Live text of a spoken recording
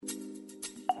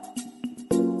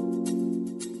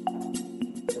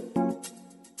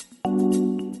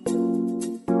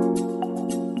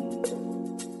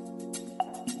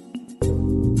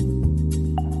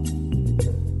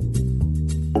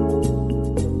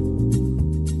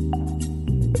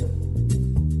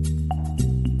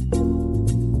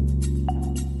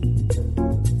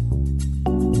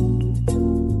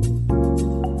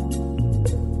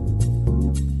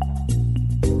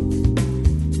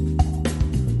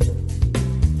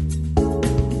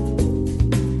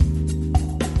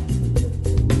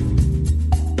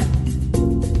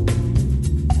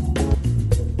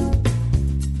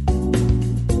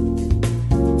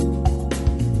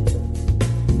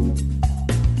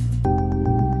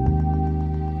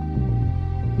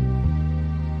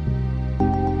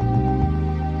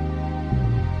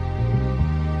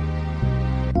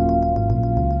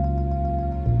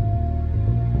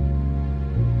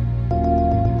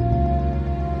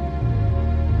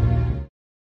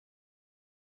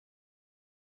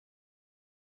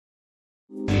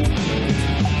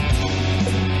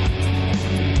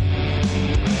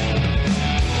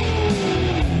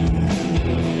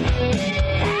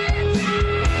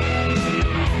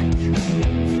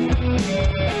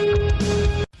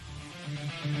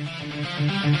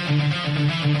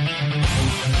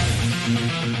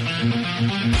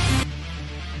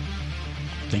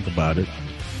Think about it.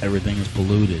 Everything is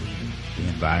polluted. The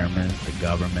environment, the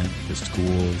government, the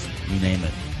schools, you name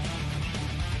it.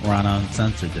 We're on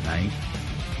Uncensored tonight.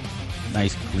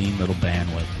 Nice, clean little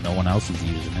bandwidth. No one else is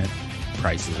using it.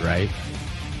 Price is right.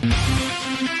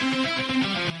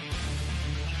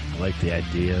 I like the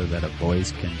idea that a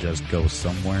voice can just go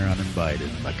somewhere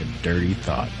uninvited, like a dirty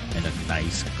thought in a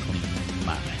nice, clean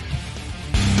mind.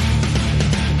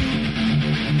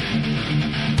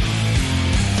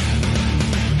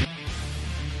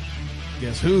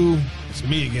 Guess who? It's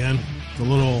me again. The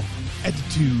little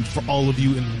attitude for all of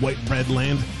you in white bread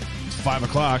land. It's 5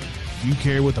 o'clock. Do you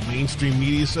care what the mainstream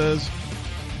media says?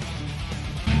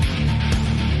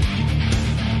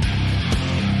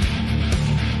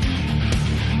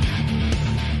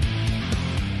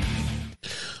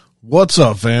 What's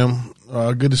up, fam?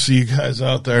 Good to see you guys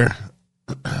out there.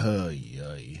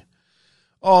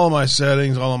 All of my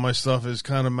settings, all of my stuff is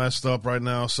kind of messed up right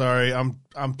now. Sorry,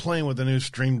 I'm playing with the new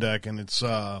Stream Deck, and it's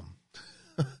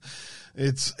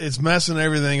it's messing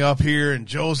everything up here. And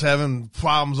Joe's having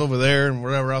problems over there, and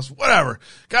whatever else. Whatever.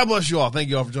 God bless you all. Thank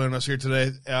you all for joining us here today.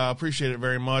 Appreciate it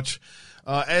very much.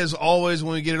 As always,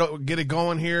 when we get it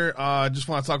going here, I just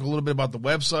want to talk a little bit about the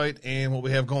website and what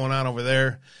we have going on over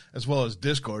there, as well as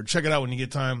Discord. Check it out when you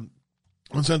get time.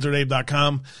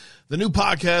 UncensoredAbe.com. The new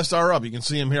podcasts are up. You can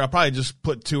see them here. I'll probably just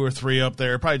put 2 or 3 up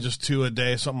there, probably just 2 a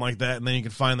day, something like that, and then you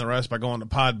can find the rest by going to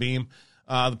Podbeam.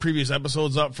 The previous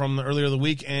episodes up from the earlier of the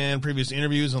week and previous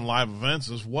interviews and live events,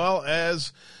 as well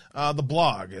as the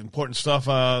blog, important stuff,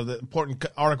 the important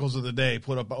articles of the day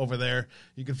put up over there.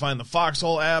 You can find the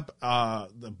Foxhole app,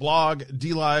 the blog,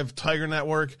 DLive, Tiger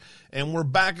Network, and we're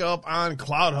back up on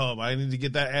CloudHub. I need to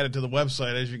get that added to the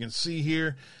website. As you can see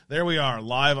here, there we are,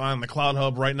 live on the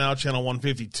CloudHub right now, channel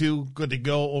 152. Good to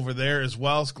go over there as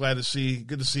well. It's good to see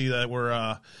that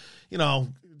we're,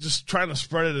 just trying to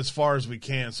spread it as far as we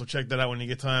can. So check that out when you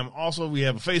get time. Also, we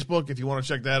have a Facebook. If you want to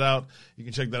check that out, you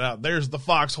can check that out. There's the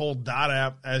Foxhole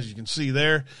app, as you can see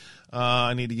there.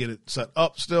 I need to get it set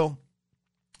up still.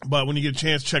 But when you get a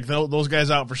chance, check those guys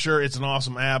out for sure. It's an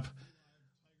awesome app.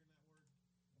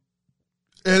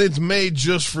 And it's made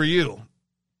just for you.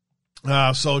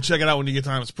 So check it out when you get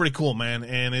time. It's pretty cool, man.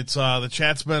 And it's, the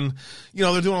chat's been,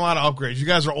 they're doing a lot of upgrades. You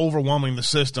guys are overwhelming the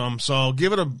system. So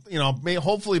give it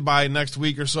hopefully by next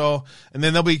week or so. And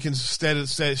then they'll be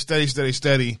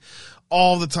steady.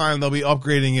 All the time they'll be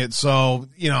upgrading it. So,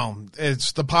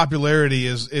 it's the popularity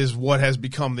is what has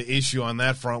become the issue on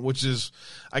that front, which is,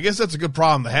 I guess that's a good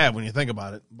problem to have when you think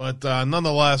about it. But,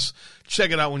 nonetheless,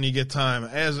 check it out when you get time.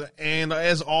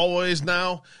 As always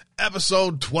now,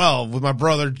 episode 12 with my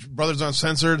Brothers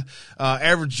Uncensored.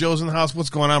 Average Joe's in the house. What's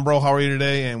going on, bro? How are you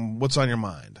today? And what's on your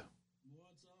mind?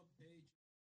 What's up, Paige?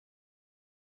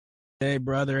 Hey,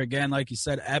 brother. Again, like you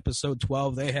said, episode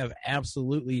 12. They have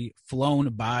absolutely flown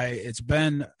by. It's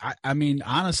been,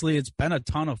 honestly, it's been a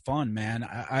ton of fun, man.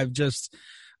 I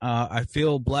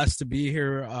feel blessed to be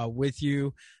here with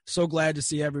you. So glad to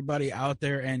see everybody out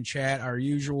there and chat, our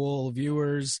usual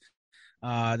viewers.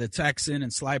 The Texan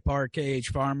and Sly Park, KH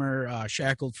Farmer,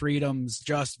 Shackled Freedoms,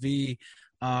 Just V,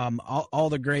 all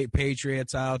the great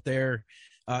Patriots out there.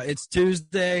 It's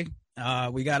Tuesday.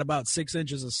 We got about 6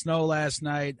 inches of snow last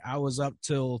night. I was up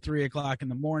till 3 o'clock in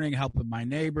the morning helping my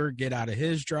neighbor get out of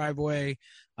his driveway.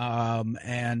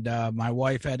 And my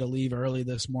wife had to leave early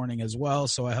this morning as well,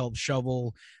 so I helped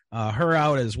shovel her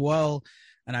out as well.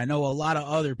 And I know a lot of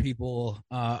other people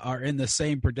are in the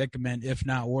same predicament, if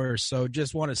not worse. So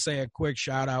just want to say a quick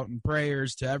shout out and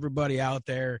prayers to everybody out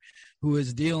there who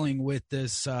is dealing with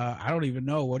this. I don't even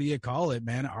know. What do you call it,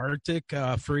 man? Arctic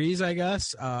freeze, I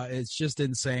guess. It's just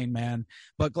insane, man.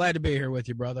 But glad to be here with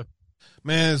you, brother.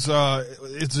 Man, it's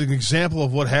an example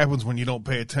of what happens when you don't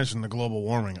pay attention to global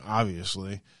warming,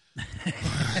 obviously.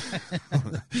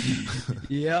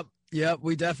 Yep,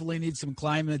 we definitely need some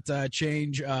climate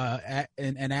change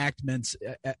enactments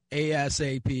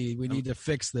ASAP. We need to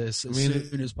fix this as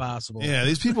soon as possible. Yeah,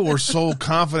 these people were so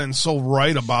confident and so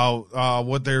right about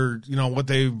what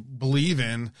they believe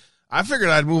in. I figured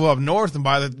I'd move up north and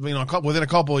by within a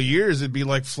couple of years it'd be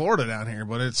like Florida down here,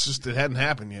 but it hadn't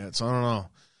happened yet. So I don't know.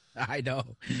 I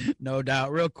know, no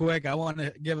doubt. Real quick, I want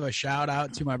to give a shout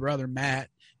out to my brother Matt,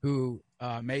 who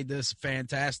made this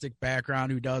fantastic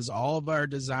background, who does all of our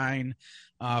design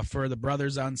for the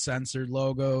Brothers Uncensored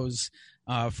logos,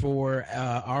 for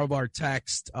all of our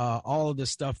text, all of the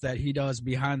stuff that he does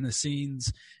behind the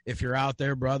scenes. If you're out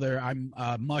there, brother, I'm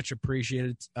much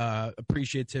appreciative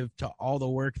to all the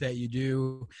work that you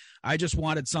do. I just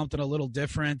wanted something a little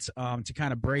different to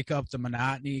kind of break up the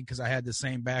monotony, because I had the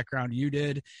same background you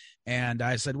did. And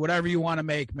I said, whatever you want to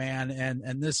make, man.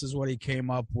 And this is what he came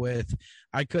up with.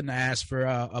 I couldn't ask for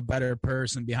a better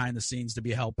person behind the scenes to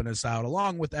be helping us out,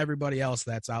 along with everybody else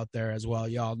that's out there as well.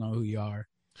 Y'all know who you are.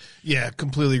 Yeah,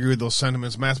 completely agree with those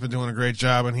sentiments. Matt's been doing a great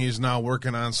job, and he's now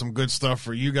working on some good stuff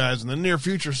for you guys in the near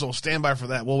future, so stand by for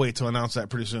that. We'll wait to announce that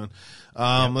pretty soon.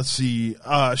 Let's see.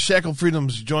 Shackle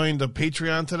Freedoms joined a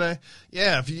Patreon today.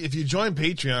 Yeah, if you join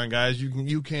Patreon, guys,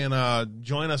 you can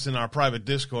join us in our private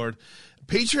Discord.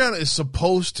 Patreon is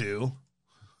supposed to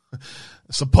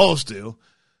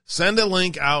send a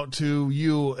link out to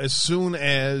you as soon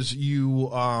as you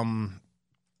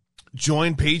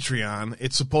join Patreon.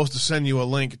 It's supposed to send you a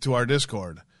link to our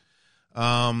Discord.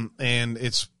 And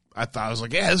I was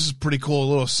like, yeah, this is pretty cool. A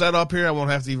little setup here. I won't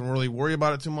have to even really worry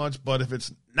about it too much. But if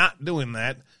it's not doing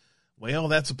that, well,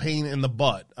 that's a pain in the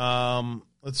butt.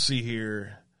 Let's see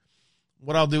here.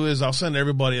 What I'll do is I'll send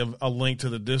everybody a link to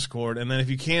the Discord. And then if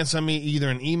you can, send me either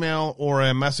an email or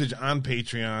a message on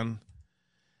Patreon,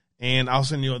 and I'll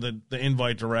send you the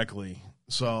invite directly.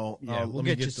 So yeah, we'll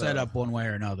get you set up one way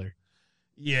or another.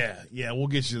 Yeah, we'll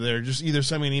get you there. Just either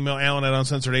send me an email,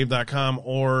 alan@uncensoredabe.com,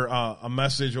 or a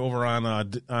message over on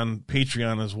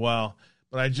Patreon as well.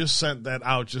 But I just sent that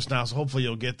out just now, so hopefully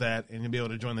you'll get that and you'll be able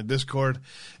to join the Discord.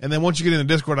 And then once you get in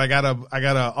the Discord, I gotta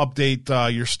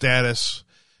update your status,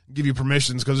 give you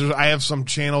permissions, because I have some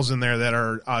channels in there that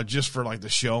are just for like the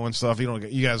show and stuff. You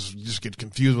guys just get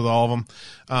confused with all of them.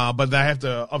 But I have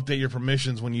to update your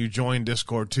permissions when you join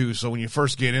Discord too. So when you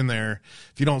first get in there,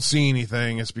 if you don't see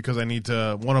anything, it's because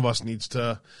one of us needs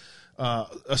to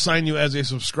assign you as a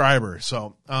subscriber.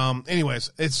 So anyways,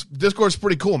 Discord's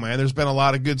pretty cool, man. There's been a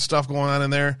lot of good stuff going on in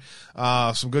there.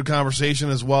 Some good conversation,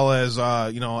 as well as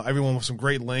everyone with some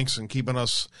great links and keeping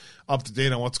us up to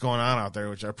date on what's going on out there,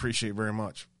 which I appreciate very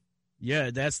much.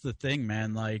 Yeah, that's the thing,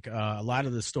 man. Like a lot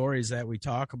of the stories that we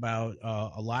talk about,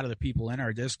 a lot of the people in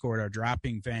our Discord are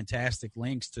dropping fantastic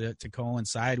links to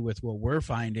coincide with what we're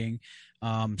finding.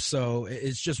 So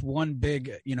it's just one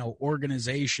big,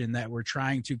 organization that we're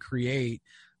trying to create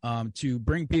to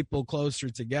bring people closer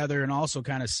together, and also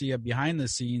kind of see a behind the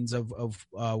scenes of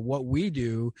what we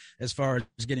do as far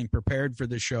as getting prepared for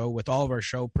the show with all of our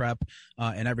show prep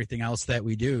and everything else that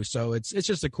we do. So it's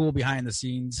just a cool behind the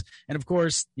scenes. And of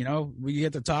course, we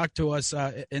get to talk to us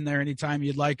in there anytime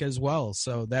you'd like as well.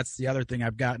 So that's the other thing.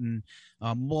 I've gotten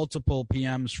multiple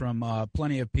PMs from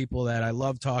plenty of people that I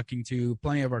love talking to,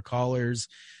 plenty of our callers.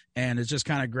 And it's just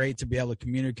kind of great to be able to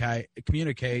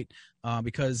communicate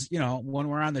because, when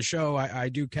we're on the show, I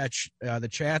do catch the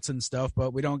chats and stuff,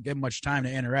 but we don't get much time to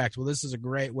interact. Well, this is a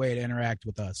great way to interact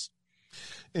with us.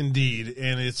 Indeed.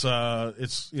 And it's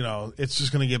just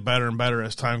going to get better and better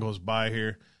as time goes by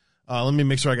here. Let me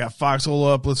make sure I got Foxhole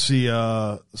up. Let's see.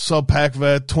 Sub Pack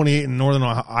Vet 28 in northern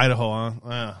Idaho.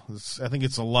 Huh? I think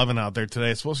it's 11 out there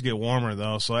today. It's supposed to get warmer,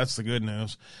 though, so that's the good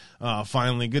news.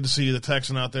 Finally, good to see the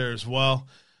Texan out there as well.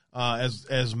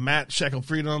 As Matt Shackle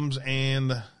Freedoms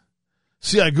and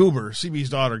C.I. Goober, CB's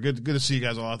daughter. Good to see you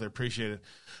guys all out there. Appreciate it.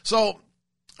 So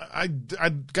I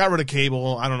got rid of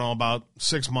cable, I don't know, about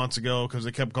 6 months ago because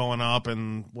it kept going up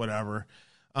and whatever.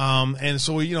 And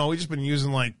so we just been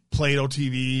using like Play-Doh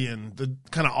TV and the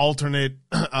kind of alternate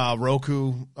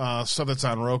Roku stuff that's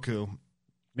on Roku.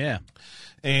 Yeah.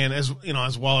 And as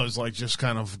well as like just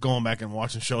kind of going back and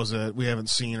watching shows that we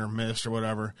haven't seen or missed or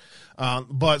whatever.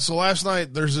 But so last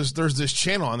night there's this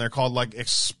channel on there called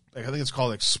I think it's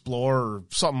called Explore or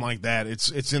something like that.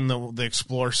 It's in the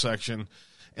Explore section,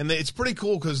 and it's pretty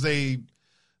cool because they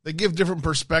give different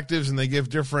perspectives and they give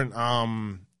different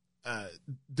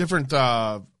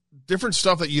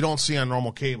stuff that you don't see on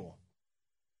normal cable.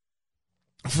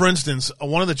 For instance,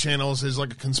 one of the channels is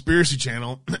like a conspiracy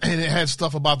channel, and it had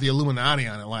stuff about the Illuminati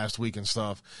on it last week and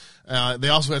stuff. They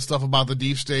also had stuff about the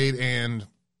deep state and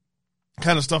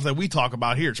kind of stuff that we talk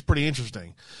about here. It's pretty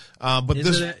interesting. But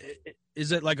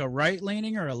is it like a right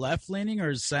leaning or a left leaning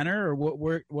or center or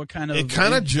what kind of? It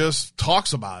kind of just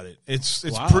talks about it. It's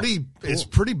wow. pretty Cool. It's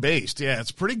pretty based. Yeah,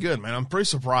 it's pretty good, man. I'm pretty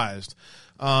surprised.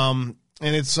 And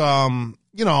it's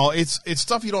it's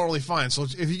stuff you don't really find. So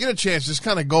if you get a chance, just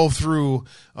kind of go through.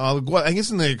 I think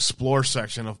it's in the Explore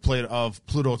section of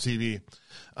Pluto TV.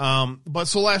 But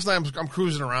so last night I'm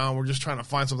cruising around. We're just trying to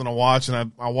find something to watch,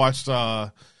 and I watched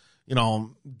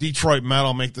Detroit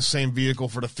Metal make the same vehicle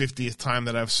for the 50th time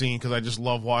that I've seen because I just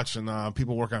love watching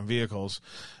people work on vehicles.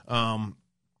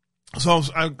 So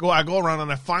I go around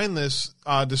and I find this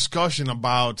discussion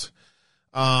about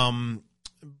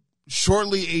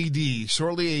shortly AD,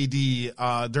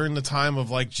 during the time of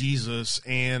like Jesus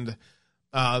and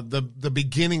the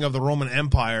beginning of the Roman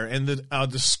Empire, and the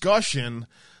discussion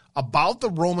about the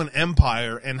Roman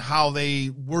Empire and how they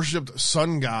worshipped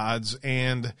sun gods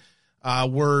and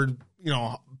were, you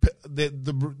know,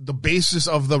 the basis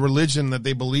of the religion that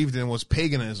they believed in was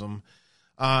paganism.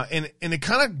 And it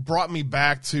kind of brought me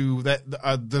back to that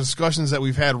the discussions that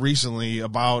we've had recently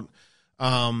about,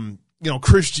 you know,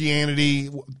 Christianity,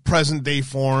 present day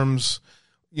forms,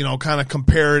 you know, kind of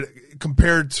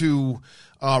compared to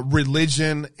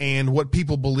religion and what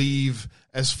people believe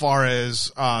as far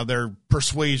as their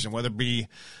persuasion, whether it be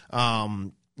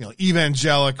you know,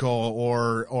 evangelical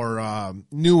or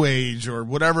New Age or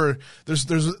whatever.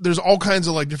 There's all kinds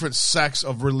of like different sects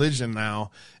of religion now,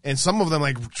 and some of them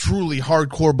like truly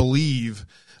hardcore believe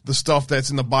the stuff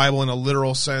that's in the Bible in a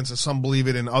literal sense, and some believe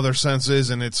it in other senses,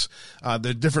 and it's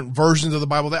the different versions of the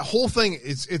Bible. That whole thing,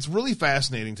 it's really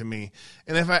fascinating to me.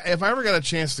 And if I ever got a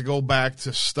chance to go back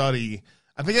to study,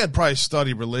 I think I'd probably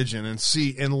study religion and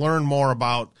see and learn more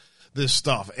about this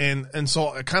stuff. And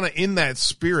so kind of in that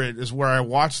spirit is where I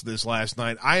watched this last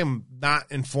night. I am not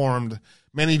informed.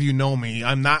 Many of you know me.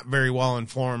 I'm not very well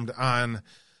informed on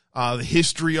the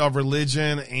history of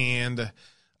religion and,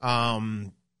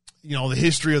 you know, the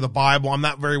history of the Bible. I'm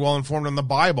not very well informed on the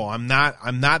Bible. I'm not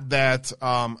that,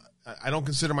 I don't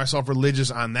consider myself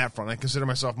religious on that front. I consider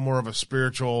myself more of a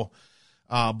spiritual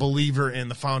believer in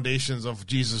the foundations of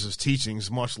Jesus'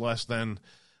 teachings, much less than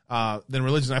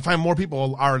religion. I find more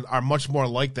people are much more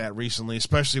like that recently,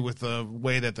 especially with the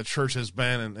way that the church has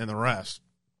been and the rest.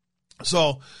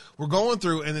 So we're going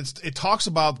through, and it talks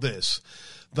about this,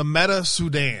 the Meta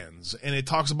Sudans, and it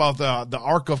talks about the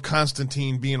Ark of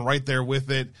Constantine being right there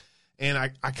with it. And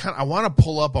I want to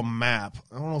pull up a map.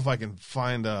 I don't know if I can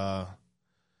find a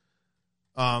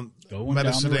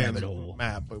Meta Sudan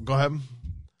map. But go ahead.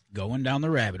 Going down the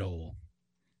rabbit hole.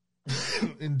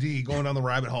 Indeed, going down the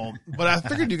rabbit hole. But I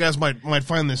figured you guys might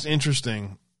find this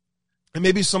interesting, and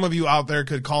maybe some of you out there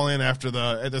could call in after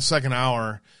the second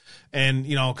hour, and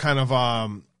you know, kind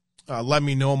of let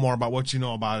me know more about what you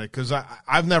know about it, because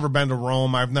I've never been to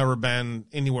Rome. I've never been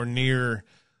anywhere near,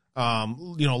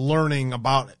 you know, learning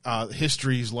about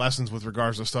history's lessons with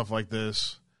regards to stuff like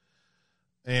this.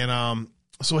 And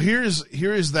so here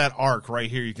is that ark right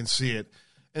here. You can see it.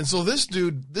 And so this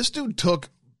dude took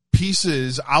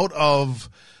pieces out of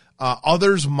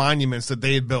others' monuments that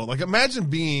they had built. Like, imagine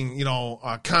being, you know,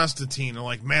 Constantine, and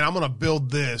like, man, I'm going to build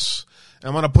this, and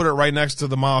I'm going to put it right next to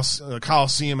the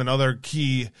Colosseum and other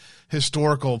key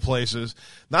historical places.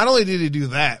 Not only did he do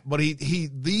that, but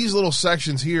these little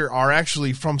sections here are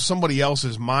actually from somebody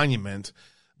else's monument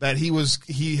that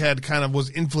he had kind of was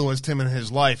influenced him in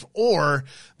his life, or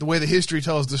the way the history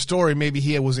tells the story, maybe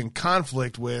he was in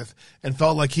conflict with and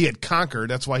felt like he had conquered.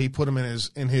 That's why he put him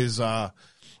in his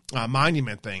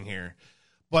monument thing here.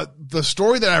 But the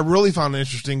story that I really found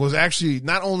interesting was actually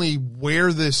not only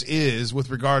where this is with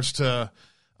regards to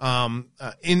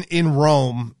in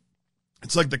Rome.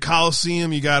 It's like the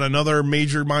Colosseum. You got another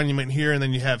major monument here, and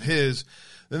then you have his.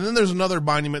 And then there's another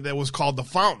monument that was called the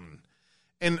Fountain.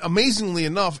 And amazingly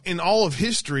enough, in all of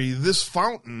history, this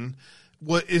fountain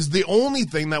is the only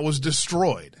thing that was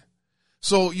destroyed.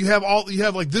 So you have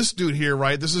like this dude here,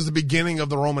 right? This is the beginning of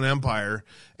the Roman Empire,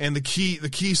 and the key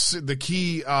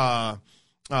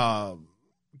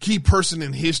person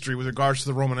in history with regards to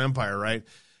the Roman Empire, right?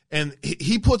 And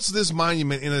he puts this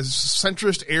monument in a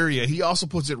centrist area. He also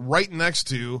puts it right next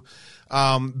to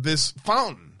this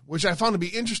fountain, which I found to be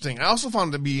interesting. I also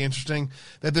found it to be interesting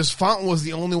that this fountain was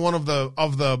the only one of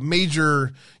the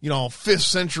major, you know, 5th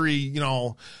century, you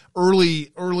know,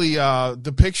 early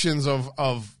depictions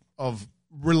of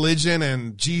religion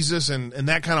and Jesus and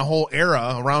that kind of whole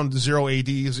era around 0 AD,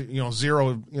 you know,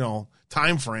 0, you know,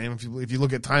 time frame if you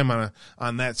look at time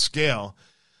on that scale.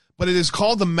 But it is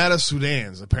called the Meta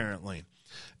Sudans, apparently.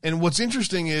 And what's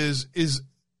interesting is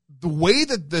the way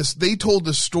that they told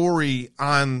the story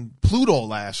on Pluto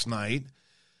last night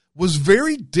was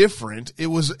very different. It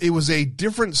was a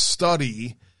different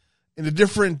study and a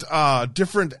different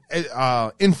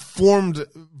informed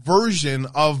version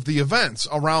of the events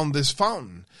around this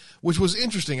fountain, which was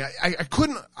interesting.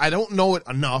 I don't know it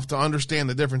enough to understand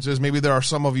the differences. Maybe there are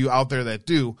some of you out there that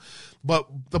do, but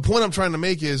the point I'm trying to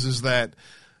make is that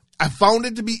I found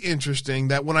it to be interesting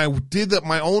that when I did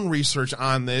my own research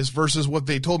on this versus what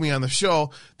they told me on the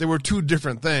show, there were two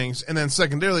different things. And then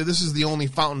secondarily, this is the only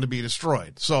fountain to be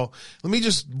destroyed. So let me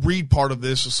just read part of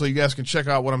this so you guys can check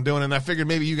out what I'm doing. And I figured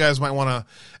maybe you guys might want to,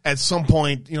 at some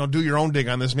point, do your own dig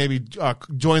on this, maybe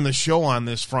join the show on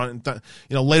this front,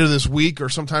 later this week or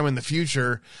sometime in the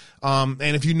future. And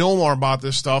if you know more about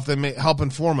this stuff, then help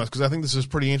inform us, because I think this is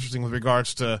pretty interesting with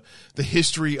regards to the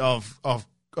history of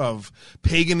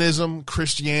paganism,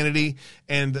 Christianity,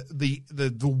 and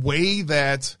the way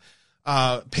that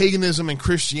paganism and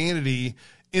Christianity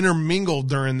intermingled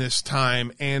during this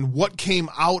time, and what came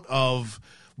out of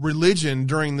religion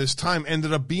during this time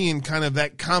ended up being kind of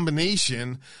that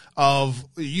combination of,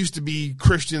 it used to be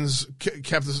Christians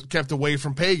kept away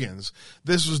from pagans.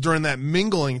 This was during that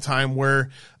mingling time where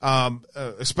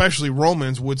especially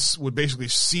Romans would basically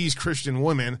seize Christian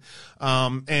women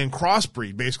and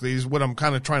crossbreed, basically, is what I'm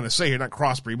kind of trying to say here. Not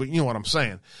crossbreed, but you know what I'm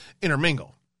saying.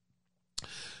 Intermingle.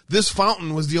 This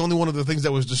fountain was the only one of the things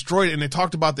that was destroyed, and they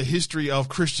talked about the history of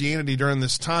Christianity during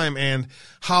this time and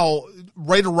how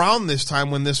right around this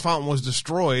time when this fountain was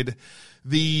destroyed,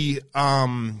 this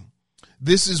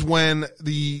is when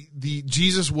the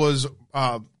Jesus was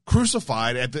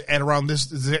crucified at around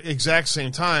this exact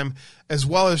same time, as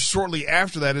well as shortly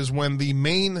after that is when the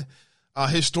main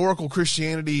historical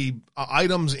Christianity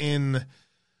items in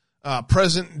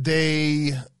present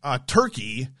day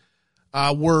Turkey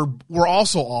were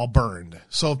also all burned.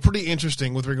 So pretty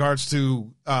interesting with regards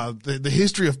to the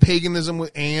history of paganism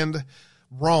and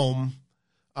Rome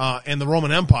and the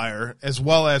Roman Empire, as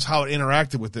well as how it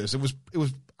interacted with this.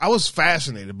 I was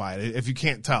fascinated by it, if you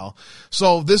can't tell.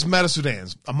 So this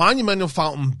Meta-Sudans, a monumental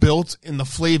fountain built in the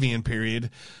Flavian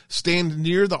period, stand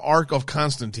near the Ark of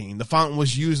Constantine. The fountain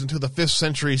was used until the 5th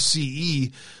century CE,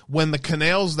 when the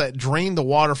canals that drained the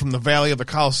water from the valley of the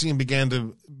Colosseum began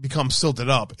to become silted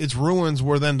up. Its ruins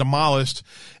were then demolished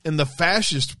in the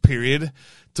Fascist period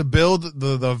to build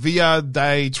the Via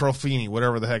dei Trofini,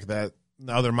 whatever the heck that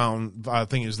other mountain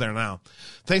thing is there now.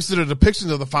 Thanks to the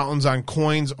depictions of the fountains on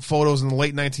coins, photos in the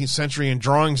late 19th century, and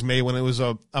drawings made when it was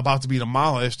about to be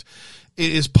demolished,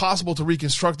 it is possible to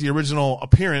reconstruct the original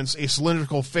appearance, a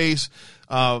cylindrical base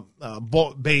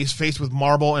faced with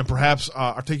marble and perhaps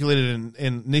articulated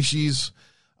in niches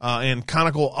and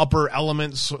conical upper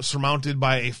elements surmounted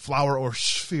by a flower or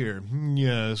sphere.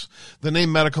 Yes. The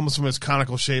name Meta comes from its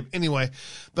conical shape. Anyway,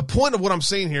 the point of what I'm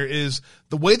saying here is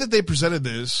the way that they presented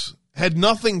this had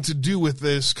nothing to do with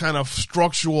this kind of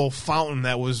structural fountain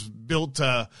that was built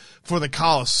for the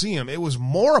Colosseum. It was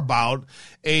more about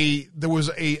there was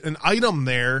an item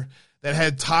there that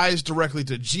had ties directly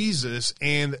to Jesus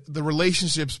and the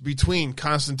relationships between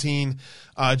Constantine,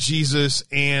 Jesus,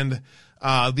 and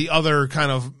the other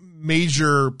kind of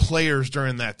major players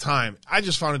during that time. I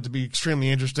just found it to be extremely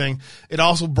interesting. It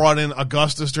also brought in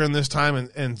Augustus during this time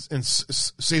and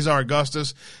Caesar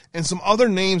Augustus and some other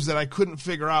names that I couldn't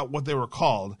figure out what they were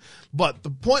called. But the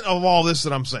point of all this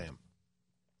that I'm saying,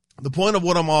 the point of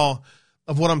what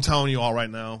I'm telling you all right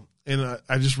now, and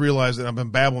I just realized that I've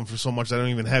been babbling for so much that I don't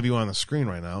even have you on the screen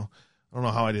right now. I don't know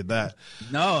how I did that.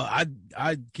 No,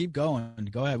 I keep going.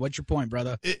 Go ahead. What's your point,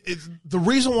 brother? The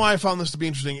reason why I found this to be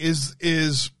interesting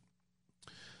is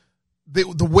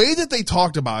the way that they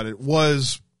talked about it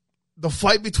was the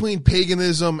fight between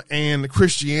paganism and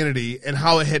Christianity and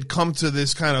how it had come to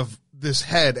this kind of this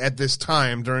head at this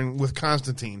time with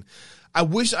Constantine. I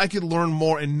wish I could learn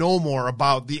more and know more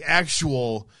about the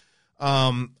actual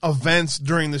events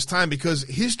during this time, because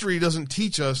history doesn't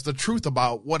teach us the truth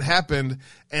about what happened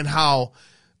and how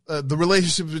the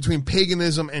relationships between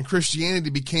paganism and Christianity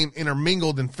became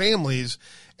intermingled in families,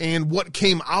 and what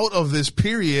came out of this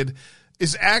period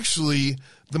is actually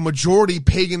the majority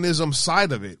paganism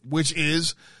side of it, which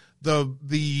is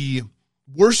the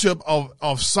worship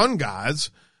of sun gods,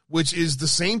 which is the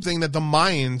same thing that the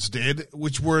Mayans did,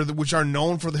 which are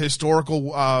known for the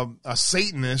historical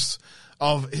Satanists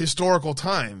of historical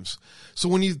times. So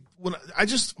when I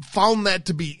just found that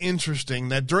to be interesting,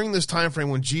 that during this time frame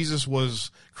when Jesus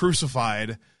was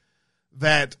crucified,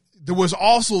 that there was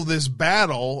also this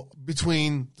battle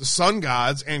between the sun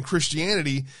gods and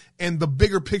Christianity, and the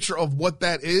bigger picture of what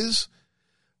that is.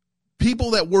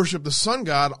 People that worship the sun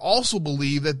god also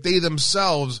believe that they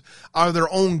themselves are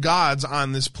their own gods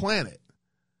on this planet.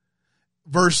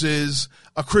 versus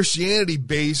a Christianity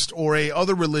based or a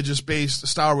other religious based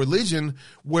style religion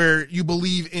where you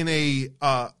believe in a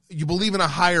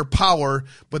higher power,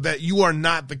 but that you are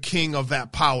not the king of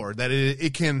that power, that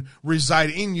it can reside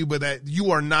in you, but that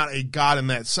you are not a god in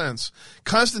that sense.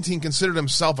 Constantine considered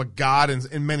himself a god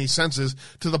in many senses,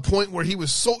 to the point where he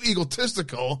was so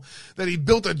egotistical that he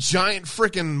built a giant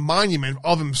freaking monument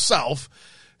of himself,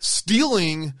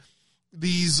 stealing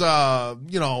these other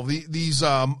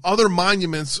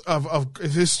monuments of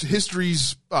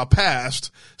history's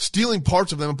past, stealing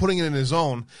parts of them and putting it in his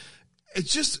own. It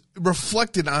just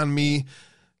reflected on me,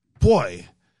 boy,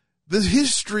 the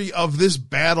history of this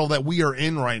battle that we are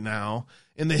in right now,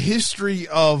 and the history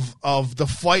of the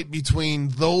fight between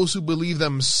those who believe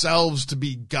themselves to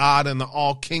be God and the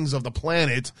all kings of the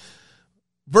planet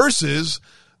versus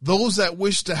those that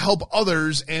wish to help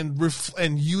others and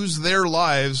use their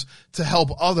lives to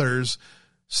help others,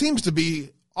 seems to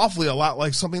be awfully a lot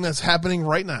like something that's happening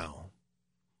right now.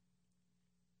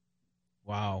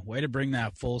 Wow, way to bring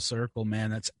that full circle, man.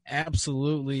 That's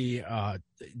absolutely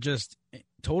just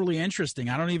totally interesting.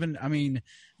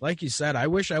 Like you said, I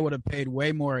wish I would have paid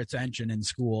way more attention in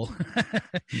school.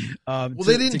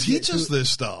 They didn't teach us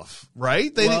this stuff,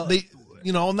 right? They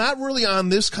not really on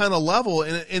this kind of level.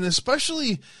 And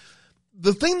especially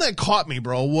the thing that caught me,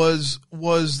 bro, was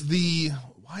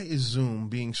why is Zoom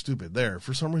being stupid there?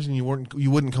 For some reason you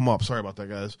wouldn't come up. Sorry about that,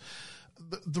 guys.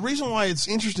 The reason why it's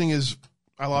interesting is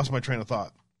I lost my train of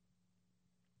thought.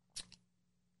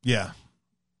 Yeah.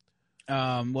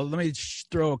 Well, let me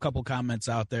throw a couple comments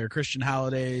out there. Christian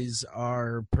holidays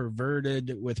are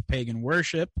perverted with pagan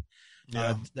worship.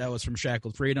 Yeah. That was from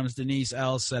Shackled Freedoms. Denise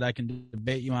L. said, I can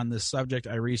debate you on this subject.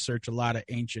 I research a lot of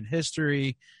ancient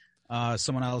history.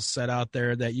 Someone else said out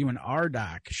there that you and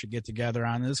RDoc should get together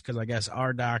on this, because I guess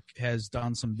RDoc has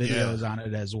done some videos on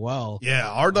it as well. Yeah,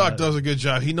 RDoc does a good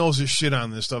job. He knows his shit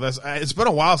on this stuff. It's been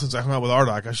a while since I hung out with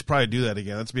RDoc. I should probably do that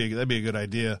again. That'd be a good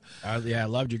idea. I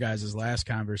loved you guys' last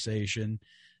conversation.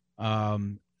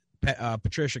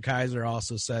 Patricia Kaiser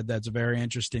also said that's very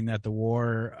interesting that the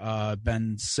war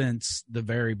been since the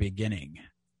very beginning.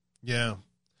 Yeah.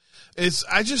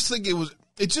 I just think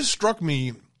it just struck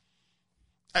me.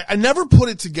 I never put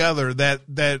it together that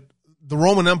the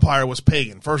Roman Empire was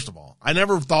pagan, first of all. I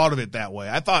never thought of it that way.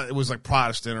 I thought it was like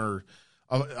Protestant or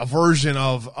a version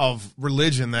of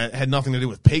religion that had nothing to do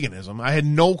with paganism. I had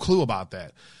no clue about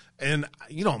that. And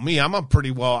you know me, I'm a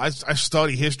pretty well. I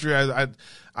study history.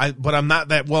 But I'm not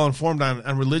that well informed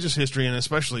on religious history, and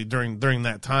especially during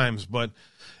that times. But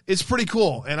it's pretty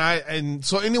cool. And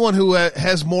so anyone who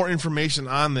has more information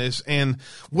on this, and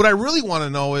what I really want to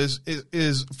know is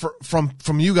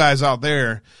from you guys out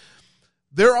there,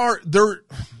 are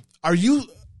you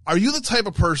the type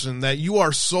of person that you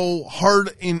are so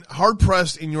hard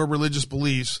pressed in your religious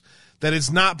beliefs that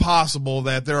it's not possible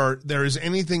that there is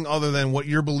anything other than what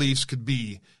your beliefs could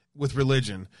be with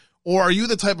religion? Or are you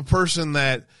the type of person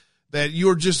that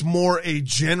you're just more a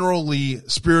generally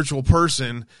spiritual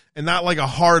person and not like a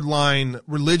hardline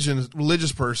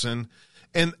religious person?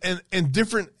 And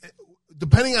different,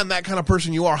 depending on that kind of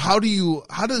person you are, how do you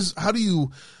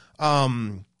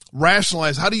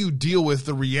rationalize, how do you deal with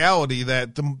the reality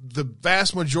that the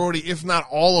vast majority, if not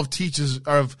all of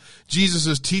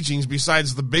Jesus' teachings,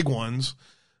 besides the big ones,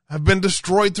 have been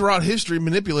destroyed throughout history,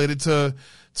 manipulated to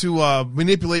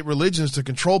manipulate religions to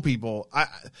control people?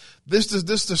 This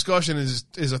discussion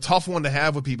is a tough one to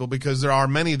have with people, because there are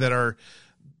many that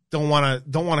don't want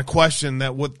to question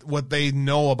that what they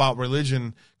know about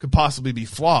religion could possibly be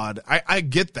flawed. I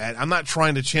get that. I'm not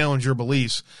trying to challenge your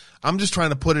beliefs. I'm just trying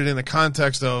to put it in the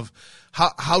context of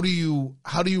how do you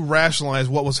rationalize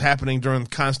what was happening during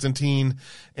Constantine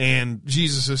and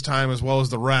Jesus' time, as well as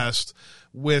the rest,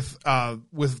 with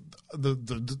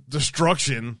the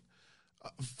destruction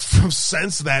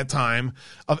since that time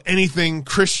of anything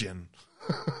Christian.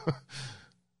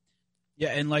 Yeah,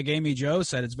 and like Amy Jo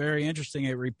said, it's very interesting.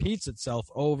 It repeats itself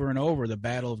over and over, the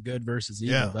battle of good versus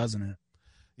evil, doesn't it?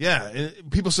 Yeah,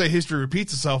 people say history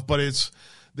repeats itself, but it's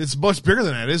much bigger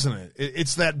than that, isn't it?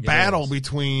 It's that battle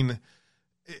between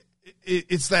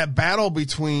it's that battle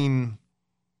between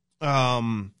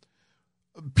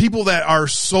people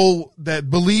that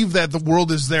believe that the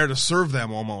world is there to serve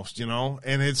them, almost,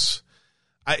 and it's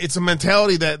a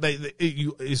mentality that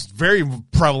is very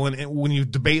prevalent when you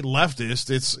debate leftists.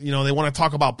 It's, they want to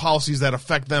talk about policies that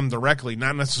affect them directly,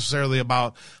 not necessarily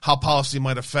about how policy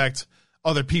might affect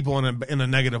other people in a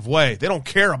negative way. They don't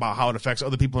care about how it affects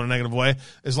other people in a negative way,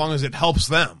 as long as it helps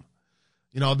them.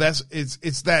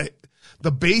 It's that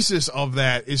the basis of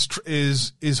that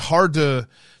is hard to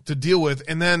deal with.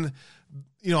 And then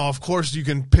of course, you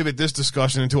can pivot this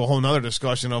discussion into a whole nother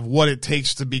discussion of what it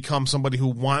takes to become somebody who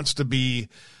wants to be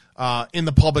in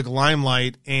the public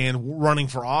limelight and running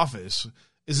for office.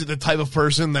 Is it the type of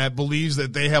person that believes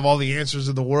that they have all the answers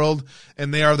of the world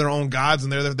and they are their own gods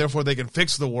and therefore they can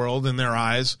fix the world in their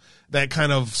eyes? That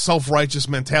kind of self-righteous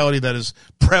mentality that is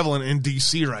prevalent in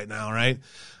D.C. right now, right?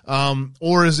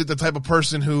 Or is it the type of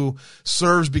person who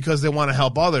serves because they want to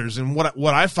help others? And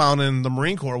what I found in the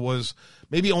Marine Corps was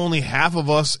maybe only half of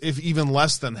us, if even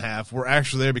less than half, were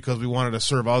actually there because we wanted to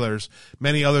serve others.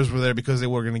 Many others were there because they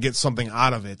were going to get something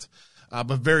out of it.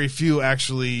 But very few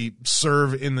actually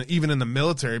serve even in the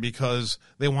military because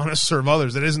they want to serve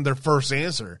others. That isn't their first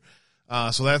answer.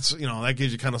 So that's, that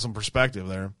gives you kind of some perspective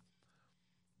there.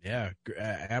 Yeah,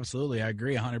 absolutely. I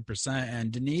agree 100%.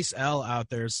 And Denise L. out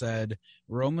there said,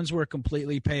 Romans were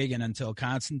completely pagan until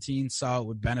Constantine saw it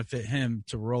would benefit him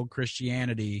to roll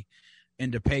Christianity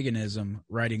into paganism,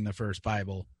 writing the first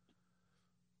Bible.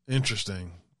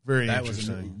 Interesting. Very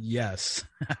interesting. Yes.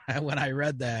 When I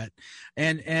read that.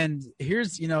 And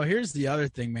here's the other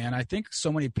thing, man. I think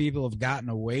so many people have gotten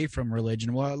away from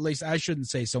religion. Well, at least I shouldn't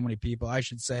say so many people. I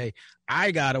should say I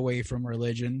got away from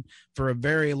religion for a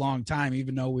very long time,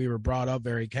 even though we were brought up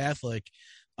very Catholic.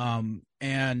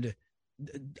 And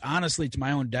honestly, to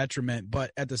my own detriment,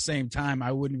 but at the same time,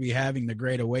 I wouldn't be having the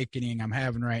great awakening I'm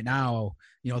having right now.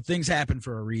 Things happen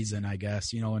for a reason, I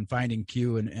guess, and finding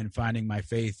Q and finding my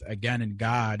faith again in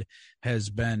God has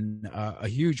been a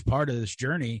huge part of this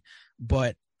journey.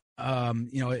 But,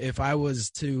 if I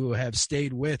was to have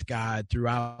stayed with God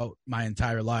throughout my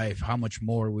entire life, how much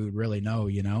more we would really know,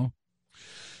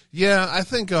 Yeah, I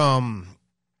think,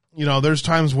 there's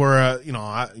times where,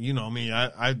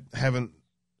 I haven't,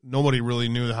 nobody really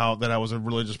knew that I was a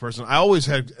religious person. I always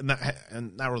had,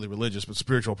 not really religious, but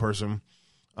spiritual person.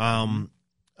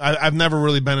 I've never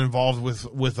really been involved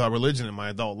with religion in my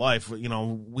adult life.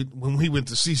 When we went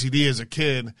to CCD as a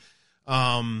kid,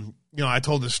 I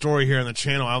told this story here on the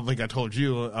channel. I don't think I told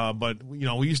you, but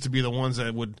we used to be the ones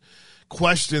that would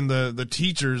question the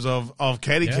teachers of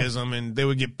catechism, and they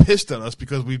would get pissed at us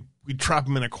because we'd trap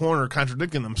them in a corner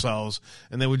contradicting themselves,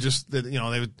 and they would just,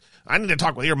 I need to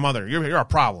talk with your mother. You're a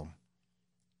problem.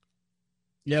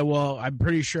 Yeah, well, I'm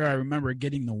pretty sure I remember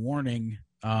getting the warning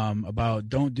about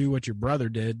don't do what your brother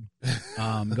did,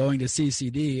 going to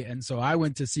CCD. And so I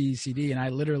went to CCD and I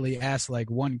literally asked like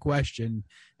one question,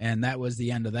 and that was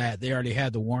the end of that. They already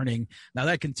had the warning. Now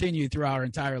that continued through our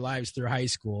entire lives through high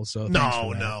school. So no.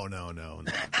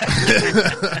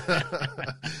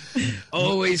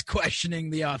 Always questioning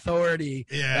the authority.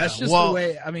 Yeah, that's just the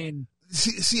way. I mean,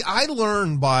 see, I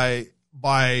learned by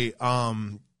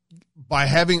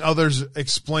having others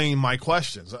explain my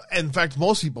questions. In fact,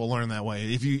 most people learn that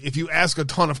way. If you ask a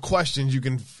ton of questions, you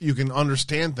can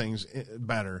understand things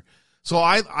better. So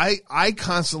I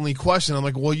constantly question. I'm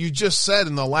like, well, you just said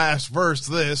in the last verse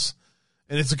this,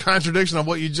 and it's a contradiction of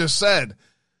what you just said.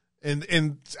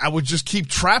 And I would just keep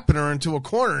trapping her into a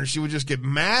corner, and she would just get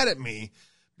mad at me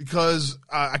because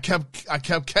I kept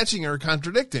catching her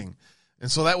contradicting.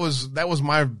 And so that was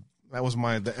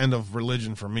the end of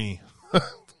religion for me.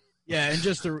 Yeah, and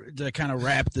just to kind of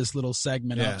wrap this little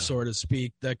segment up, so to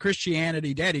speak, the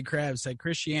Christianity, Daddy Krabs said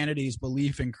Christianity is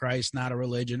belief in Christ, not a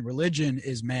religion. Religion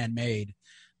is man-made.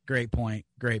 Great point.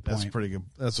 That's pretty good.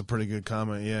 That's a pretty good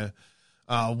comment, yeah.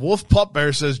 Wolf Pup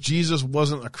Bear says Jesus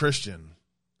wasn't a Christian.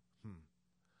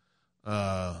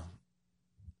 Then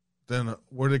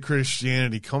where did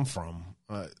Christianity come from?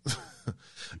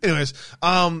 Anyways,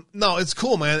 no, it's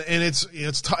cool, man, and it's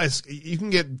you can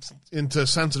get into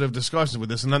sensitive discussions with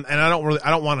this, and I don't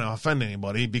want to offend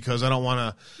anybody because I don't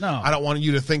want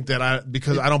you to think that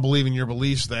because I don't believe in your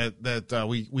beliefs that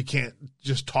we can't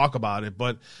just talk about it,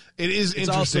 but it is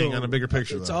interesting on a bigger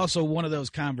picture. It's also one of those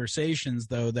conversations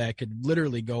though that could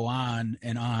literally go on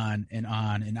and on and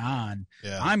on and on.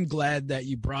 Yeah. I'm glad that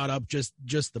you brought up just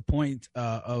the point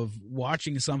of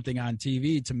watching something on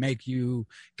TV to make you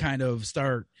kind of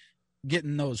start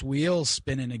getting those wheels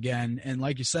spinning again. And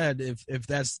like you said, if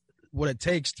that's what it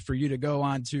takes for you to go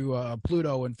onto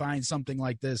Pluto and find something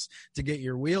like this to get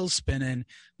your wheels spinning,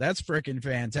 that's freaking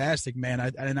fantastic, man.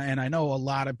 I know a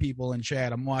lot of people in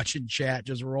chat. I'm watching chat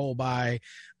just roll by.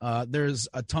 There's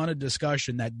a ton of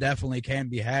discussion that definitely can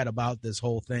be had about this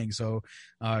whole thing. So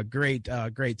great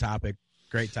topic.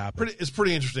 Great topic. It's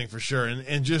pretty interesting for sure.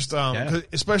 And just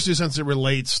especially since it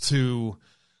relates to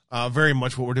very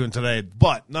much what we're doing today.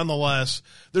 But nonetheless,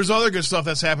 there's other good stuff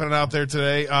that's happening out there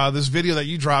today. This video that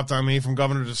you dropped on me from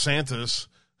Governor DeSantis.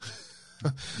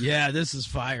 Yeah, this is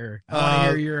fire. I want to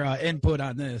hear your input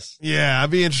on this. Yeah, I'd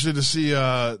be interested to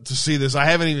see this. I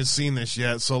haven't even seen this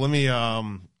yet, so let me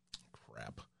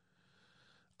crap.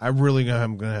 I really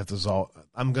am going to have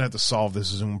to solve this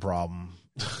Zoom problem.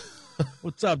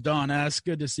 What's up, Don S?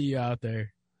 Good to see you out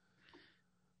there.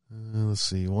 Let's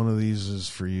see. One of these is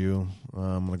for you.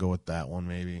 I'm going to go with that one,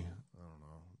 maybe. I don't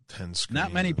know. 10 screen.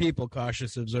 Not many people,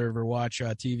 cautious observer, watch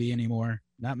TV anymore.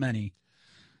 Not many.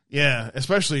 Yeah,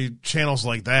 especially channels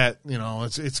like that. You know,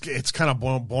 it's kind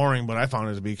of boring, but I found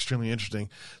it to be extremely interesting.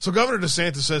 So Governor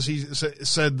DeSantis says he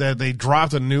said that they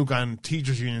dropped a nuke on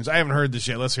teachers unions. I haven't heard this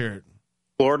yet. Let's hear it.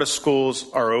 Florida schools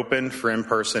are open for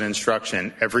in-person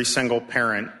instruction. Every single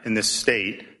parent in this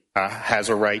state has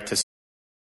a right to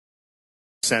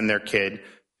send their kid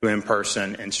to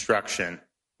in-person instruction.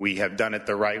 We have done it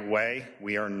the right way.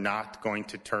 We are not going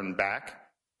to turn back.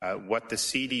 What the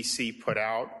CDC put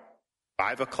out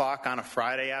 5 o'clock on a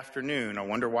Friday afternoon, I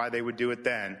wonder why they would do it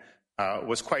then,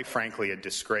 was quite frankly a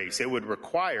disgrace. It would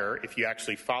require, if you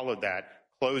actually followed that,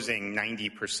 closing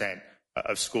 90%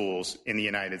 of schools in the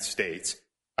United States.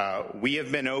 We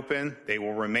have been open, they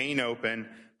will remain open,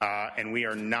 and we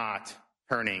are not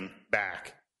turning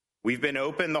back. We've been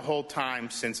open the whole time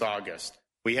since August.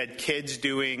 We had kids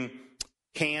doing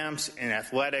camps and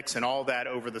athletics and all that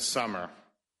over the summer.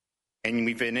 And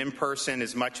we've been in person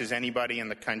as much as anybody in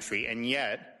the country. And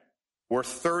yet, we're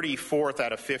 34th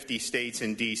out of 50 states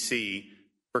in D.C.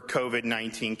 for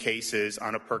COVID-19 cases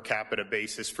on a per capita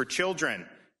basis for children.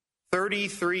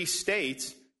 33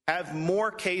 states have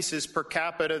more cases per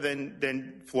capita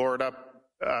than Florida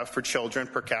for children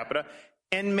per capita.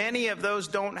 And many of those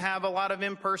don't have a lot of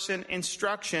in-person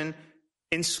instruction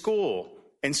in school.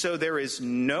 And so there is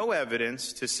no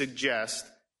evidence to suggest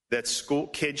that school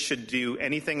kids should do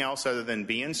anything else other than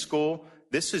be in school.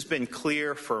 This has been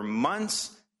clear for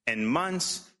months and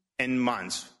months and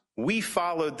months. We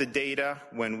followed the data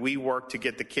when we worked to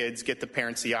get the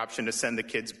parents the option to send the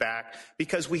kids back,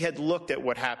 because we had looked at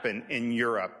what happened in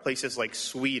Europe, places like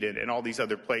Sweden and all these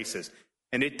other places.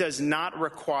 And it does not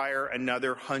require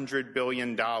another $100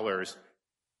 billion.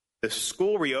 The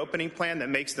school reopening plan that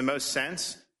makes the most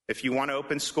sense, if you want to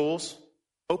open schools,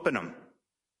 open them.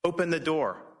 Open the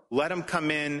door. Let them come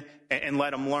in and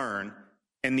let them learn.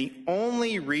 And the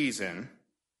only reason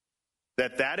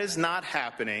that is not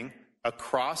happening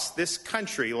across this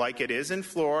country, like it is in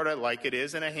Florida, like it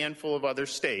is in a handful of other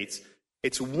states,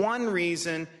 it's one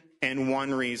reason and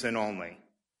one reason only.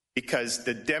 Because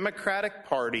the Democratic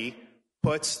Party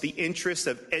puts the interests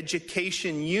of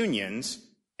education unions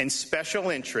and special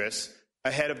interests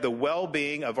ahead of the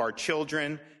well-being of our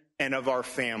children and of our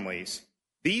families.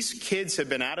 These kids have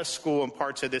been out of school in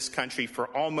parts of this country for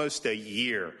almost a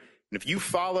year. And if you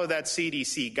follow that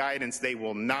CDC guidance, they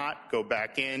will not go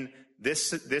back in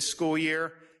this school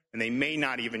year, and they may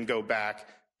not even go back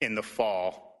in the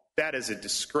fall. That is a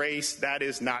disgrace. That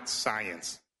is not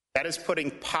science. That is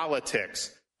putting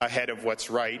politics ahead of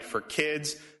what's right for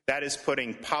kids. That is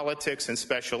putting politics and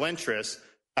special interests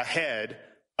ahead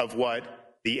of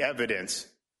what the evidence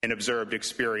and observed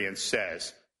experience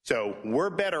says. So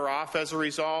we're better off as a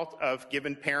result of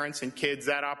giving parents and kids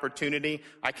that opportunity.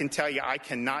 I can tell you, I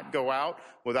cannot go out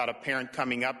without a parent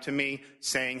coming up to me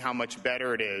saying how much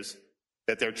better it is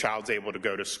that their child's able to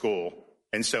go to school.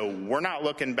 And so we're not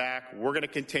looking back. We're going to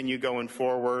continue going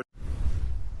forward.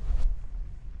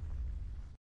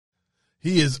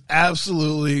 He is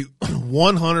absolutely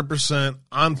 100%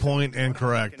 on point and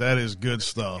correct. That is good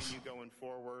stuff.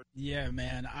 Yeah,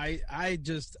 man. At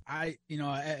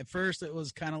first it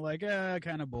was kind of like,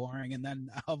 kind of boring. And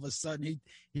then all of a sudden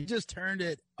he just turned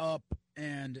it up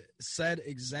and said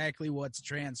exactly what's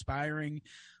transpiring.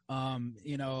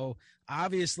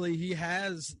 Obviously he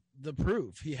has the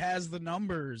proof. He has the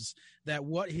numbers that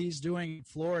what he's doing in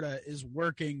Florida is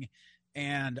working,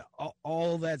 and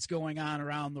all that's going on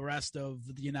around the rest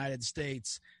of the United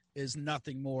States is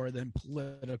nothing more than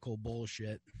political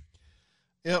bullshit.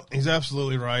 Yep, he's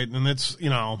absolutely right. And it's,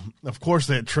 of course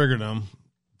that triggered him.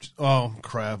 Oh,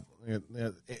 crap.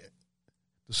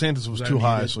 DeSantis was too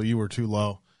high, so you were too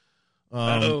low.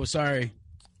 Sorry.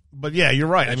 But yeah, you're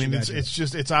right. I mean,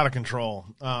 it's out of control.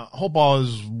 Hope all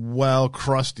is well,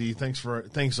 Krusty.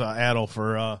 Thanks, Adel,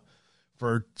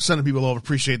 for sending people over.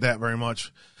 Appreciate that very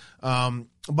much.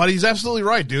 But he's absolutely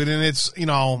right, dude. And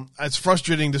it's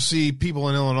frustrating to see people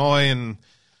in Illinois and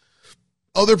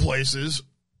other places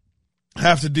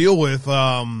have to deal with,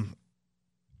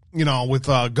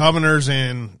 governors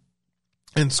and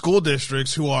school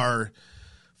districts who are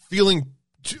feeling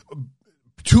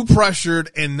too pressured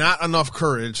and not enough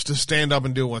courage to stand up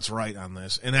and do what's right on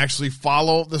this and actually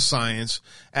follow the science,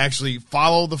 actually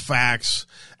follow the facts,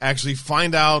 actually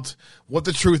find out what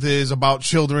the truth is about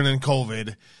children and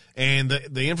COVID And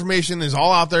the information is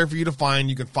all out there for you to find.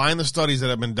 You can find the studies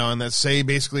that have been done that say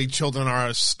basically children are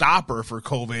a stopper for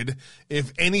COVID,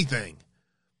 if anything.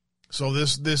 So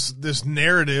this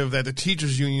narrative that the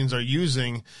teachers unions are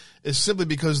using is simply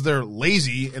because they're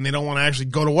lazy and they don't want to actually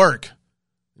go to work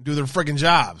and do their freaking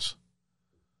jobs.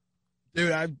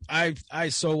 Dude, I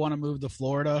so want to move to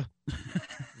Florida.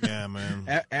 Yeah,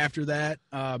 man. After that,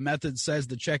 Method says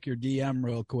to check your DM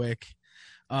real quick.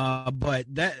 But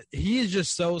that he is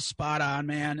just so spot on,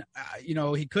 man.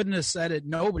 He couldn't have said it.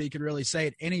 Nobody could really say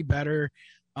it any better.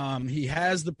 He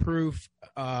has the proof.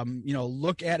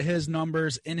 Look at his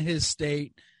numbers in his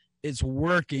state. It's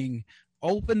working.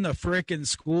 Open the frickin'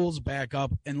 schools back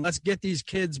up and let's get these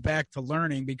kids back to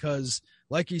learning because,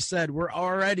 like he said, we're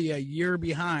already a year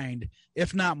behind,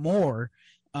 if not more.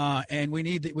 And we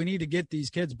need to get these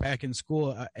kids back in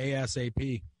school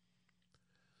ASAP.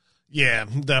 Yeah,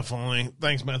 definitely.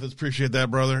 Thanks, Methods. Appreciate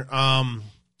that, brother.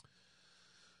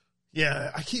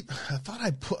 Yeah, I thought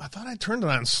I turned it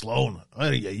on slow.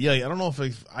 Yeah. I don't know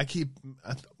if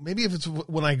maybe if it's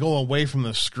when I go away from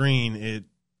the screen,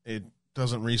 it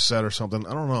doesn't reset or something.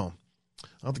 I don't know.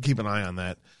 I'll have to keep an eye on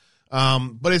that.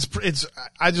 But it's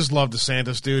I just love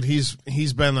DeSantis, dude.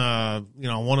 He's been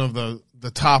one of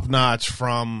the top notch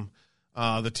from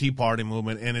the Tea Party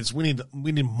movement, and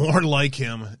we need more like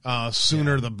him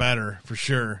sooner the better, for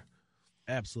sure.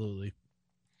 Absolutely.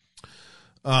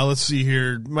 Let's see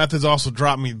here. Methods also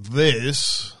dropped me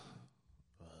this.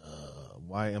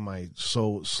 Why am I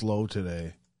so slow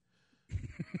today?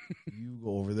 You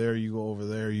go over there, you go over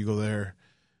there, you go there,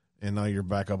 and now you're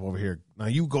back up over here. Now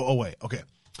you go away. Okay.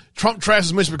 Trump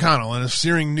trashes Mitch McConnell in a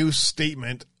searing new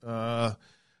statement.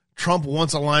 Trump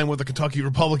once aligned with a Kentucky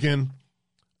Republican.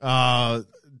 Termed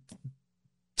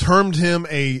him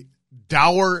a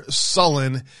dour,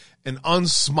 sullen, and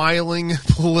unsmiling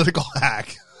political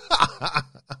hack.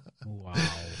 Wow.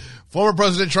 Former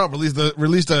President Trump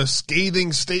released a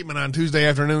scathing statement on Tuesday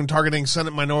afternoon targeting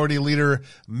Senate Minority Leader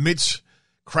Mitch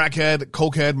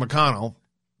Cokehead McConnell.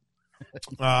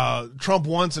 Trump,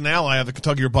 once an ally of the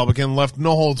Kentucky Republican, left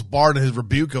no holds barred in his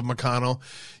rebuke of McConnell,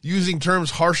 using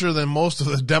terms harsher than most of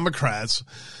the Democrats,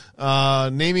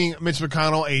 naming Mitch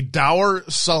McConnell a dour,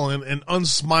 sullen, and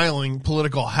unsmiling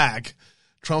political hack.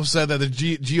 Trump said that the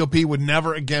GOP would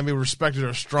never again be respected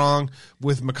or strong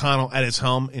with McConnell at its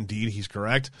helm. Indeed, he's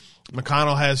correct.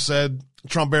 McConnell has said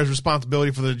Trump bears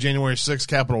responsibility for the January 6th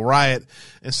Capitol riot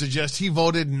and suggests he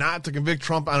voted not to convict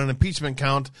Trump on an impeachment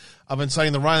count of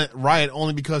inciting the riot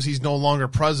only because he's no longer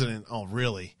president. Oh,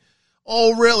 really?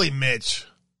 Oh, really, Mitch?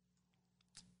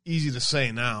 Easy to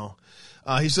say now.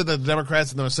 He said that the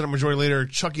Democrats and the Senate Majority Leader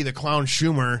Chucky the Clown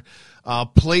Schumer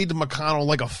played McConnell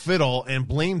like a fiddle and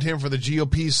blamed him for the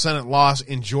GOP's Senate loss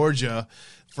in Georgia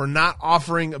for not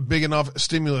offering big enough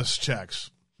stimulus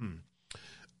checks.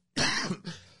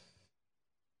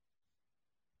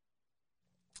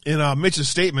 In Mitch's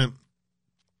statement,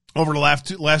 over the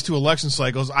last two election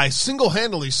cycles, I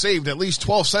single-handedly saved at least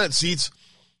 12 Senate seats,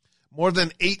 more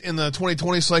than 8 in the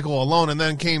 2020 cycle alone, and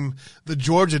then came the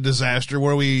Georgia disaster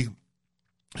where we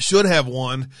should have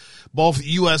won both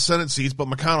U.S. Senate seats, but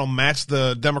McConnell matched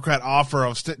the Democrat offer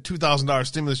of $2,000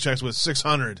 stimulus checks with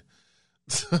 $600.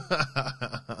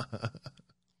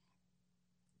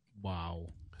 Wow.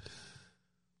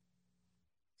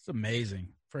 It's amazing.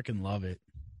 Freaking love it.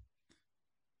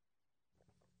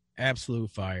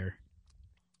 Absolute fire.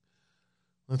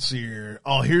 Let's see here.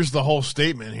 Oh, here's the whole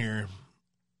statement here.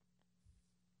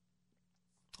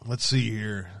 Let's see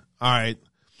here. All right.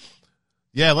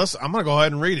 Yeah, I'm going to go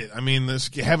ahead and read it. I mean,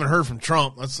 you haven't heard from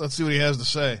Trump. Let's see what he has to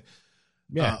say.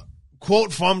 Yeah.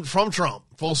 Quote from Trump,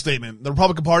 full statement. The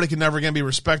Republican Party can never again be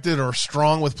respected or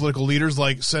strong with political leaders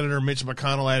like Senator Mitch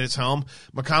McConnell at its helm.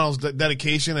 McConnell's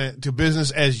dedication to business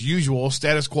as usual,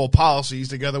 status quo policies,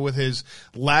 together with his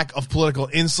lack of political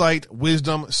insight,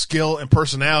 wisdom, skill, and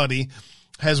personality,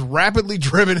 has rapidly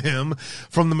driven him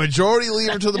from the majority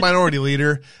leader to the minority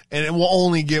leader, and it will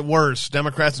only get worse.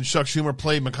 Democrats and Chuck Schumer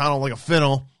played McConnell like a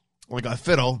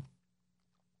fiddle.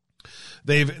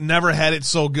 They've never had it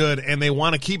so good, and they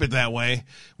want to keep it that way.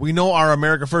 We know our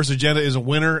America First agenda is a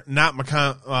winner, not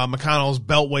McConnell's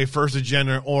Beltway First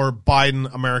agenda or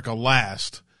Biden America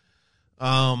Last.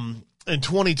 In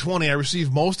 2020, I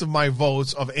received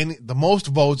the most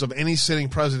votes of any sitting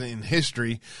president in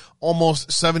history,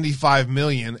 almost 75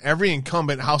 million. Every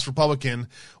incumbent House Republican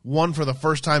won for the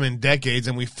first time in decades,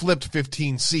 and we flipped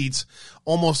 15 seats,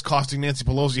 almost costing Nancy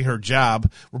Pelosi her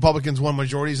job. Republicans won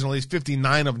majorities in at least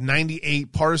 59 of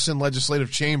 98 partisan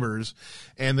legislative chambers,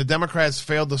 and the Democrats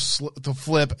failed to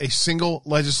flip a single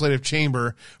legislative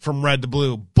chamber from red to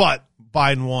blue. But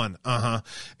Biden won.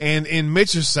 And in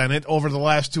Mitch's Senate, over the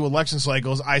last 2 election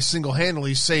cycles, I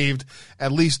single-handedly saved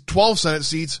at least 12 Senate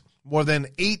seats, more than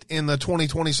 8 in the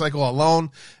 2020 cycle alone.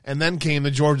 And then came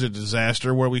the Georgia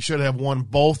disaster, where we should have won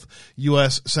both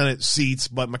U.S. Senate seats,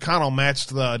 but McConnell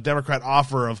matched the Democrat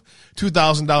offer of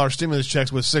 $2,000 stimulus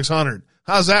checks with $600.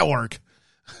 How's that work?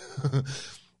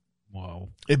 Wow.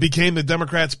 It became the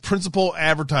Democrats' principal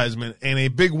advertisement, and a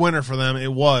big winner for them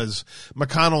it was.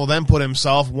 McConnell then put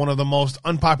himself, one of the most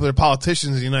unpopular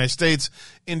politicians in the United States,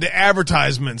 into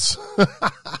advertisements.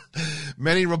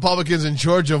 Many Republicans in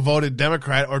Georgia voted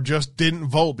Democrat or just didn't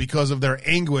vote because of their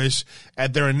anguish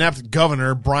at their inept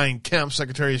governor, Brian Kemp,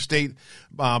 Secretary of State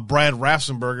Brad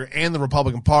Raffensperger, and the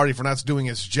Republican Party for not doing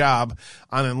its job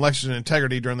on election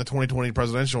integrity during the 2020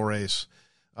 presidential race.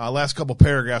 Last couple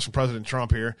paragraphs from President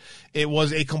Trump here. It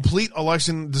was a complete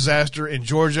election disaster in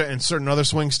Georgia and certain other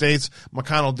swing states.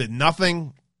 McConnell did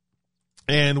nothing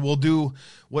and will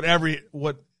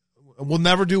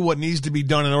never do what needs to be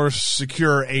done in order to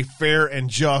secure a fair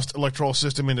and just electoral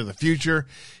system into the future.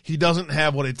 He doesn't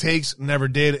have what it takes, never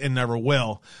did, and never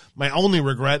will. My only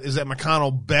regret is that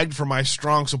McConnell begged for my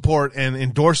strong support and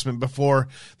endorsement before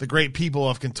the great people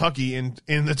of Kentucky in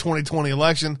the 2020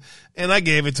 election, and I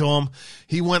gave it to him.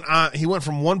 He went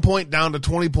from 1 point down to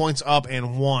 20 points up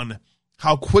and won.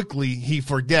 How quickly he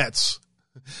forgets.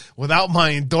 Without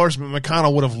my endorsement,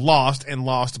 McConnell would have lost and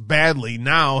lost badly.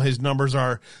 Now his numbers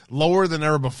are lower than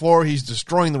ever before. He's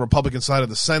destroying the Republican side of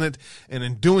the Senate, and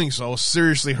in doing so,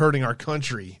 seriously hurting our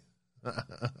country.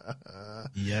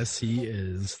 Yes, he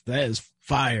is. That is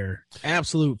fire.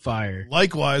 Absolute fire.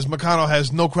 Likewise, McConnell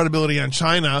has no credibility on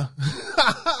China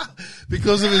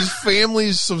because of his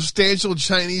family's substantial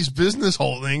Chinese business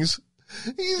holdings.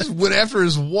 He just went after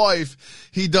his wife.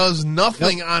 He does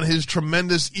nothing on his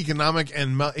tremendous economic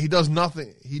and he does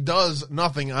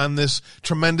nothing on this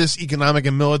tremendous economic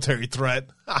and military threat.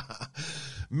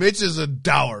 Mitch is a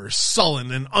dour, sullen,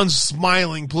 and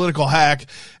unsmiling political hack,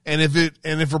 and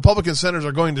if Republican senators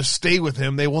are going to stay with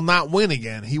him, they will not win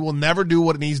again. He will never do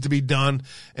what needs to be done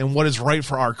and what is right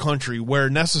for our country. Where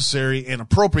necessary and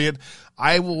appropriate,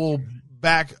 I will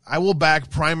back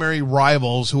primary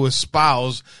rivals who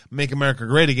espouse Make America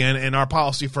Great Again and our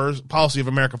policy of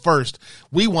America first.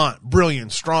 We want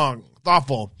brilliant, strong,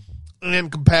 thoughtful,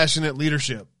 and compassionate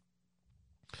leadership.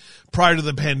 Prior to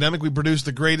the pandemic, we produced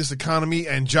the greatest economy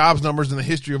and jobs numbers in the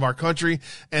history of our country.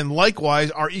 And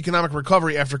likewise, our economic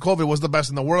recovery after COVID was the best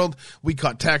in the world. We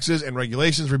cut taxes and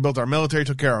regulations, rebuilt our military,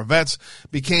 took care of our vets,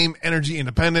 became energy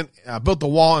independent, built the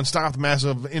wall and stopped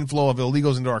massive inflow of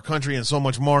illegals into our country and so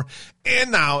much more. And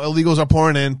now illegals are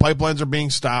pouring in, pipelines are being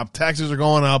stopped, taxes are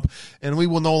going up, and we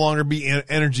will no longer be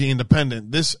energy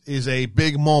independent. This is a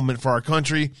big moment for our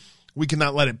country. We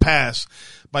cannot let it pass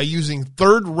by using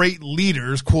third-rate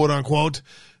leaders, quote unquote,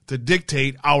 to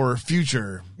dictate our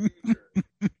future.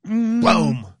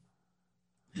 Boom.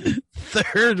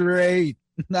 Third rate.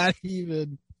 Not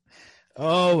even.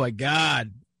 Oh my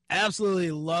God.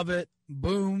 Absolutely love it.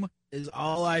 Boom is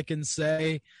all I can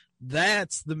say.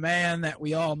 That's the man that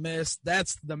we all miss.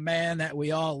 That's the man that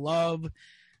we all love.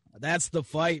 That's the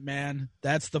fight, man.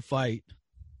 That's the fight.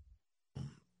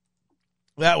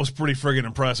 That was pretty friggin'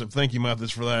 impressive. Thank you,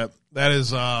 Methodist, for that. That's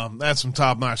some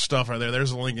top-notch stuff right there.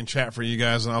 There's a link in chat for you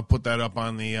guys, and I'll put that up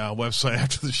on the website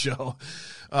after the show.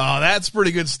 That's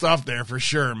pretty good stuff there for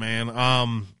sure,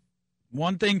 man.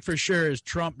 One thing for sure is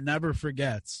Trump never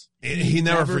forgets. He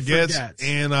never forgets.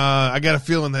 And I got a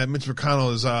feeling that Mitch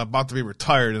McConnell is about to be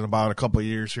retired in about a couple of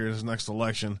years here in his next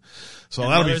election. So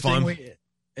that'll be fun.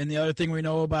 And the other thing we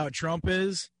know about Trump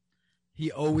is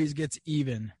he always gets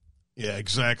even. Yeah,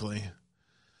 exactly.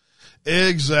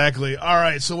 Exactly. All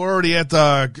right, so we're already at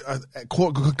coming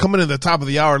to the top of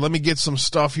the hour. Let me get some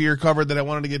stuff here covered that I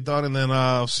wanted to get done, and then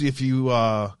I'll see if you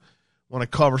want to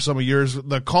cover some of yours.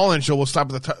 The call-in show will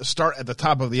start at the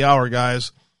top of the hour,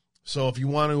 guys. So if you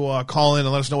want to call in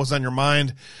and let us know what's on your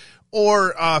mind,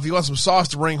 or if you want some sauce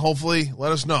to bring, hopefully,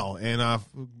 let us know. And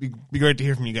be great to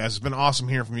hear from you guys. It's been awesome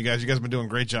hearing from you guys. You guys have been doing a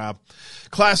great job.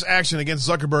 Class action against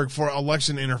Zuckerberg for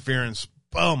election interference.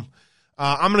 Boom.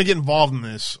 I'm going to get involved in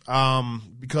this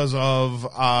because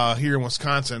of here in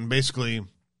Wisconsin. Basically,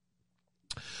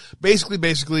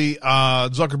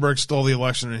 Zuckerberg stole the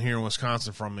election here in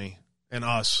Wisconsin from me and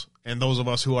us and those of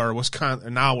us who are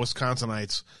now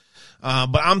Wisconsinites.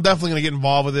 But I'm definitely going to get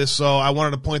involved with this, so I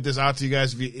wanted to point this out to you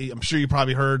guys. I'm sure you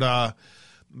probably heard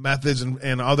Methods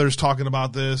and others talking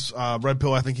about this. Red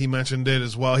Pill, I think he mentioned it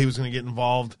as well. He was going to get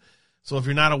involved. So if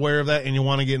you're not aware of that and you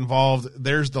want to get involved,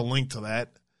 there's the link to that.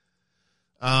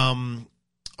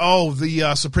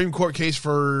 The Supreme Court case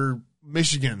for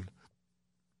Michigan.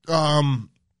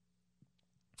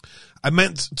 I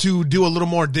meant to do a little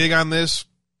more dig on this,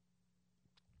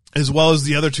 as well as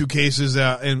the other two cases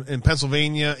in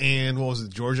Pennsylvania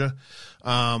and Georgia,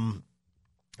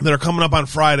 that are coming up on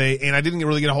Friday. And I didn't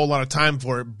really get a whole lot of time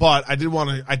for it, but I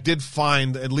did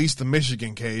find at least the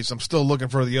Michigan case. I'm still looking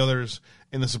for the others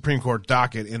in the Supreme Court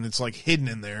docket, and it's like hidden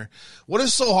in there. What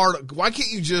is so hard? Why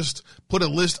can't you just put a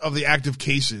list of the active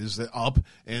cases up,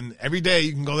 and every day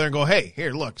you can go there and go, hey,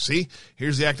 here, look, see,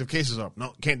 here's the active cases up.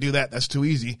 No, can't do that. That's too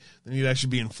easy. Then you'd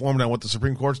actually be informed on what the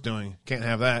Supreme Court's doing. Can't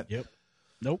have that. Yep.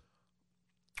 Nope.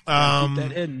 Keep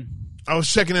that hidden. I was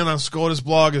checking in on SCOTUS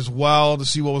blog as well to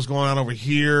see what was going on over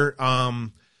here.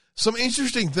 Some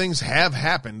interesting things have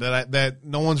happened that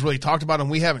no one's really talked about,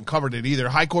 and we haven't covered it either.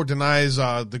 High Court denies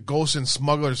the ghosts and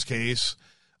smugglers case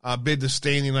bid to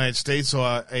stay in the United States, so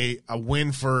a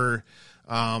win for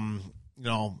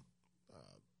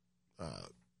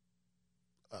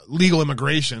legal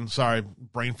immigration. Sorry,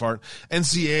 brain fart.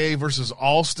 NCAA versus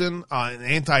Alston, an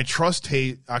antitrust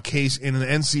case in an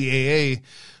NCAA,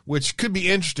 which could be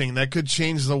interesting. That could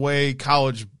change the way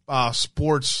college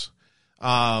sports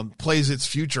plays its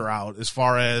future out as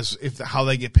far as how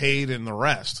they get paid and the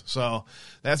rest. So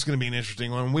that's going to be an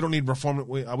interesting one. We don't need reform.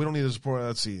 We don't need to support.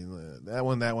 Let's see, that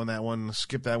one.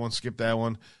 Skip that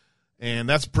one. And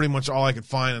that's pretty much all I could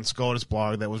find on SCOTUS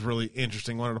blog that was really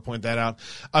interesting. Wanted to point that out.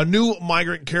 A new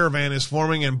migrant caravan is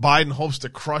forming, and Biden hopes to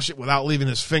crush it without leaving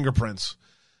his fingerprints.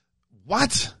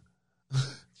 What?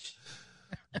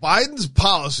 Biden's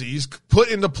policies put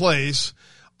into place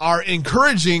are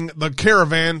encouraging the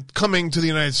caravan coming to the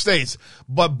United States,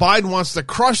 but Biden wants to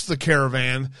crush the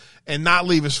caravan and not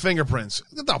leave his fingerprints.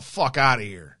 Get the fuck out of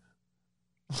here.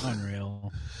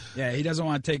 Unreal. Yeah, he doesn't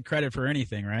want to take credit for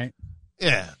anything, right?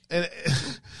 Yeah. And,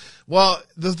 well,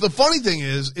 the funny thing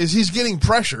is he's getting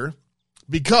pressure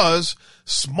because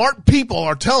smart people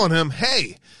are telling him,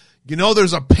 hey,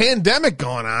 there's a pandemic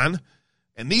going on,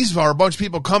 and these are a bunch of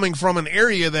people coming from an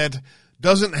area that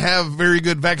doesn't have very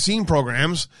good vaccine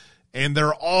programs, and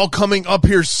they're all coming up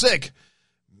here sick.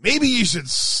 Maybe you should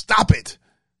stop it.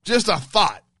 Just a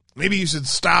thought. Maybe you should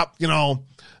stop,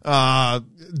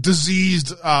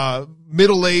 diseased,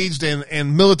 middle-aged,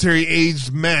 and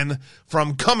military-aged men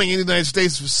from coming into the United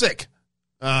States sick.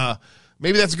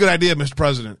 Maybe that's a good idea, Mr.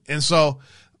 President. And so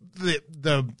the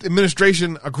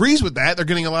administration agrees with that. They're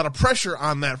getting a lot of pressure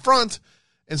on that front,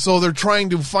 and so they're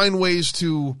trying to find ways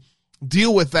to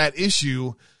deal with that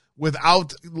issue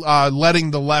without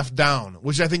letting the left down,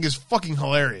 which I think is fucking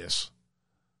hilarious.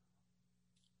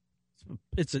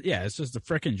 It's just a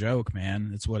freaking joke,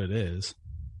 man. It's what it is.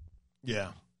 Yeah,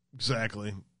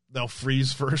 exactly. They'll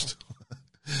freeze first.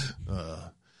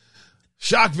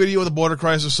 Shock video of the border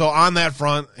crisis. So on that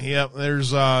front,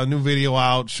 there's a new video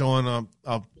out showing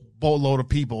a boatload of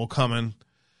people coming.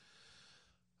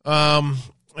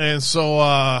 And so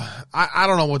I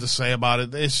don't know what to say about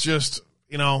it. It's just,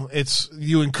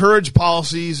 you encourage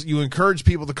policies, you encourage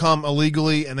people to come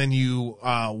illegally, and then you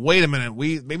wait a minute,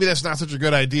 maybe that's not such a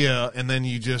good idea, and then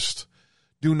you just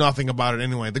do nothing about it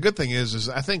anyway. The good thing is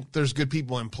I think there's good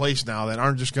people in place now that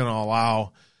aren't just going to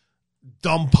allow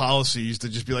dumb policies to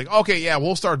just be like, okay, yeah,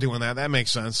 we'll start doing that. That makes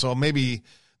sense. So maybe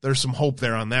there's some hope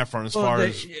there on that front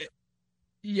as.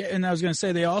 Yeah, and I was going to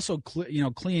say they also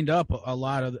cleaned up a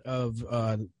lot of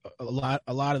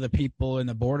the people in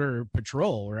the border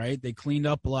patrol, right? They cleaned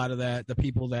up a lot of the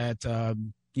people that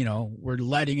were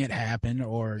letting it happen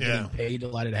or getting paid to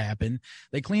let it happen.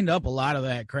 They cleaned up a lot of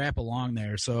that crap along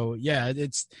there. So yeah,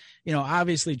 it's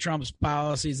obviously Trump's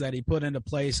policies that he put into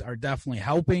place are definitely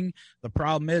helping. The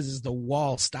problem is the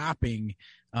wall stopping.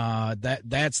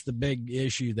 That's the big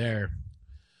issue there.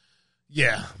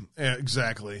 Yeah,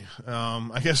 exactly.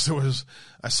 I guess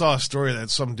I saw a story that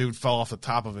some dude fell off the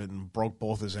top of it and broke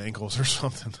both his ankles or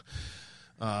something.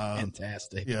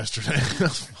 Fantastic. Yesterday.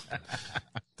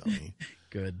 Dummy.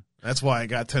 Good. That's why I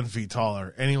got 10 feet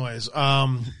taller. Anyways,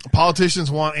 politicians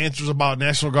want answers about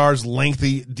National Guard's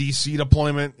lengthy D.C.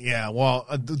 deployment. Yeah, well,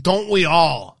 don't we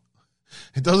all?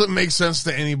 It doesn't make sense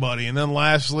to anybody. And then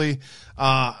lastly,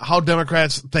 how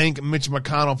Democrats thank Mitch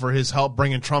McConnell for his help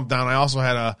bringing Trump down. I also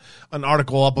had an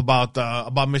article up about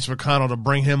Mitch McConnell to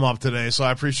bring him up today, so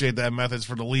I appreciate that methods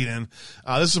for the lead-in.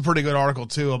 This is a pretty good article,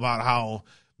 too, about how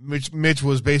Mitch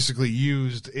was basically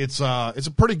used. It's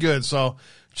pretty good, so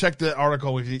check the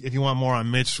article if you want more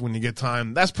on Mitch when you get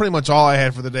time. That's pretty much all I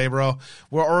had for the day, bro.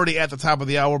 We're already at the top of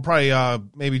the hour. We'll probably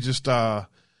maybe just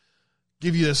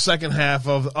give you the second half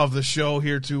of the show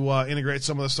here to integrate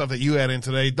some of the stuff that you had in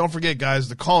today. Don't forget, guys,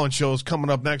 the call-in show is coming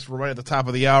up next. We're right at the top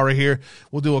of the hour here.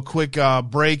 We'll do a quick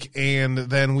break, and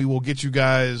then we will get you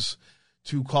guys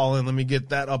to call in. Let me get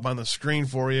that up on the screen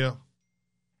for you.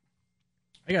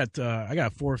 I got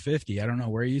 4:50. I don't know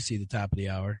where you see the top of the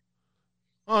hour.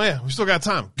 Oh, yeah, we still got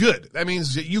time. Good. That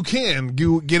means that you can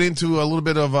get into a little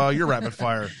bit of your rapid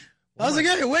fire. I was like,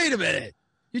 hey, wait a minute.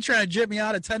 You trying to jip me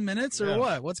out of 10 minutes or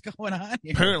what? What's going on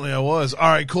here? Apparently I was. All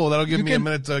right, cool. That'll give me a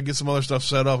minute to get some other stuff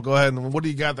set up. Go ahead. And what do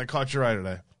you got that caught your eye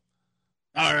today?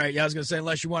 All right. Yeah, I was going to say,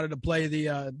 unless you wanted to play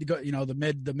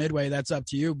the midway, that's up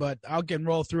to you. But I can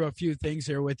roll through a few things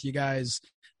here with you guys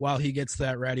while he gets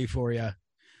that ready for you.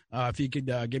 If you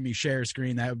could give me share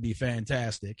screen, that would be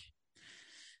fantastic.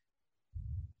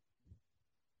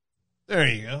 There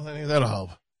you go. That'll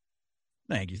help.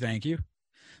 Thank you.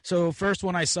 So first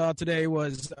one I saw today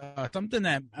was something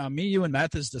that me, you, and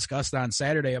Mathis discussed on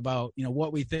Saturday about,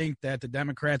 what we think that the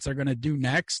Democrats are going to do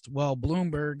next. Well,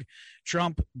 Bloomberg,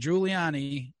 Trump,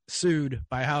 Giuliani sued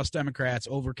by House Democrats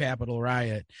over Capitol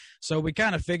riot. So we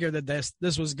kind of figured that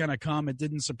this was going to come. It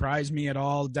didn't surprise me at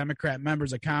all. Democrat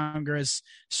members of Congress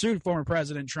sued former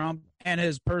President Trump and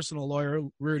his personal lawyer,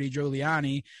 Rudy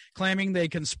Giuliani, claiming they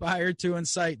conspired to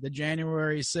incite the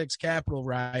January 6th Capitol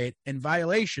riot in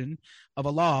violation of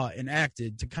a law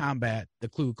enacted to combat the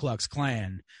Ku Klux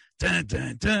Klan. Dun,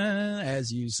 dun, dun,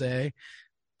 as you say.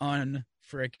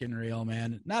 Unfrickin' real,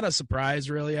 man. Not a surprise,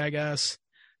 really, I guess.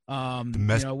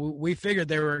 We figured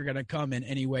they were going to come in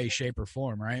any way, shape, or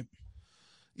form, right?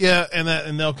 Yeah,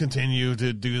 and they'll continue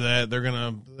to do that. They're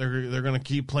gonna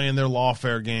keep playing their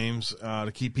lawfare games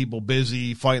to keep people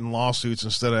busy fighting lawsuits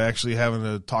instead of actually having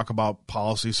to talk about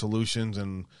policy solutions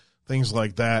and things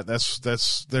like that.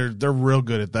 They're real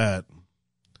good at that.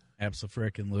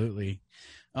 Absolutely.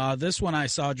 This one I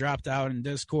saw dropped out in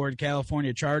Discord.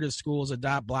 California charter schools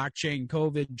adopt blockchain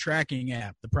COVID tracking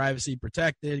app. The privacy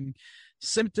protecting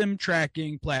symptom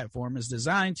tracking platform is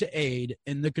designed to aid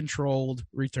in the controlled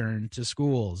return to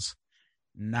schools.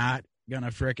 Not going to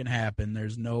frickin' happen.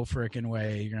 There's no frickin'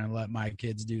 way you're going to let my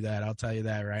kids do that. I'll tell you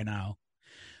that right now.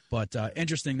 But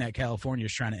interesting that California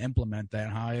is trying to implement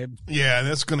that, huh, Abe? Yeah,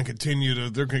 that's going to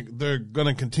continue they're going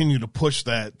to continue to push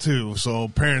that too. So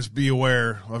parents, be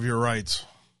aware of your rights.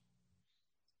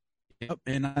 Yep,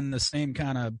 and on the same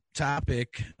kind of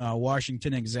topic,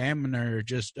 Washington Examiner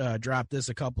just dropped this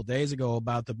a couple days ago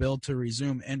about the bill to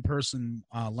resume in-person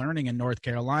learning in North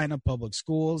Carolina public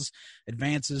schools,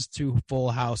 advances to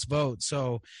full House vote.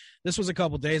 So this was a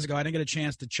couple days ago. I didn't get a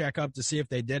chance to check up to see if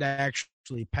they did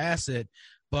actually pass it,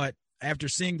 but after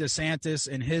seeing DeSantis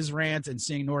and his rant and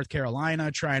seeing North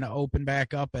Carolina trying to open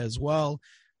back up as well,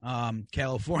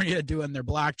 California doing their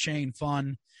blockchain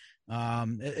fun.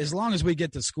 As long as we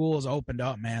get the schools opened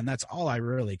up, man, that's all I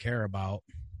really care about.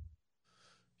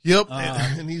 Yep,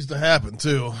 it needs to happen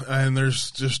too. And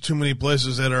there's just too many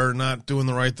places that are not doing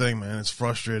the right thing, man. It's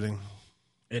frustrating.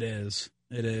 It is.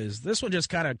 This one just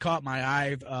kind of caught my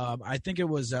eye. I think it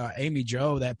was Amy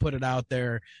Jo that put it out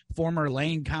there. Former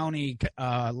Lane County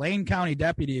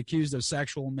deputy accused of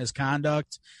sexual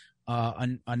misconduct.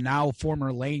 A now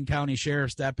former Lane County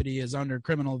Sheriff's deputy is under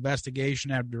criminal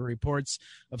investigation after reports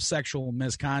of sexual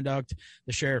misconduct.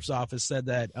 The sheriff's office said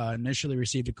that initially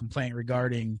received a complaint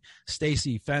regarding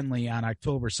Stacy Fenley on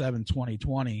October 7,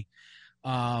 2020.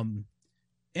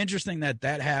 Interesting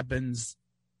that happens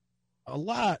a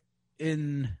lot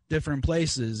in different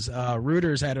places.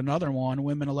 Reuters had another one.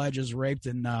 Women alleges raped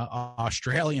in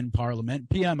Australian Parliament.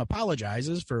 PM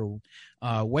apologizes for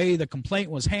way the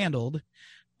complaint was handled.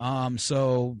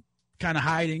 So kind of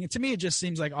hiding. To me, it just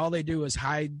seems like all they do is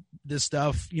hide this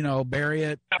stuff, bury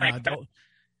it.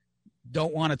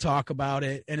 Don't want to talk about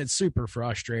it. And it's super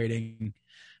frustrating.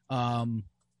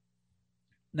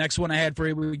 Next one I had for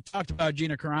you, we talked about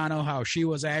Gina Carano, how she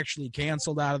was actually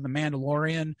canceled out of The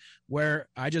Mandalorian, where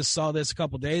I just saw this a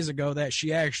couple days ago that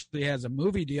she actually has a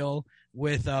movie deal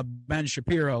with Ben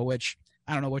Shapiro, which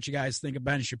I don't know what you guys think of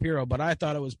Ben Shapiro, but I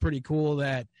thought it was pretty cool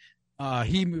that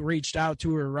he reached out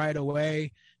to her right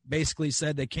away, basically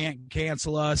said they can't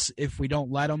cancel us if we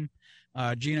don't let them.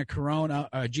 Gina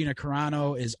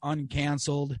Carano is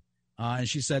uncanceled, and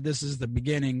she said, "This is the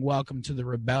beginning. Welcome to the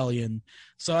rebellion."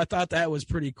 So I thought that was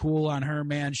pretty cool on her,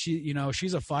 man.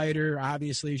 She's a fighter.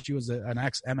 Obviously, she was an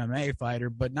ex-MMA fighter,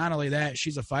 but not only that,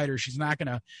 she's a fighter. She's not going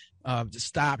to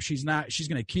stop. She's going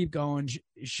to keep going.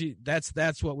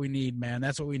 That's what we need, man.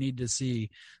 That's what we need to see.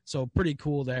 So pretty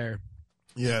cool there.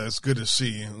 Yeah, it's good to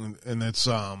see, and it's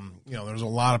there's a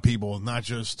lot of people, not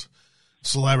just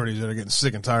celebrities, that are getting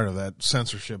sick and tired of that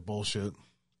censorship bullshit.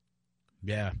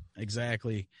 Yeah,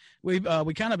 exactly. We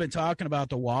kind of been talking about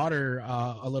the water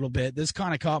a little bit. This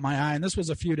kind of caught my eye, and this was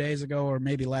a few days ago or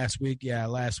maybe last week. Yeah,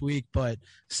 last week. But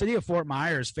City of Fort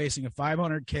Myers facing a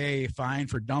 $500K fine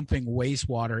for dumping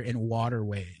wastewater in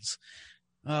waterways.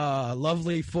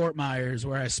 Lovely Fort Myers,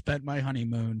 where I spent my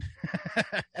honeymoon.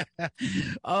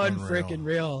 Unfreaking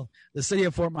real. The city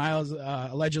of Fort Myers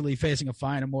allegedly facing a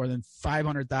fine of more than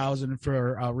 $500,000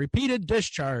 for repeated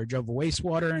discharge of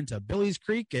wastewater into Billy's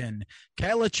Creek and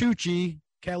Calachoochee,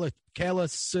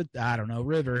 I don't know,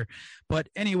 river. But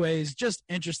anyways, just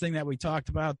interesting that we talked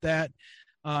about that.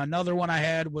 Another one I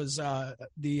had was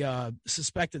the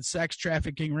suspected sex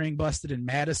trafficking ring busted in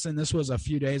Madison. This was a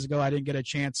few days ago. I didn't get a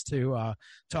chance to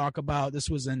talk about. This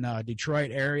was in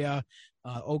Detroit area.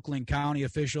 Oakland County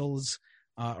officials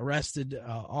arrested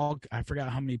I forgot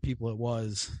how many people it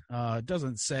was. It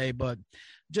doesn't say, but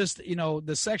just,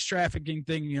 the sex trafficking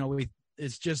thing,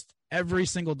 it's just every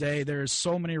single day. There's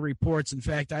so many reports. In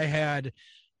fact, I had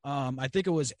I think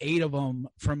it was 8 of them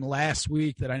from last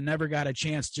week that I never got a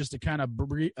chance just to kind of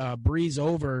breeze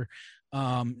over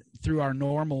through our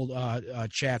normal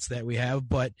chats that we have.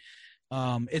 But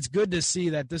it's good to see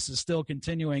that this is still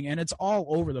continuing, and it's all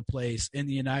over the place in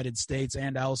the United States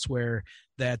and elsewhere,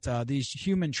 that these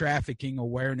human trafficking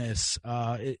awareness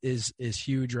is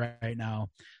huge right now.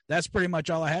 That's pretty much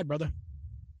all I had, brother.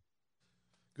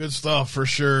 Good stuff for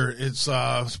sure. It's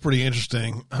pretty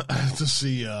interesting to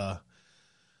see.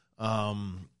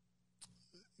 None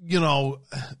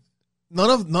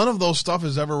of those stuff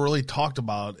is ever really talked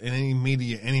about in any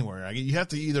media anywhere. You have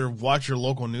to either watch your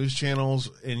local news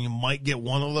channels, and you might get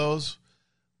one of those.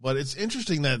 But it's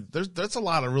interesting that that's a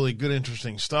lot of really good,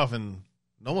 interesting stuff, and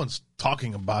no one's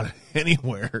talking about it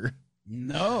anywhere.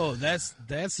 No, that's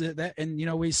it.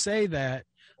 And we say that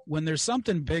when there's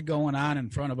something big going on in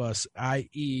front of us,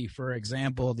 i.e., for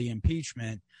example, the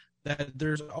impeachment, that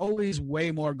there's always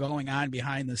way more going on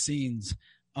behind the scenes.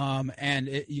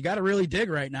 And you got to really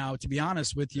dig right now, to be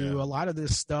honest with you. Yeah. A lot of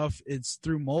this stuff, it's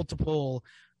through multiple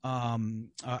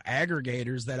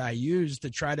aggregators that I use to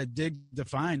try to to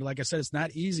find. Like I said, it's not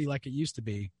easy like it used to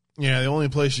be. Yeah, the only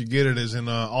place you get it is in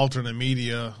alternate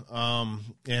media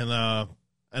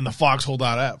and the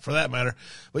Foxhole.app app, for that matter.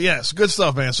 But yeah, it's good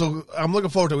stuff, man. So I'm looking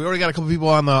forward to it. We already got a couple people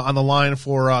on the line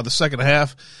for the second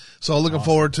half. So looking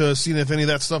forward to seeing if any of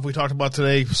that stuff we talked about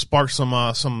today sparks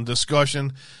some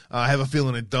discussion. I have a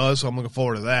feeling it does, so I'm looking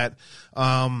forward to that.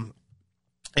 And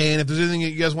if there's anything that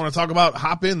you guys want to talk about,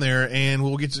 hop in there, and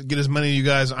we'll get as many of you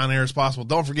guys on air as possible.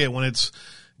 Don't forget, when it's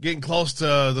getting close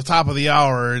to the top of the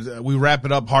hour, we wrap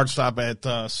it up, hard stop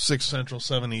at 6 Central,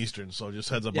 7 Eastern. So just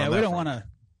heads up on that. Yeah,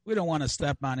 we don't want to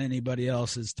step on anybody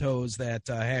else's toes that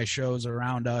has shows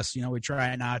around us. We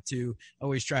try not to,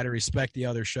 always try to respect the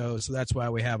other shows. So that's why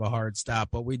we have a hard stop.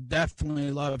 But we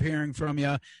definitely love hearing from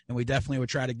you, and we definitely would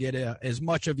try to get as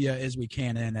much of you as we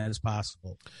can in as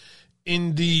possible.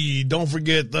 Indeed. Don't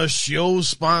forget, the show's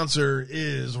sponsor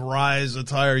is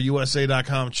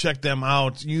RiseAttireUSA.com. Check them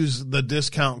out. Use the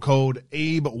discount code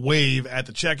AbeWave at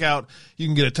the checkout. You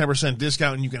can get a 10%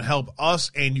 discount, and you can help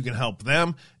us, and you can help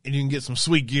them, and you can get some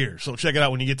sweet gear. So check it out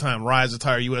when you get time,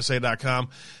 RiseAttireUSA.com.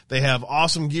 They have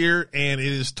awesome gear, and it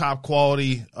is top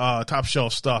quality, top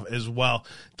shelf stuff as well.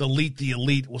 Delete the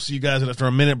Elite. We'll see you guys after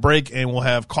a minute break, and we'll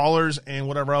have callers and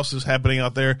whatever else is happening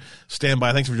out there. Stand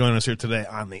by. Thanks for joining us here today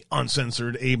on the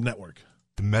Uncensored Abe Network.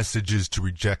 The message is to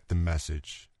reject the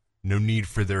message. No need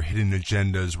for their hidden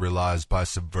agendas realized by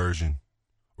subversion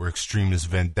or extremist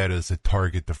vendettas that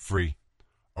target the free.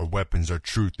 Our weapons are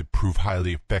truth that prove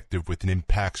highly effective with an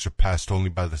impact surpassed only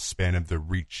by the span of their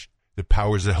reach. The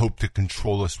powers that hope to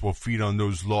control us will feed on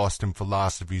those lost in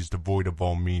philosophies devoid of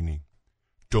all meaning.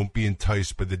 Don't be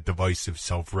enticed by the divisive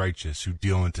self-righteous who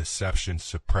deal in deception,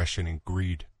 suppression, and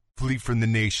greed. Flee from the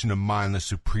nation of mindless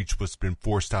who preach what's been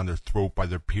forced down their throat by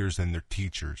their peers and their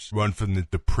teachers. Run from the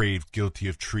depraved, guilty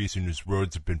of treason whose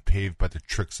roads have been paved by the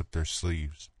tricks up their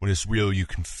sleeves. When it's real, you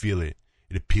can feel it.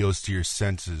 It appeals to your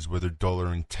senses, whether dull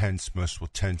or intense, most will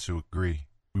tend to agree.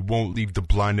 We won't leave the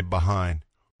blinded behind.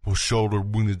 We'll shoulder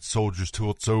wounded soldiers till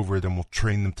it's over, then we'll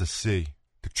train them to see.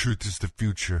 The truth is the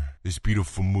future. This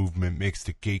beautiful movement makes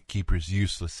the gatekeepers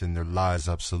useless and their lies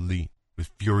obsolete. With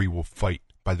fury we'll fight.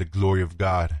 By the glory of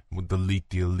God, we'll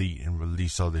delete the elite and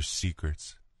release all their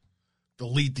secrets.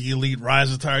 Delete the Elite,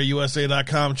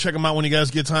 RiseAttireUSA.com. Check them out when you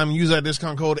guys get time. Use that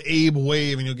discount code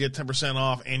AbeWave, and you'll get 10%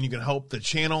 off, and you can help the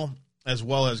channel as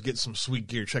well as get some sweet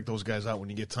gear. Check those guys out when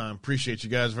you get time. Appreciate you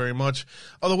guys very much.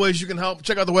 Other ways you can help,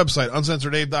 check out the website,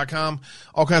 uncensoredabe.com.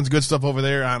 All kinds of good stuff over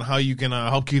there on how you can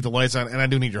help keep the lights on, and I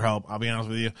do need your help, I'll be honest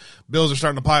with you. Bills are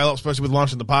starting to pile up, especially with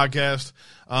launching the podcast,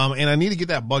 and I need to get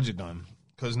that budget done,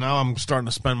 because now I'm starting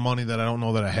to spend money that I don't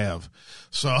know that I have.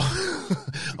 So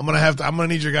I'm gonna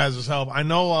need your guys' help. I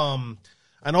know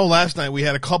last night we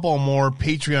had a couple more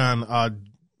Patreon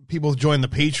people join the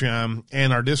Patreon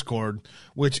and our Discord,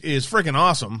 which is freaking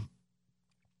awesome.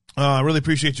 I really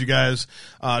appreciate you guys.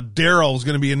 Daryl is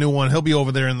going to be a new one. He'll be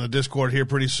over there in the Discord here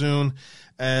pretty soon,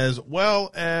 as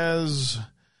well as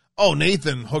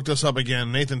Nathan hooked us up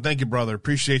again. Nathan, thank you, brother.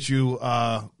 Appreciate you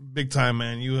big time,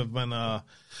 man. You have been a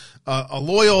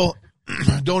loyal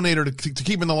donator to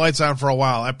keeping the lights on for a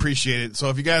while. I appreciate it. So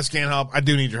if you guys can't help, I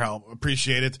do need your help.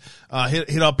 Appreciate it.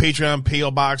 Hit up Patreon,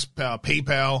 PO Box,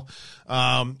 PayPal,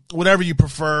 whatever you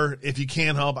prefer. If you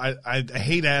can't help, I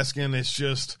hate asking. It's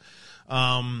just,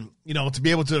 to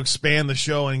be able to expand the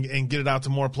show and get it out to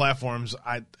more platforms,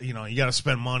 you got to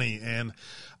spend money, and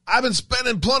I've been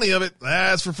spending plenty of it.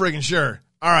 That's for friggin' sure.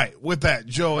 All right, with that,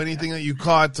 Joe, anything that you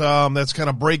caught that's kind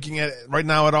of breaking it right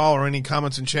now at all, or any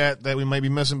comments in chat that we might be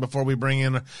missing before we bring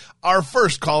in our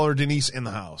first caller, Denise, in the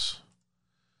house?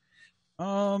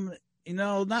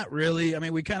 Not really. I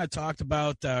mean, we kind of talked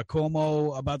about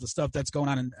Cuomo, about the stuff that's going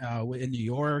on in New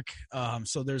York.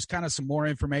 So there's kind of some more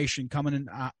information coming in,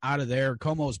 out of there.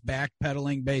 Cuomo's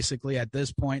backpedaling basically at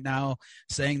this point now,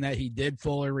 saying that he did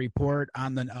fully report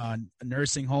on the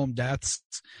nursing home deaths.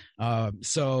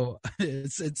 So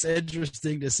it's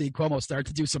interesting to see Cuomo start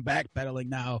to do some backpedaling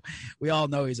now. We all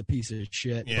know he's a piece of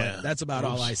shit, but that's about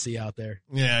all I see out there.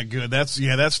 Yeah, good. That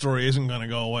story isn't going to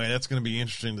go away. That's going to be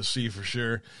interesting to see for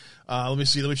sure. Let me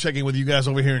see. Let me check in with you guys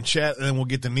over here in chat, and then we'll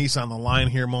get Denise on the line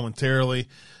here momentarily.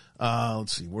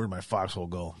 Let's see. Where'd my foxhole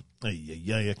go?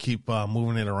 Yeah. Keep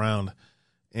moving it around.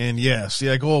 And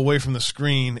I go away from the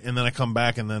screen, and then I come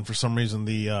back, and then for some reason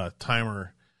the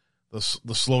timer, the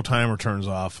slow timer turns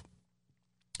off.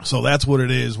 So that's what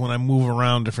it is when I move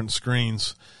around different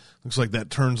screens. Looks like that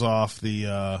turns off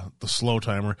the slow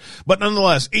timer. But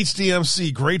nonetheless,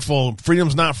 HDMC, Grateful,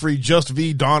 Freedom's Not Free, Just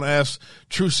V, Dawn S,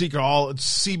 True Seeker,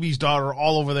 it's CB's daughter,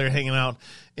 all over there hanging out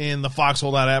in the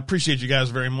Foxhole app. Appreciate you guys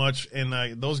very much.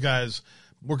 And those guys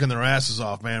working their asses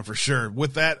off, man, for sure.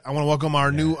 With that, I want to welcome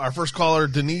our first caller,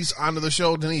 Denise, onto the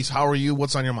show. Denise, how are you?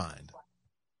 What's on your mind?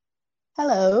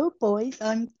 Hello, boys.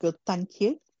 I'm good, thank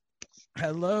you.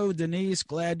 Hello, Denise.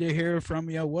 Glad to hear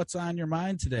from you. What's on your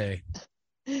mind today?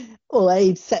 Well,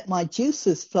 I set my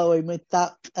juices flowing with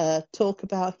that talk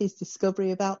about his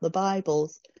discovery about the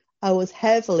Bibles. I was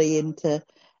heavily into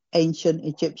ancient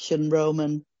Egyptian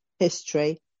Roman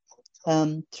history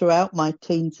throughout my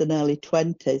teens and early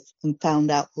 20s, and found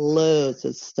out loads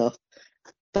of stuff.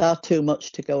 Far too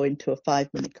much to go into a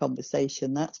 5-minute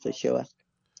conversation, that's for sure.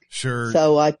 Sure.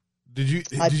 So are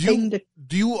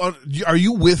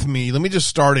you with me? Let me just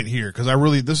start it here, because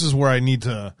this is where I need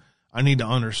to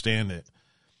understand it.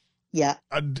 Yeah.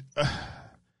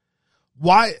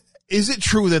 Why is it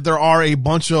true that there are a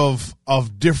bunch of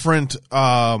different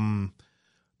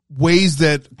ways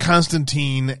that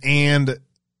Constantine and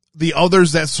the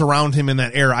others that surround him in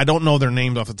that era, I don't know their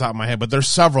names off the top of my head, but there's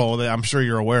several that I'm sure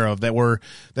you're aware of that were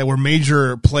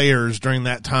major players during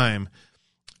that time.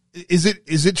 Is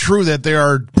it true that they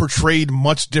are portrayed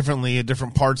much differently at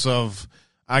different parts of,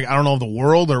 I don't know, the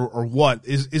world or what?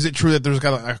 Is it true that there's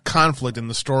got a conflict in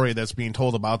the story that's being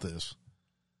told about this?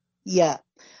 Yeah.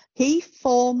 He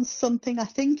formed something, I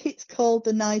think it's called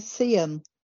the Nicaean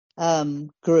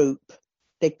group,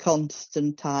 did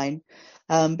Constantine,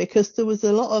 because there was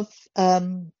a lot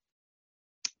of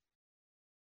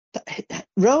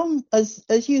Rome,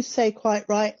 as you say quite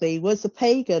rightly, was a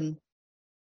pagan.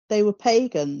 They were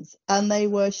pagans, and they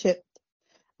worshipped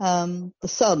the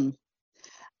sun.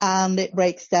 And it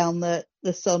breaks down that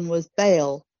the sun was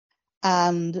Baal.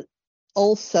 And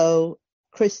also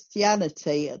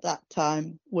Christianity at that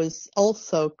time was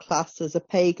also classed as a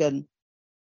pagan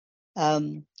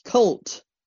cult.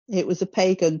 It was a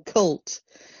pagan cult.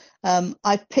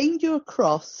 I pinged you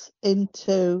across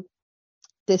into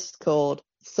Discord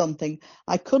something.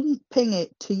 I couldn't ping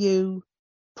it to you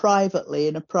privately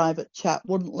in a private chat,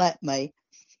 wouldn't let me.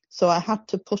 So I had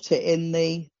to put it in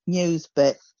the news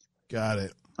bit. Got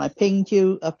it. I pinged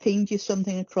you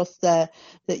something across there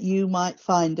that you might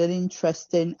find an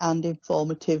interesting and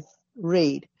informative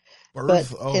read.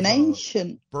 Birth of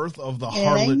the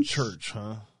Harlot Church,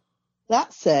 huh?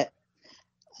 That's it.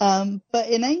 But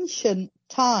in ancient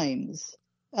times,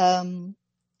 you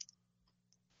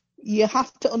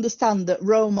have to understand that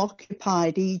Rome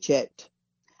occupied Egypt,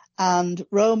 and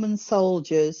Roman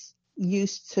soldiers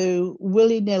used to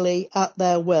willy-nilly, at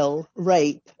their will,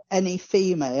 rape any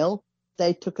female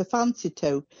they took a fancy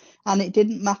to, and it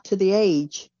didn't matter the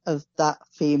age of that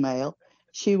female,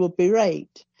 she would be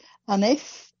raped. And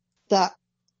if that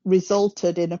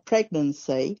resulted in a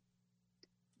pregnancy,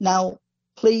 now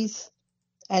please,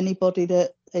 anybody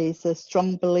that is a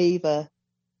strong believer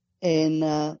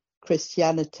in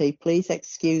Christianity, please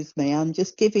excuse me, I'm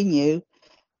just giving you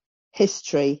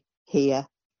history here,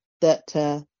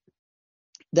 that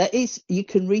you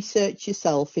can research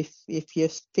yourself if you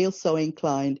feel so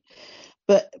inclined,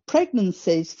 but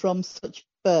pregnancies from such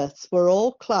births were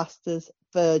all classed as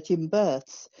virgin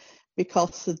births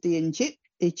because of the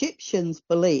Egyptians'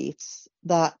 beliefs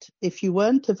that if you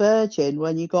weren't a virgin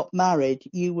when you got married,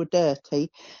 you were dirty.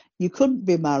 You couldn't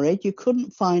be married. You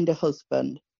couldn't find a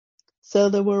husband. So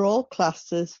they were all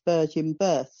classed as virgin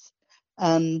births.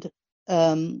 And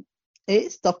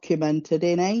it's documented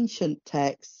in ancient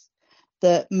texts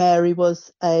that Mary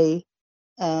was a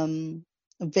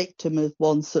victim of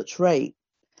one such rape.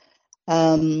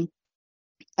 And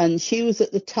she was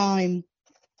at the time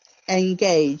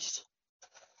engaged,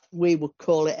 we would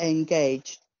call it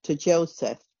engaged, to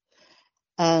Joseph.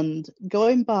 And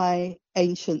going by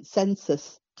ancient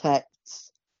census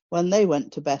texts, when they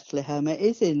went to Bethlehem, it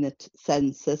is in the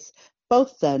census,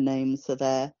 both their names are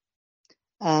there.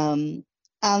 And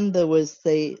there was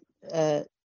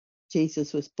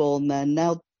Jesus was born there.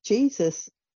 Now, Jesus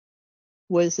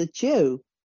was a Jew.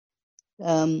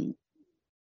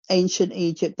 Ancient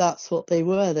Egypt, that's what they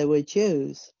were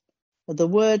Jews. The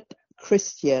word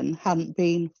Christian hadn't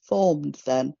been formed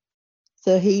then.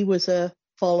 So he was a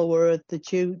follower of the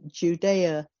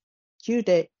Judea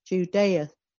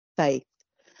faith.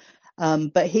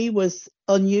 But he was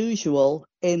unusual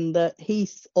in that he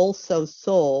also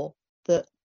saw that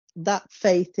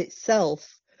faith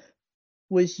itself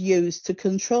was used to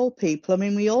control people. I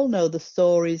mean, we all know the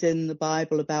stories in the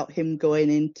Bible about him going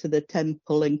into the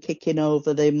temple and kicking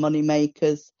over the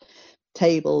moneymakers'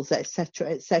 tables,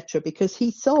 etc., because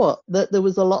he saw that there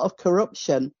was a lot of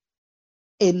corruption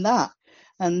in that.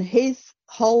 And his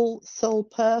whole sole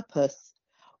purpose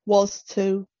was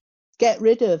to get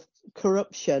rid of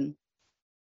corruption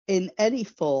in any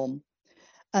form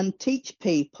and teach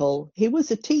people. He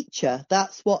was a teacher.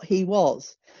 That's what he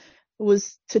was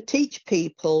to teach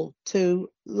people to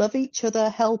love each other,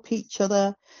 help each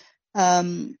other.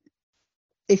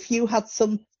 If you had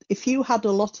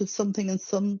a lot of something and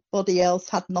somebody else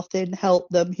had nothing, help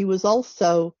them. He was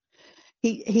also,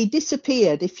 he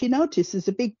disappeared. If you notice, there's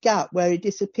a big gap where he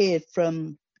disappeared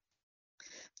from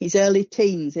his early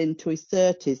teens into his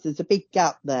 30s. There's a big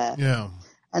gap there. Yeah.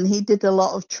 And he did a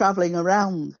lot of traveling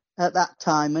around at that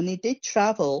time. And he did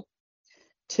travel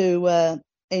to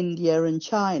India and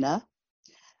China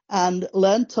and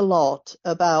learnt a lot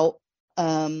about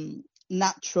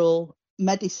natural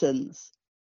medicines.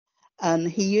 And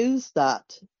he used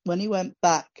that when he went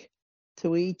back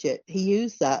to Egypt. He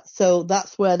used that. So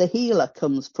that's where the healer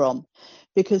comes from,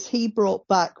 because he brought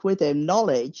back with him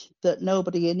knowledge that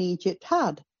nobody in Egypt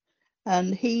had.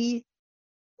 And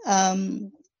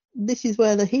this is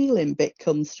where the healing bit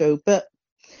comes through. But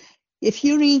if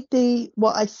you read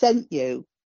what I sent you,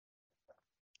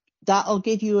 that'll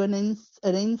give you an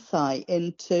insight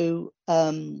into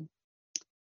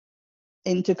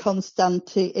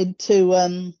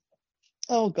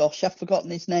oh gosh, I've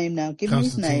forgotten his name now. Give me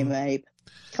his name, Abe.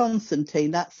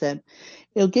 Constantine, that's him.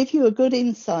 It'll give you a good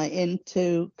insight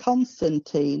into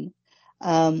Constantine,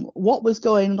 what was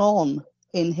going on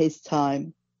in his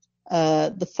time.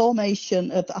 The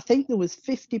formation of, I think there was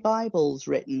 50 Bibles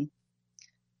written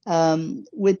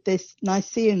with this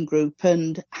Nicene group,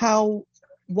 and how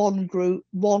one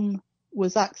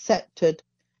was accepted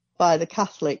by the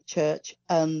Catholic Church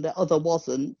and the other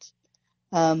wasn't.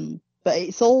 But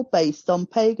it's all based on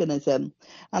paganism.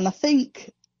 And I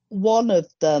think one of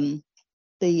them,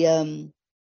 the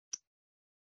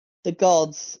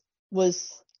gods,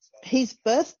 his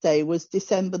birthday was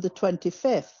December the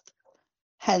 25th.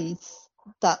 Hence,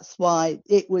 that's why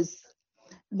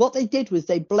what they did was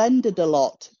they blended a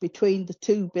lot between the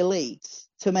two beliefs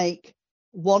to make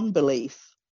one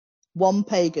belief, one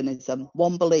paganism,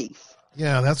 one belief.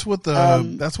 Yeah, that's what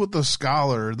the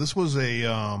scholar, this was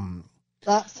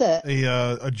that's it.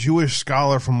 A Jewish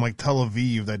scholar from like Tel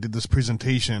Aviv that did this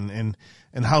presentation,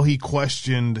 and how he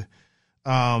questioned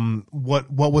what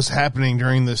was happening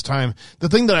during this time. The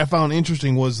thing that I found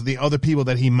interesting was the other people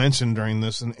that he mentioned during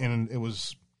this, and it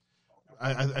was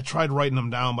I tried writing them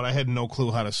down, but I had no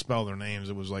clue how to spell their names.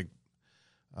 It was like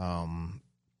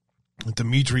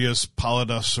Demetrius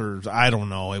Polidas, or I don't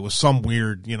know. It was some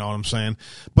weird, you know what I'm saying?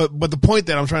 But the point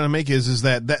that I'm trying to make is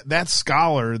that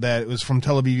scholar that was from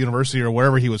Tel Aviv University or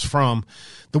wherever he was from,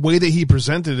 the way that he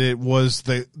presented it was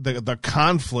the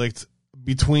conflict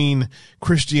between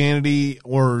Christianity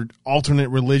or alternate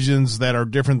religions that are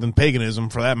different than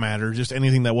paganism, for that matter, just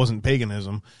anything that wasn't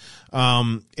paganism.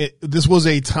 This was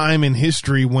a time in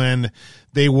history when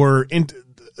they were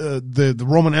the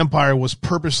Roman Empire was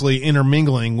purposely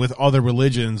intermingling with other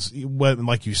religions,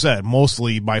 like you said,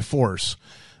 mostly by force.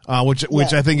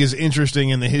 which I think is interesting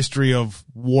in the history of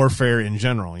warfare in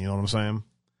general. You know what I'm saying?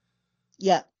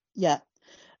 Yeah, yeah.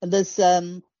 And there's,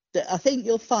 I think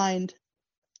you'll find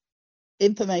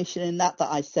information in that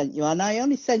I sent you, and I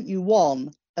only sent you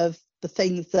one of the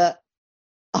things that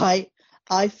I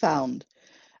found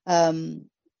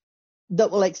that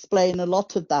will explain a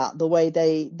lot of that. The way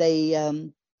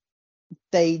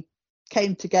they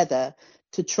came together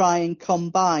to try and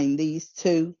combine these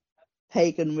two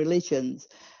pagan religions,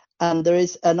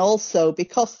 and also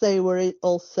because they were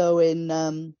also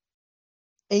in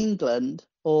England,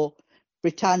 or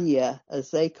Britannia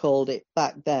as they called it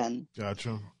back then.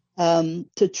 Gotcha.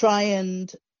 To try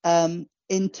and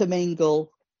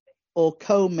intermingle or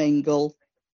commingle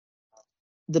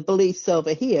the beliefs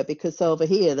over here, because over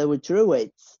here there were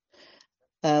Druids,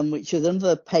 which is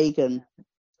another pagan.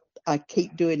 I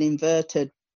keep doing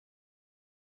inverted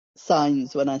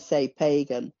signs when I say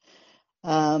pagan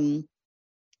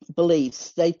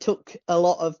beliefs. They took a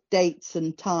lot of dates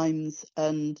and times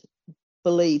and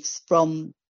beliefs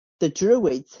from the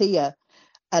Druids here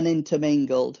and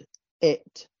intermingled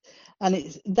it.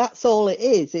 And that's all it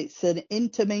is. It's an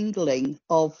intermingling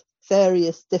of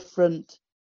various different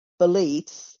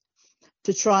beliefs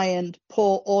to try and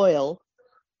pour oil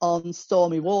on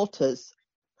stormy waters,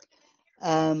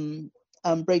 and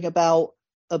bring about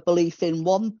a belief in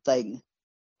one thing.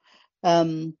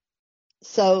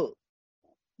 So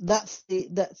that's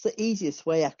the easiest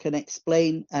way I can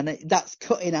explain, and that's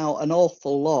cutting out an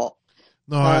awful lot.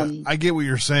 No, I get what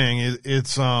you're saying.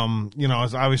 It's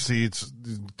obviously it's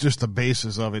just the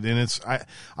basis of it, and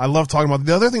I love talking about it.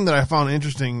 The other thing that I found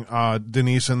interesting,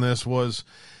 Denise, in this was,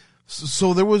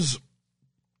 so there was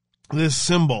this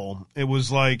symbol. It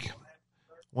was like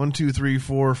 1, 2, 3,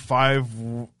 4,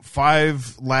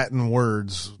 5 Latin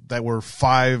words that were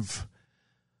 5.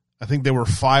 I think they were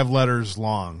 5 letters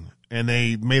long, and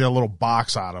they made a little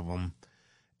box out of them.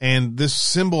 And this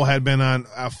symbol had been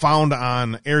found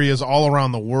on areas all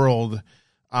around the world,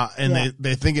 and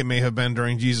they think it may have been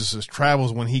during Jesus'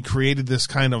 travels when he created this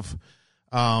kind of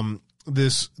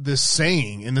this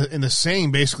saying. In the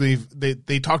saying, basically,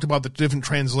 they talked about the different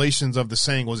translations of the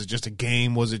saying. Was it just a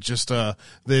game? Was it just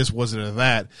this? Was it a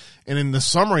that? And in the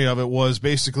summary of it was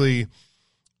basically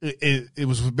it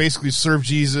was basically serve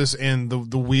Jesus and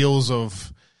the wheels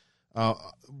of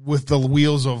with the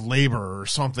wheels of labor or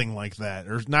something like that,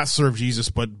 or not serve Jesus,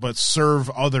 but serve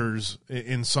others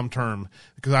in some term,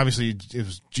 because obviously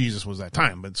Jesus was that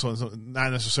time, but so not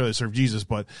necessarily serve Jesus,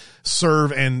 but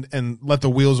serve and let the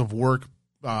wheels of work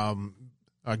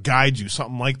guide you,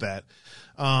 something like that.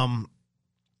 And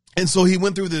so he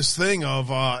went through this thing of,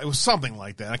 it was something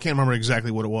like that. I can't remember exactly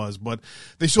what it was, but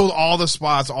they showed all the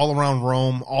spots all around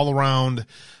Rome, all around,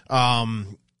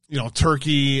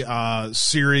 Turkey,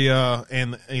 Syria,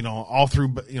 and, all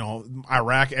through,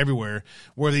 Iraq, everywhere,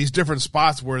 where these different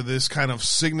spots where this kind of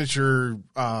signature,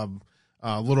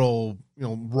 little,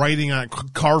 writing on,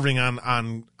 carving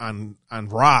on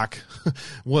rock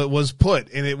was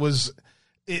put. And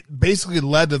it basically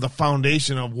led to the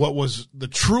foundation of what was the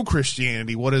true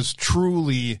Christianity, what is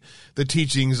truly the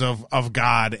teachings of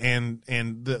God, and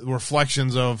the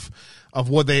reflections of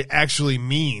what they actually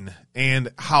mean,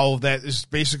 and how that is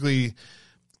basically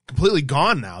completely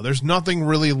gone now. There's nothing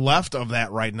really left of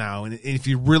that right now. And if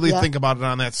you really think about it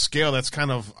on that scale, that's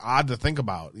kind of odd to think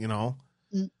about,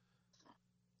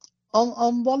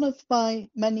 On one of my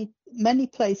many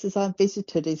places I've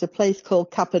visited is a place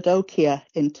called Cappadocia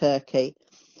in Turkey.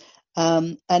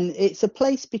 And it's a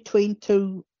place between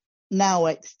two now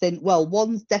extinct. Well,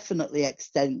 one's definitely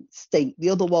extinct. The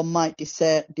other one might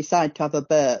decide to have a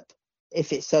burp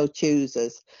if it so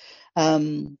chooses.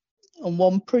 And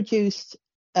one produced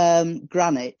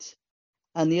granite,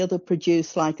 and the other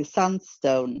produced like a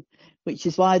sandstone, which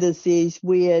is why there's these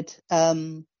weird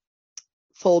rock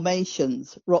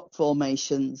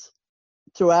formations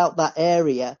throughout that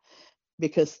area,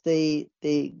 because the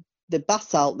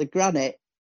basalt, the granite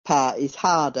part, is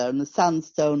harder, and the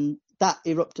sandstone that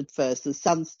erupted first, the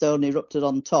sandstone erupted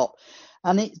on top,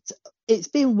 and it's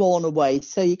been worn away,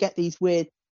 so you get these weird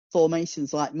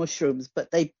formations like mushrooms.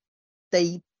 But they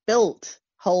built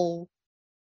whole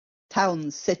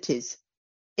towns, cities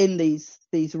in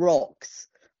these rocks,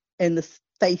 in the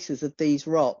faces of these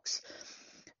rocks.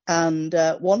 And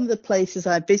one of the places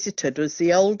I visited was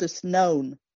the oldest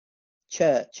known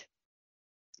church.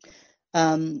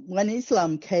 When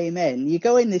Islam came in, you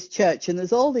go in this church and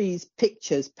there's all these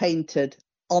pictures painted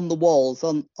on the walls,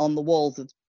 on the walls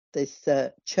of this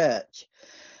church.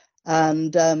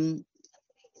 And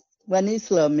when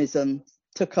Islamism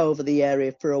took over the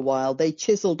area for a while. They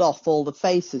chiseled off all the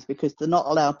faces because they're not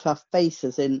allowed to have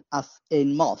faces in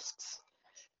mosques.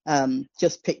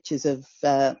 Just pictures of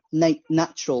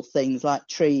natural things like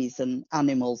trees and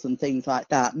animals and things like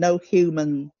that. No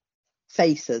human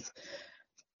faces.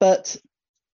 But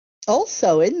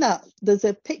also in that, there's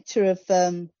a picture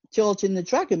of George and the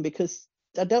Dragon, because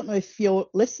I don't know if your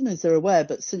listeners are aware,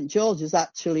 but St. George is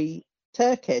actually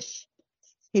Turkish.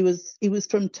 He was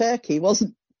from Turkey. He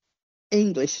wasn't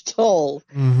English at all.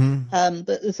 Mm-hmm.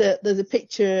 But there's a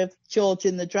picture of George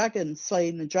and the Dragon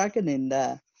slaying the dragon in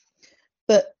there.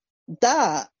 But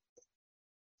that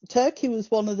Turkey was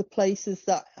one of the places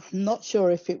that I'm not sure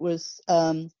if it was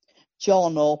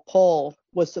John or Paul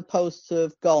was supposed to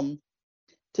have gone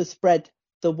to spread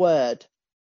the word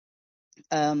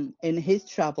in his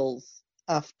travels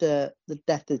after the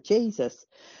death of Jesus.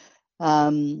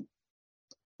 So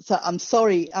I'm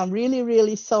sorry. I'm really,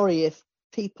 really sorry if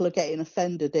people are getting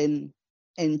offended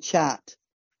in chat.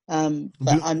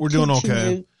 We're doing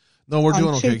okay. No, we're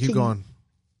doing okay. Keep going.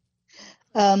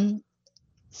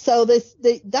 So there's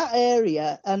that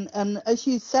area, and as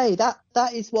you say,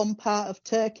 that is one part of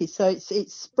Turkey. So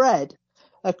it's spread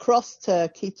across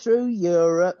Turkey through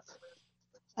Europe,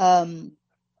 and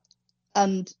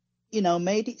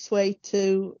made its way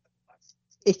to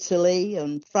Italy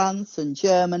and France and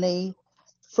Germany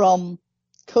from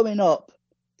coming up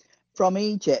from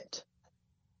Egypt.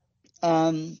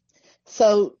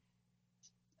 So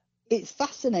it's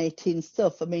fascinating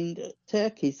stuff. I mean,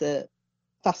 Turkey's a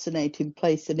fascinating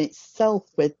place in itself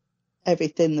with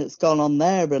everything that's gone on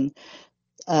there, and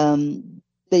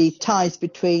the ties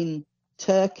between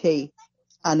Turkey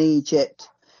and Egypt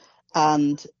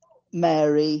and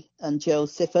Mary and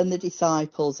Joseph and the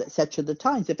disciples, etc. The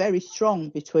ties are very strong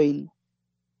between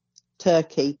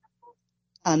Turkey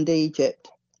and Egypt,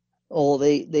 or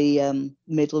the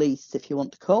Middle East, if you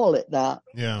want to call it that.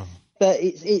 Yeah. But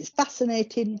it's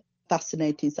fascinating.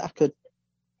 So I could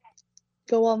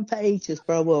go on for ages,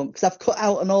 but I won't, because I've cut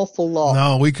out an awful lot.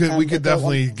 No, we could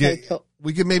definitely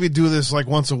we could maybe do this like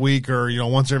once a week, or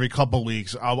once every couple of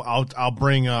weeks. I'll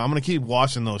bring. I'm going to keep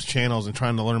watching those channels and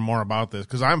trying to learn more about this,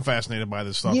 because I'm fascinated by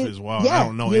this stuff as well. Yeah, I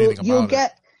don't know anything about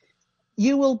it.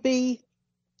 You will be.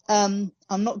 I'm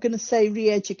not going to say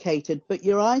re-educated, but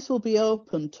your eyes will be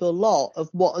open to a lot of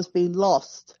what has been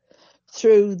lost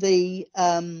through the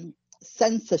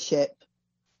censorship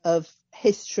of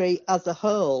history as a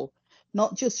whole.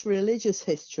 Not just religious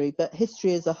history, but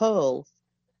history as a whole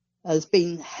has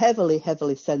been heavily,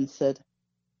 heavily censored.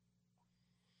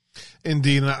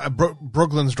 Indeed.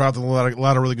 Brooklyn's dropped a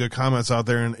lot of really good comments out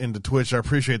there into Twitch. I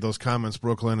appreciate those comments,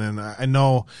 Brooklyn. And I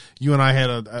know you and I had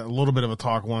a little bit of a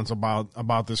talk once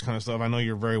about this kind of stuff. I know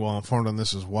you're very well informed on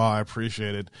this as well. I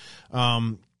appreciate it.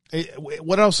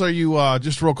 What else are you,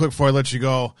 just real quick before I let you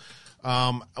go,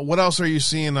 what else are you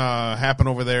seeing happen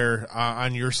over there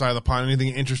on your side of the pond?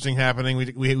 Anything interesting happening?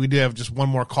 We do have just one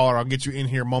more caller. I'll get you in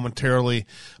here momentarily,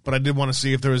 but I did want to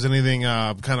see if there was anything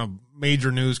kind of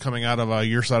major news coming out of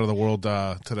your side of the world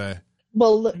today.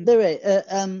 Well, there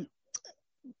is.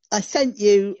 I sent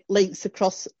you links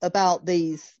across about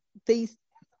these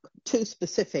two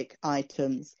specific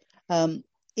items.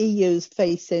 EU's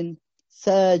facing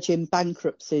surge in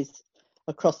bankruptcies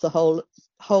across the whole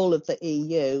of the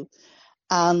EU.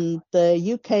 And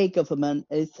the UK government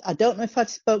is, I don't know if I've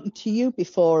spoken to you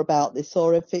before about this,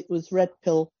 or if it was Red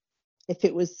Pill, if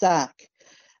it was Zach.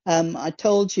 I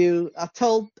told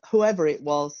whoever it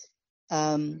was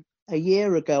a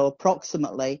year ago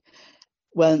approximately,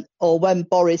 when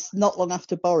Boris, not long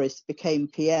after Boris became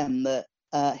PM, that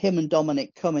him and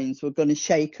Dominic Cummings were going to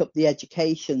shake up the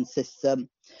education system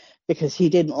because he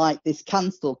didn't like this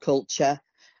cancel culture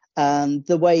and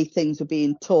the way things were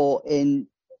being taught in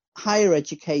higher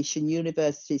education,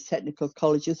 universities, technical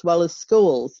colleges, as well as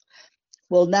schools.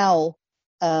 Well, now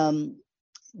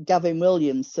Gavin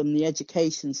Williamson, the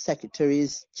Education Secretary,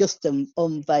 has just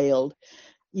unveiled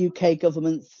UK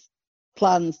government's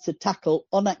plans to tackle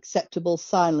unacceptable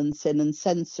silencing and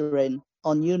censoring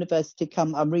on university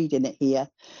I'm reading it here,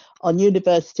 on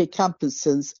university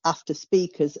campuses after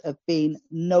speakers have been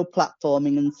no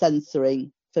platforming and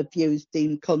censoring for views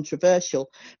deemed controversial,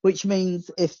 which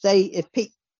means if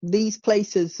these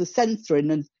places are censoring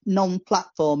and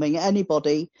non-platforming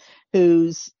anybody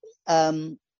whose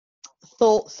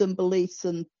thoughts and beliefs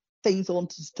and things they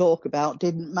wanted to talk about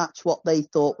didn't match what they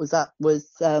thought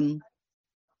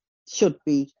should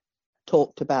be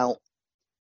talked about.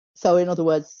 So in other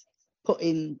words,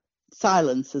 putting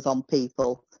silencers on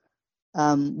people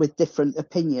with different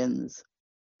opinions.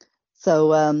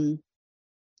 So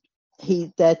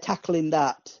they're tackling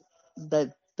that.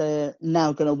 They're they're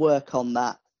now going to work on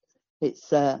that.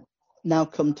 It's now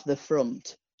come to the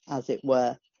front, as it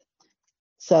were.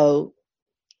 So,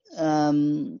 funnily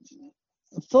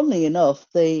enough,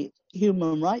 the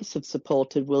human rights have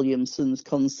supported Williamson's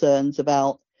concerns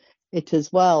about it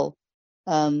as well.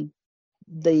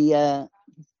 The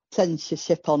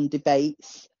censorship on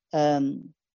debates,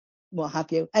 what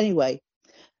have you. Anyway,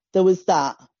 there was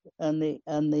that, and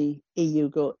the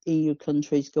EU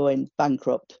countries going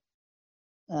bankrupt.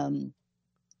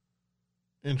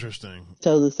 Interesting.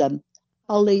 So there's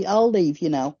I'll leave. You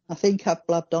know, I think I've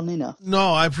blabbed on enough.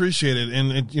 No, I appreciate it,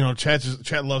 and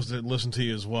chat loves to listen to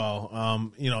you as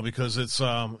well. Because it's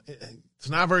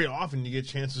not very often you get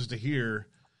chances to hear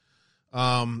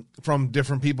from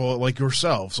different people like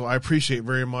yourself. So I appreciate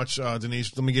very much,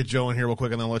 Denise. Let me get Joe in here real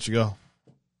quick, and then I'll let you go.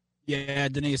 Yeah,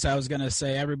 Denise, I was going to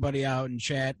say everybody out in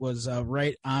chat was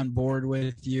right on board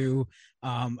with you.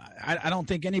 I don't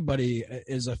think anybody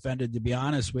is offended, to be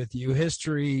honest with you.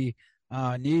 History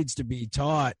needs to be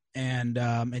taught, and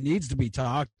it needs to be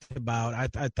talked about.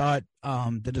 I thought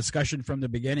the discussion from the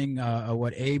beginning,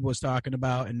 what Abe was talking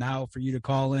about, and now for you to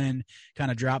call in, kind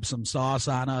of drop some sauce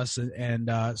on us and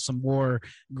some more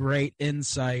great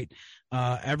insight.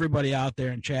 Everybody out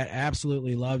there in chat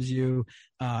absolutely loves you,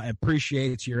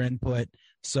 appreciates your input.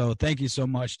 So thank you so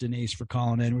much, Denise, for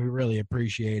calling in. We really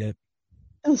appreciate it.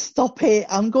 Oh, stop it.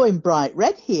 I'm going bright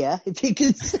red here, if you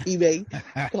can see me.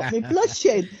 Got me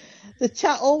blushing. The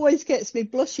chat always gets me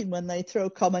blushing when they throw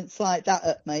comments like that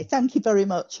at me. Thank you very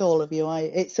much, all of you.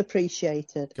 It's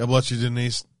appreciated. God bless you,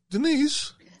 Denise.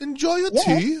 Denise, enjoy your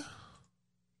tea.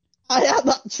 I am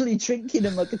actually drinking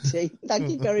a mug of tea. Thank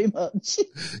you very much.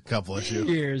 God bless you.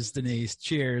 Cheers, Denise.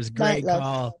 Cheers. Great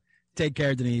call. Take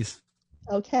care, Denise.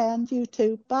 Okay, and you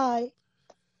too. Bye.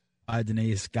 Bye,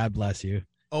 Denise. God bless you.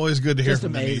 Always good to hear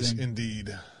from amazing. Denise,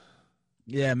 indeed.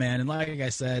 Yeah, man. And like I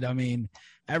said, I mean,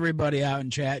 everybody out in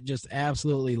chat just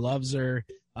absolutely loves her.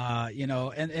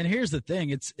 And here's the thing.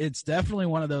 It's definitely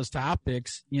one of those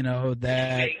topics,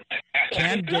 that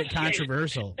can get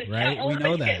controversial, right? We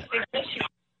know that.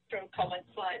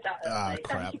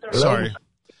 Crap. Sorry.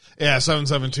 Yeah,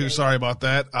 772. Sorry about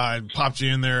that. I popped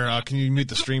you in there. Can you mute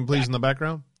the stream, please, in the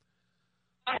background?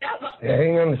 Yeah,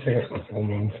 hang on a second.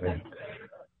 Hold on a second.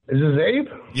 Is this Abe?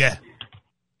 Yeah.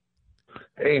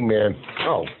 Hey, man.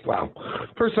 Oh, wow.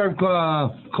 First time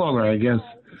caller, I guess.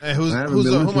 Hey, who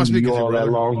am I speaking to, all that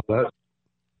brother? long, but...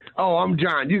 Oh, I'm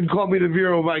John. You can call me the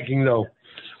Vero Viking, though.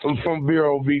 I'm from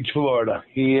Vero Beach, Florida.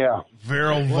 Yeah.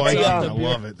 Vero Viking. I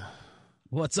love it.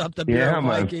 What's up, the Vero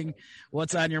Viking?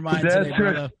 What's on your mind today,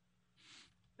 brother?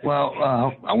 Well,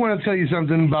 I want to tell you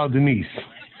something about Denise.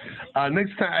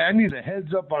 Next time, I need a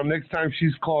heads up on next time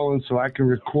she's calling so I can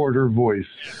record her voice.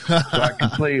 So I can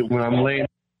play it when I'm laying.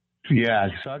 Yeah,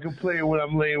 so I can play it when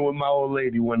I'm laying with my old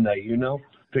lady one night,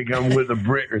 Think I'm with a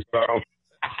Brit or something.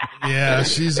 Yeah,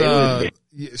 she's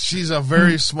a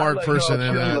very smart person,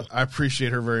 and I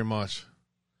appreciate her very much.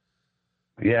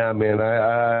 Yeah, man,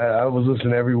 I was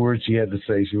listening to every word she had to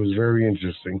say. She was very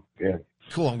interesting. Yeah.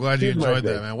 Cool. I'm glad you enjoyed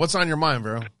that, man. What's on your mind,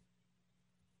 Vero?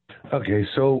 Okay,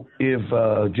 so if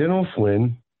General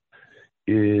Flynn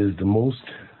is the most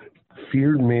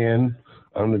feared man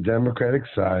on the Democratic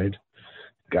side,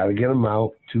 got to get him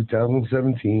out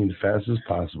 2017 as fast as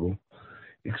possible.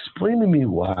 Explain to me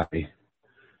why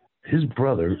his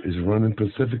brother is running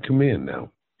Pacific Command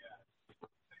now.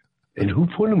 And who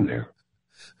put him there?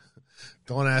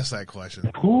 Don't ask that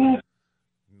question. Who?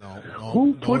 No,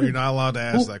 you're not allowed to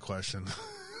ask that question.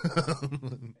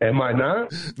 Am I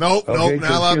not? Nope, not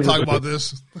allowed to talk about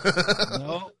this.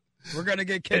 Nope. We're going to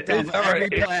get kicked off of every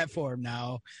platform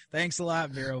now. Thanks a lot,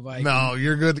 Vero Viking. No,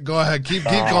 you're good. Go ahead. Keep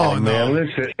going, man.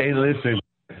 Listen.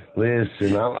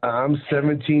 Listen. I'm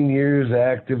 17 years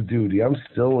active duty. I'm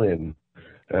still in.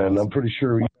 And I'm pretty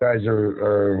sure you guys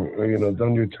are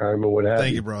done your time or what have you.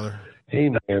 Thank you, brother. Hey,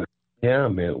 man. Yeah,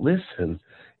 man. Listen,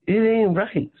 it ain't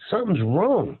right. Something's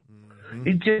wrong. Mm-hmm.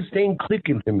 It just ain't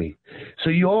clicking to me.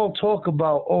 So you all talk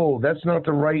about, that's not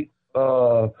the right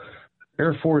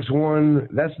Air Force One.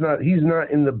 He's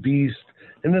not in the Beast.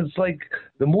 And it's like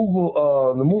the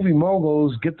movie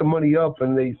moguls get the money up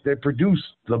and they produce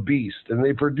the Beast and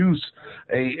they produce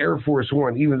a Air Force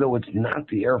One, even though it's not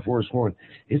the Air Force One.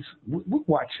 We're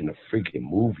watching a freaking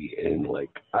movie and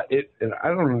and I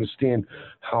don't understand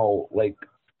how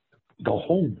the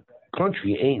whole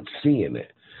country ain't seeing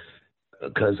it,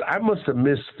 because I must have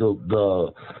missed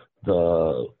the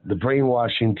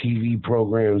brainwashing TV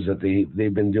programs that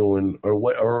they've been doing, or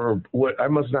what I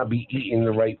must not be eating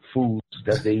the right foods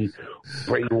that they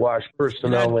brainwash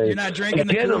personnel. You're not drinking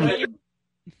the Kool-Aid?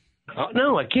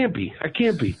 No, I can't be.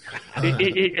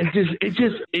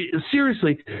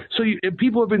 Seriously. So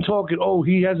people have been talking, oh,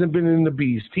 he hasn't been in the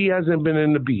Beast. He hasn't been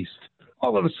in the Beast.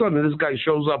 All of a sudden, this guy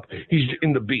shows up, he's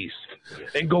in the Beast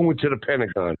and going to the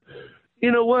Pentagon.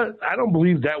 You know what? I don't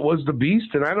believe that was the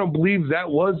Beast, and I don't believe that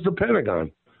was the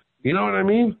Pentagon. You know what I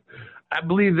mean? I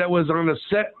believe that was on a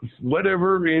set,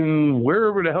 whatever, in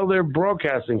wherever the hell they're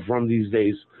broadcasting from these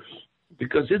days,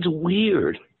 because it's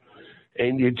weird.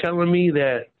 And you're telling me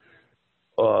that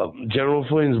General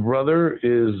Flynn's brother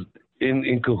is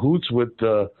in cahoots with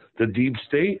the deep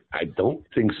state? I don't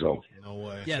think so. No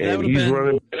way. Yeah, that would have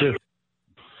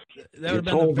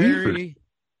been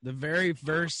the very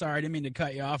first. Sorry, I didn't mean to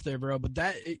cut you off there, bro. But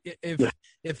that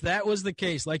if that was the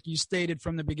case, like you stated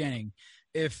from the beginning,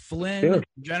 if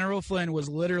General Flynn was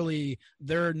literally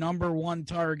their number one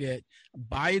target,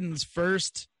 Biden's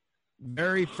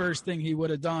very first thing he would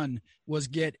have done was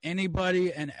get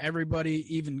anybody and everybody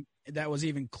even that was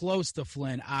even close to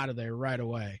Flynn out of there right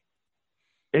away.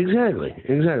 Exactly.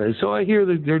 So I hear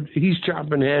that he's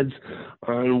chopping heads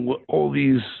on all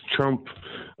these Trump,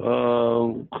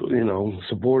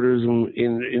 supporters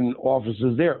in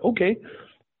offices there. Okay,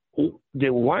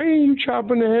 then why are you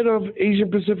chopping the head of Asian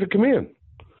Pacific Command?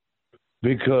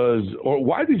 Or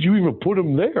why did you even put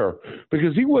him there?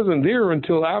 Because he wasn't there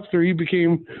until after he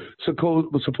became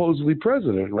supposedly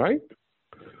president, right?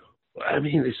 I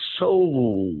mean, it's so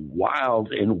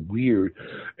wild and weird.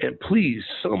 And please,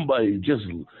 somebody just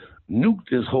nuke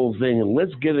this whole thing and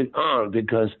let's get it on,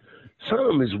 because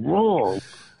something is wrong.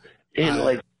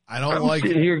 And I'm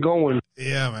sitting here going,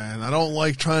 yeah, man, I don't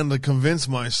like trying to convince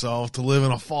myself to live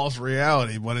in a false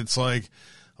reality, but it's like,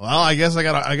 well, I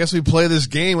guess we play this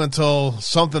game until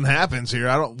something happens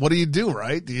here. What do you do,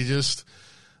 right? Do you just,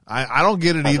 I don't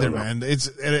get it either, man. It's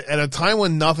at a time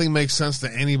when nothing makes sense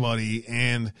to anybody.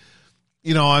 And,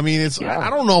 I mean,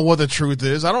 I don't know what the truth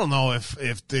is. I don't know if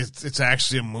it's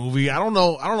actually a movie. I don't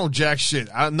know jack shit.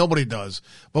 Nobody does.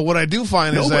 But what I do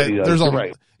find is that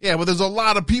there's a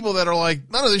lot of people that are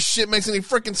like, none of this shit makes any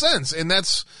freaking sense. And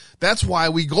that's why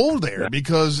we go there,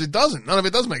 because it doesn't. None of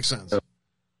it does make sense.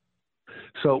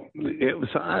 So,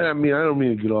 I mean, I don't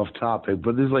mean to get off topic,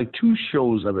 but there's like two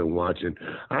shows I've been watching.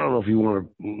 I don't know if you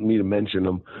want me to mention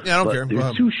them. Yeah, I don't care.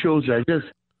 There's two shows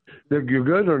you're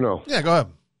good or no? Yeah, go ahead.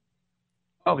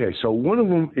 Okay, so one of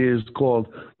them is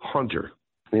called Hunter,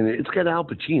 and it's got Al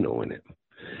Pacino in it.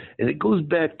 And it goes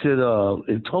back to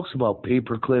it talks about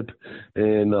Paperclip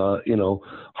and,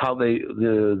 how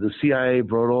the CIA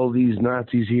brought all these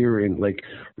Nazis here and like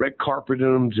red carpeted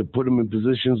them to put them in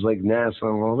positions like NASA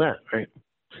and all that, right?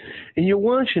 And you're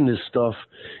watching this stuff,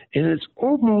 and it's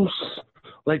almost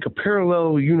like a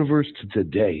parallel universe to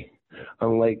today,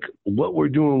 on like what we're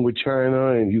doing with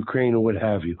China and Ukraine and what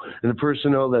have you, and the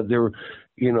personnel that they're,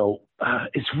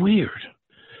 it's weird.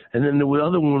 And then the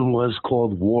other one was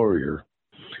called Warrior,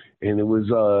 and it was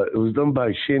done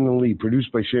by Shannon Lee,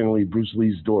 produced by Shannon Lee, Bruce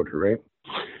Lee's daughter, right?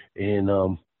 And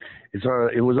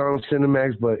it was on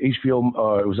Cinemax, but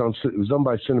HBO it was done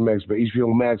by Cinemax, but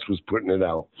HBO Max was putting it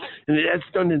out, and that's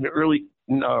done in the early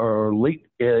or late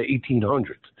 1800s,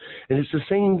 and it's the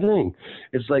same thing.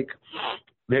 It's like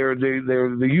they're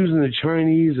using the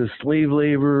Chinese as slave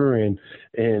labor and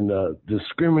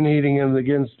discriminating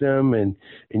against them, and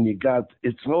you got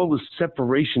it's all the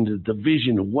separation, the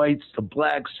division, the whites, the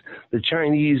blacks, the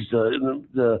Chinese,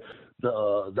 the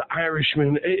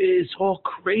Irishmen. It's all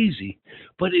crazy,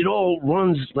 but it all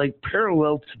runs like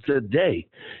parallel to today.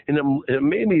 And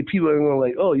maybe people are going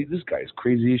like, "Oh, this guy's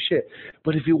crazy as shit."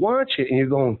 But if you watch it and you're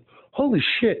going, "Holy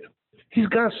shit, he's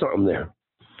got something there."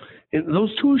 And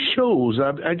those two shows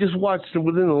I just watched them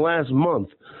within the last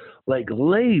month, like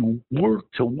lay work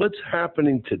to what's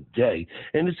happening today,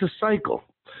 and it's a cycle.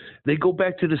 They go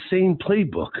back to the same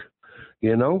playbook,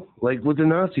 like what the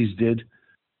Nazis did.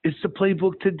 It's the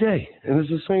playbook today, and it's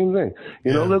the same thing.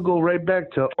 They'll go right back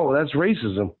to, oh, that's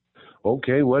racism.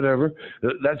 Okay, whatever.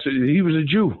 He was a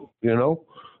Jew.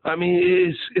 I mean,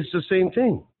 it's the same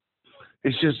thing.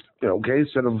 It's just okay.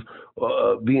 Instead of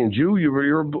being Jew, you're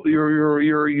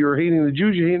hating the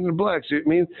Jews, you're hating the blacks. I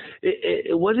mean,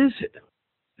 what is it?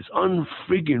 It's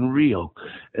unfreaking real.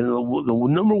 And the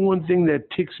number one thing that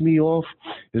ticks me off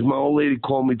is my old lady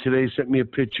called me today, sent me a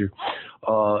picture.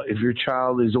 If your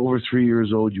child is over 3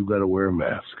 years old, you got to wear a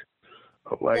mask.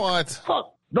 I'm like, what?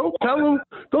 Fuck! Don't tell him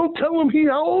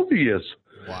how old he is.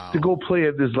 Wow. To go play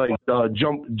at this like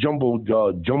jumbo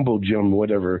gym,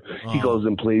 whatever. Oh. He goes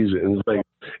and plays it, and it's like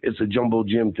it's a jumbo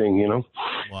gym thing,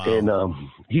 Wow. And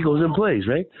he goes and plays,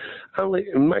 right? I'm like,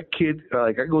 my kid,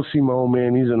 I go see my old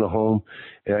man. He's in the home,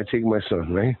 and I take my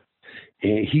son, right?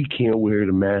 And he can't wear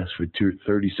the mask for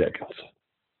 30 seconds.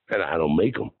 and I don't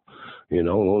make them. You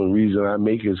know, the only reason I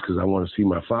make it is because I want to see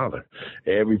my father.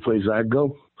 Every place I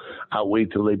go, I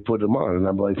wait till they put them on, and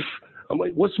I'm like,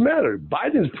 what's the matter?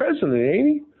 Biden's president, ain't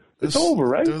he? It's over,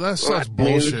 right? Dude, that's such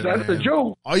bullshit. That's man. a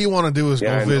joke. All you want to do is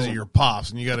go visit your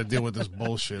pops, and you got to deal with this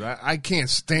bullshit. I can't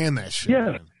stand that shit.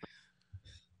 Yeah. Man.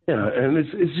 Yeah, and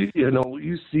it's you know,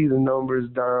 you see the numbers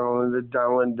down and the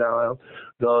down,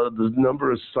 the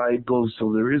number of cycles,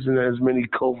 so there isn't as many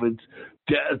COVID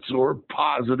deaths or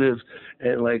positives.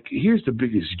 And like, here's the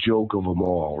biggest joke of them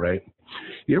all, right?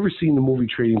 You ever seen the movie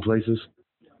Trading Places?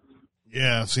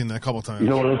 Yeah, I've seen that a couple times. You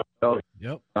know what I'm saying?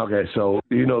 Yep. Okay, so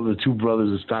you know the two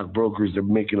brothers are stockbrokers, they're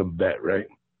making a bet, right?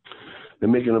 They're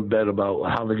making a bet about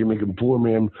how they can make a poor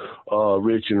man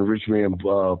rich and a rich man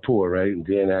poor, right? And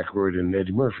Dan Aykroyd and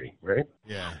Eddie Murphy, right?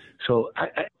 Yeah. So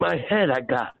in my head, I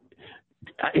got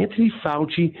Anthony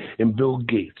Fauci and Bill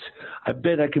Gates. I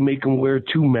bet I can make them wear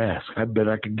 2 masks. I bet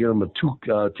I could get them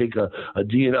take a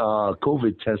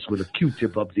COVID test with a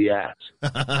Q-tip up the ass.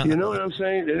 You know what I'm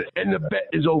saying? And the bet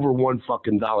is over $1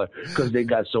 because they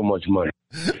got so much money.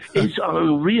 It's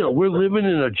unreal. We're living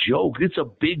in a joke. It's a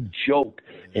big joke.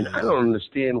 And I don't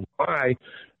understand why.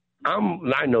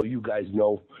 I know you guys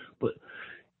know, but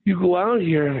you go out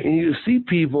here and you see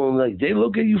people and like they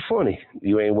look at you funny.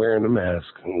 You ain't wearing a mask.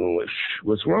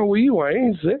 What's wrong with you? I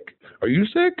ain't sick. Are you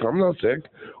sick? I'm not sick.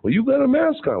 Well, you got a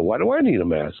mask on. Why do I need a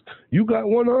mask? You got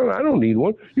one on. I don't need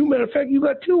one. Matter of fact, you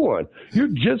got 2 on.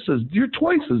 You're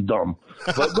twice as dumb.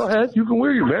 But go ahead. You can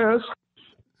wear your mask.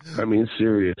 I mean,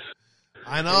 serious.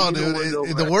 I know,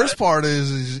 dude. The worst part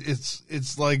is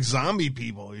it's like zombie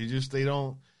people. That's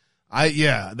the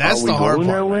hard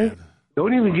part. Man.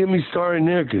 Don't even get me started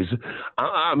there, because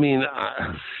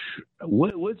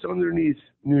what's underneath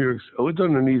New York? What's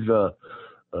underneath what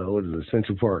is it,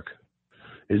 Central Park?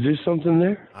 Is there something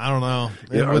there? I don't know.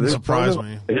 It wouldn't surprise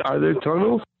me. Are there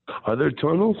tunnels? Are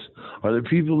there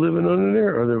people living under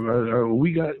there?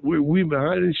 We've been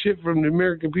hiding shit from the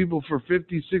American people for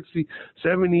 50, 60,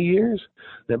 70 years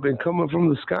that have been coming from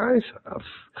the skies?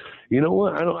 You know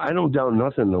what? I don't doubt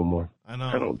nothing no more. I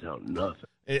don't doubt nothing.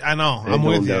 I know. I'm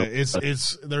with you.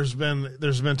 There's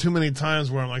been too many times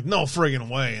where I'm like, no friggin'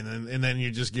 way, and then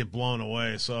you just get blown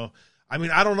away. So I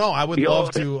mean, I don't know. I would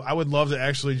love to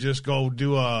actually just go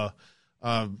do a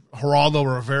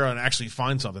Geraldo Rivera and actually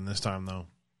find something this time though.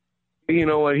 You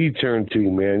know what? He turned too,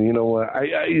 man. You know what?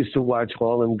 I used to watch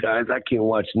all them guys. I can't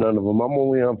watch none of them. I'm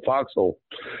only on Foxhole,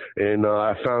 and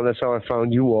that's how I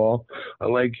found you all. I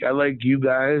like you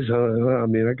guys. I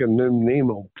mean, I can name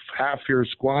half your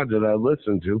squad that I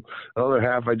listen to. The other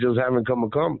half I just haven't come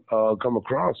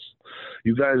across.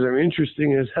 You guys are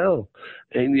interesting as hell,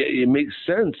 and it makes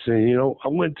sense. And you know, I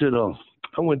went to the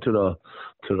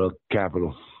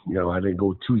Capitol. You know, I didn't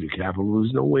go to the Capitol. There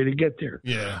was no way to get there.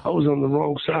 Yeah, I was on the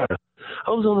wrong side.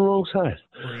 I was on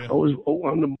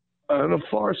the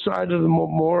far side of the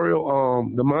memorial,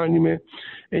 the monument.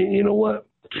 And you know what?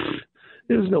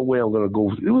 There's no way I'm going to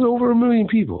go. It was over 1 million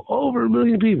people.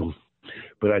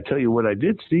 But I tell you what I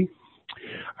did see.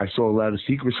 I saw a lot of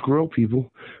secret squirrel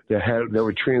people that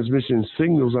were transmitting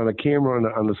signals on a camera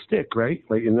on the stick, right?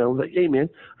 Like, and I was like, hey man,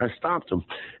 I stopped them.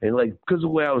 And like, because of the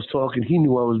way I was talking, he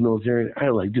knew I was military. I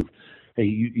was like, dude, hey,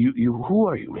 you, who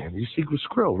are you, man? You're Secret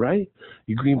Squirrel, right?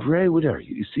 You Green Beret, whatever.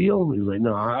 You SEAL? He's like,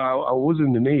 no, I was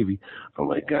in the Navy. I'm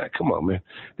like, God, come on, man.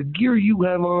 The gear you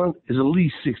have on is at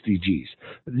least 60 G's.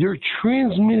 They're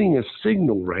transmitting a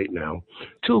signal right now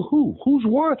to who? Who's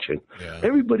watching? Yeah.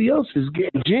 Everybody else is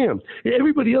getting jammed. I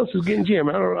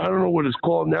don't know what it's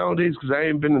called nowadays because I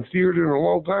ain't been in theater in a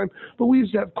long time, but we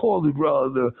used to have called the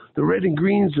red and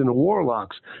greens and the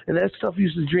warlocks, and that stuff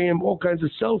used to jam all kinds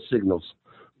of cell signals.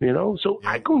 You know, so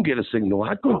I couldn't get a signal.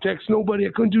 I couldn't text nobody.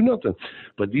 I couldn't do nothing.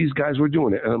 But these guys were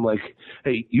doing it. And I'm like,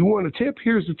 hey, you want a tip?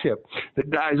 Here's the tip. The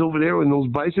guys over there in those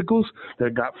bicycles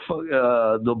that got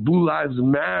the Blue Lives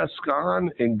mask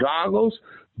on and goggles,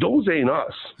 those ain't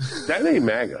us. That ain't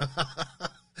MAGA.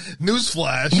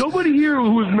 Newsflash. Nobody here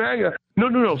who's MAGA.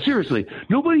 No, seriously.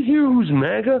 Nobody here who's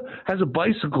MAGA has a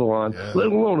bicycle on, let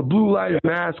alone a Blue Lives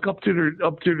mask up to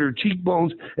their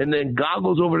cheekbones and then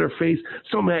goggles over their face.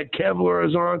 Some had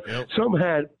Kevlars on. Yep. Some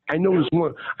had, I noticed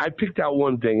one, I picked out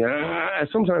one thing.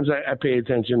 Sometimes I pay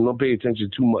attention, don't pay attention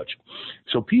too much.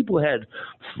 So people had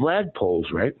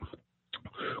flagpoles, right?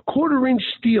 1/4-inch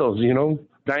steels, you know,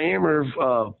 diameter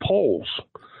poles.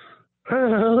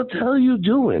 What the hell are you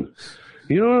doing?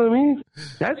 You know what I mean?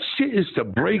 That shit is to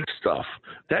break stuff.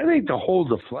 That ain't to hold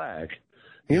the flag.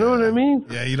 You know what I mean?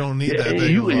 Yeah, you don't need that.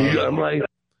 I'm like,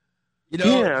 you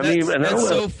know, that's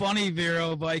so funny,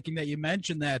 Vero Viking, that you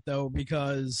mentioned that though,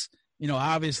 because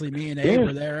obviously me and Abe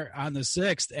were there on the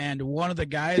 6th, and one of the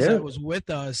guys that was with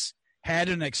us had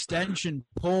an extension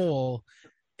pole,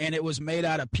 and it was made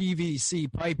out of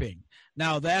PVC piping.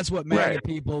 Now, that's what MAGA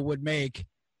people would make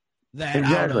that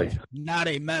out of, not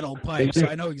a metal pipe. So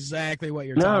I know exactly what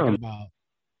you're talking about.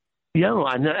 Yeah,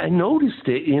 I noticed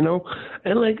it, and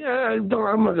like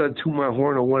I'm not gonna toot my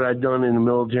horn on what I've done in the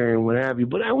military and what have you,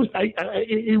 but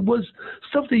it was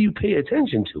stuff that you pay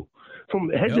attention to from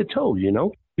head to toe. You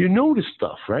notice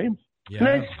stuff, right? Yeah. And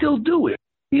I still do it,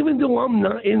 even though I'm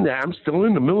not in that. I'm still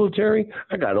in the military.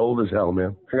 I got old as hell,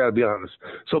 man. I gotta be honest.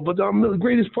 So, but the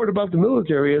greatest part about the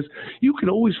military is you can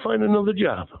always find another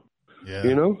job. Yeah.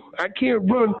 I can't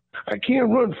run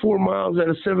 4 miles at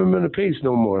a 7-minute pace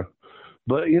no more.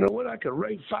 But you know what? I could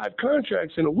write 5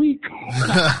 contracts in a week.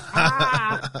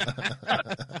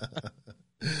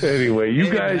 Anyway,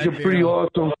 you guys are pretty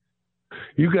awesome.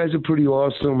 You guys are pretty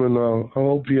awesome, and I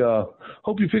hope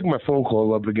you pick my phone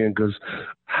call up again, because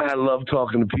I love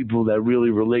talking to people that really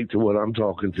relate to what I'm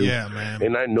talking to. Yeah, man.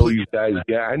 And I know you guys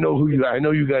get. I know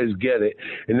you guys get it.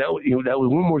 And that was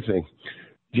one more thing.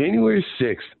 January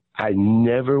 6th. I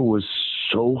never was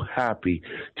so happy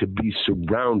to be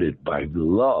surrounded by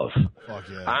love. Fuck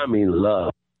yeah. I mean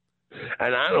love.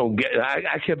 And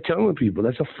I kept telling people,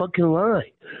 that's a fucking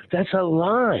lie. That's a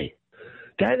lie.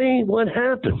 That ain't what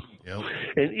happened. Yep.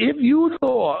 And if you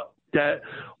thought that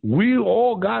we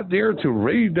all got there to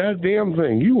raid that damn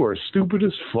thing, you are stupid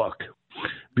as fuck.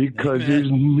 Because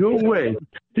there's no way,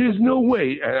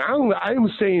 and I'm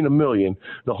saying 1 million.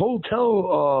 The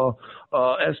hotel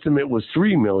estimate was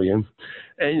 3 million,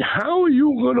 and how are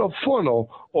you gonna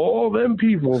funnel all them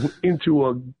people into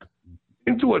a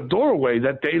doorway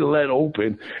that they let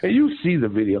open? And you see the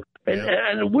video.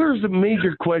 And where's the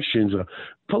major questions?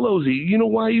 Pelosi, you know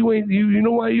why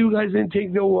you guys didn't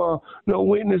take no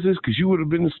witnesses? Because you would have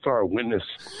been the star witness.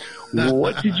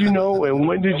 What did you know, and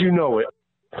when did you know it?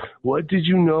 What did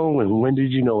you know, and when did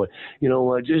you know it?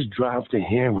 Just drop the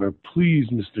hammer. Please,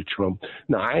 Mr. Trump.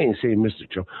 No, I ain't saying Mr.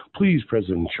 Trump. Please,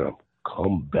 President Trump,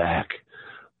 come back.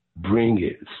 Bring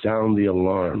it. Sound the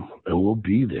alarm, and we'll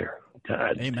be there.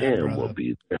 God damn, we'll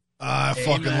be there. I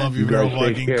fucking love you, Viral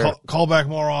Viking. Call back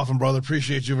more often, brother.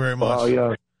 Appreciate you very much. Oh,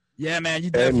 yeah. Yeah, man, you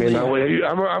definitely. Hey, man,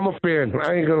 I'm a fan.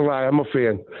 I ain't gonna lie, I'm a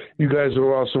fan. You guys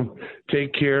are awesome.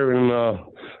 Take care, and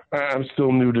I'm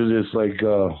still new to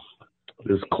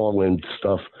this call-in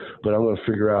stuff, but I'm going to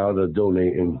figure out how to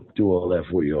donate and do all that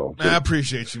for you all. I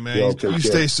appreciate you, man. You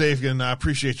stay safe, and I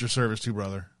appreciate your service too,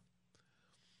 brother.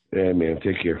 Yeah, man.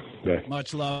 Take care. Bye.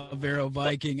 Much love, Vero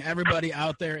Viking. Everybody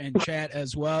out there in chat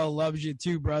as well loves you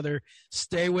too, brother.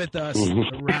 Stay with us.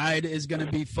 The ride is going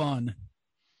to be fun.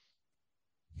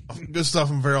 Good stuff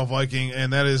from Vero Viking,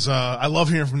 and that is I love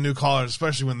hearing from new callers,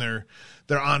 especially when they're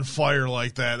on fire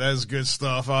like that. That is good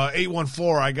stuff.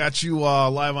 814, I got you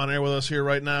live on air with us here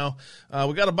right now.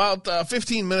 We got about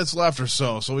 15 minutes left or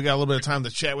so we got a little bit of time to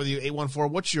chat with you.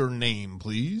 814, what's your name,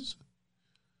 please?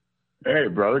 Hey,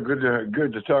 brother,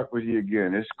 good to talk with you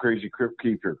again. It's Crazy Crypt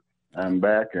Keeper. I'm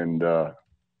back, and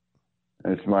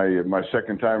it's my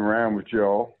second time around with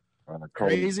y'all.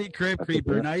 Crazy Crypt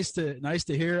Keeper. Nice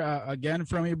to hear again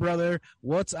from you, brother.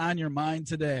 What's on your mind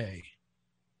today?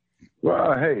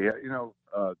 Well, hey,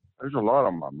 there's a lot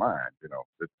on my mind.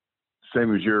 The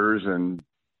same as yours and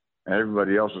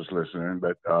everybody else is listening.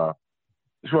 But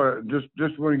just want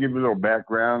to give you a little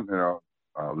background.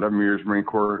 11 years Marine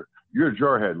Corps. You're a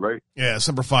Jarhead, right? Yeah,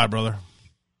 Semper Fi, brother.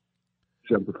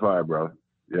 Semper Fi, brother.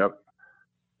 Yep.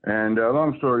 And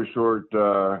long story short,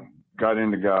 got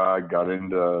into God, got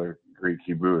into Greek,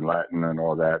 Hebrew, and Latin, and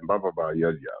all that, and blah blah blah,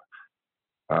 yada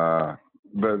yada.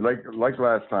 But like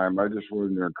last time, I just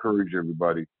wanted to encourage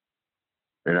everybody,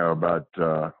 about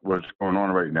what's going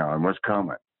on right now and what's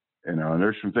coming. And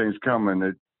there's some things coming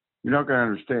that you're not going to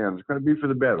understand. It's going to be for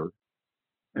the better,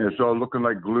 and it's all looking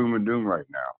like gloom and doom right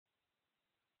now.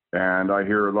 And I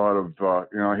hear a lot of,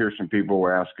 I hear some people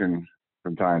asking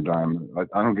from time to time.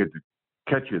 I don't get to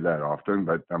catch you that often,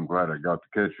 but I'm glad I got to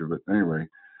catch you. But anyway,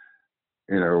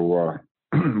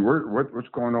 what's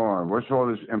going on? What's all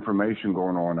this information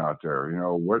going on out there?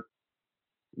 What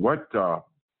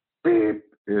beep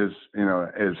is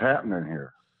happening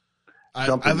here?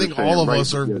 I think all of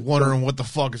us are wondering what the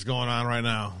fuck is going on right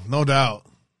now. No doubt.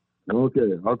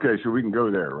 Okay, so we can go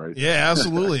there, right? Yeah,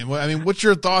 absolutely. I mean, what's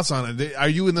your thoughts on it? Are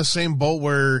you in the same boat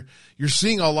where you're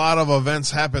seeing a lot of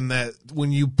events happen that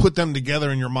when you put them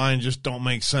together in your mind just don't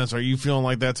make sense? Are you feeling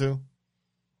like that too?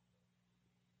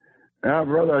 Yeah,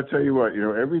 brother, I tell you what,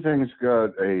 everything's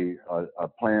got a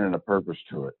plan and a purpose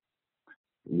to it.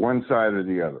 One side or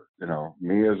the other.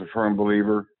 Me as a firm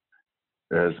believer,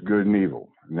 as good and evil.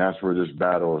 And that's where this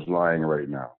battle is lying right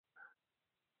now.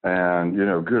 And,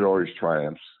 good always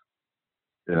triumphs,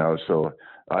 so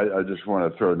I just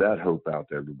want to throw that hope out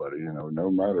to everybody,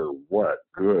 no matter what,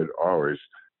 God always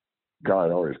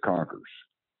conquers.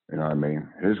 You know what I mean?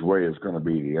 His way is going to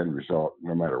be the end result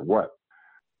no matter what.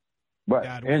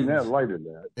 But in that light of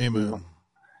that, amen.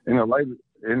 In the light of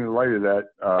that,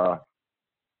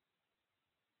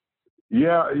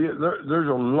 there's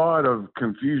a lot of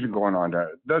confusion going on there.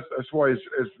 That's why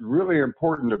it's really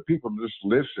important that people just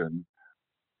listen.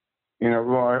 I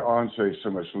don't say so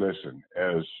much listen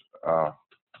as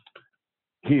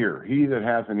hear. He that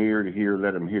hath an ear to hear,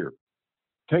 let him hear.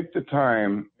 Take the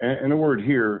time, and the word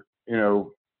hear,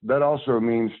 that also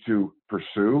means to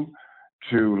pursue,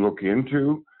 to look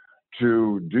into,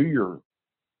 to do your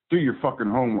fucking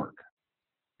homework.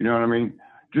 You know what I mean?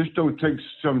 Just don't take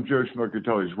some Joe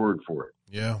Schmuckatelli's word for it.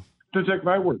 Yeah. Just take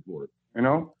my word for it,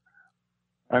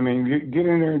 I mean, get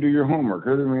in there and do your homework.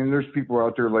 I mean, there's people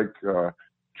out there like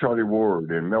Charlie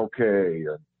Ward and Mel K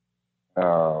and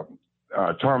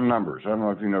Tom Numbers. I don't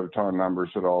know if you know Tom Numbers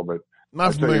at all, but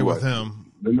not familiar with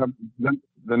him.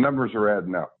 The numbers are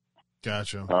adding up.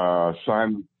 Gotcha.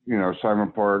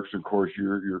 Simon Parks, of course,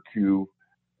 your Q,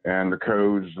 and the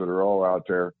codes that are all out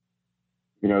there.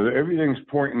 Everything's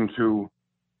pointing to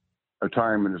a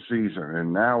time in the season,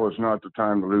 and now is not the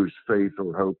time to lose faith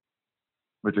or hope,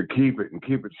 but to keep it and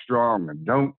keep it strong, and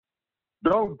don't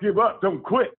give up, don't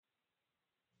quit.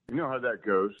 You know how that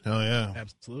goes. Oh yeah,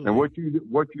 absolutely. And what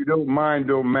you don't mind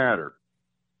don't matter,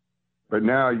 but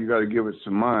now you got to give it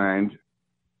some mind,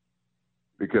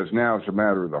 because now it's a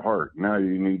matter of the heart. Now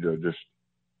you need to just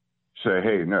say,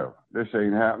 hey, no, this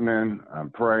ain't happening.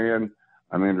 I'm praying.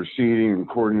 I'm interceding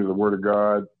according to the word of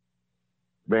God.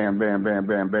 Bam, bam, bam,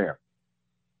 bam, bam.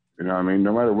 You know what I mean?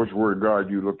 No matter which word of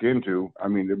God you look into, I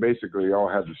mean, they basically all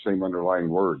have the same underlying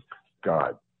word,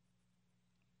 God.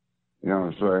 You know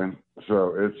what I'm saying?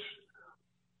 So it's,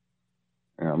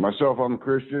 myself, I'm a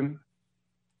Christian,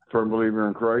 firm believer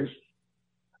in Christ.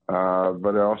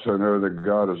 But I also know that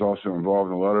God is also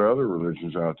involved in a lot of other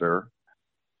religions out there,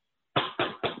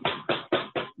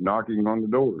 knocking on the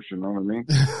doors. You know what I mean?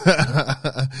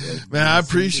 Man, I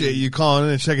appreciate you calling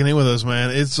in and checking in with us,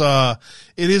 man.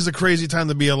 It is a crazy time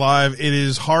to be alive. It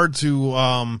is hard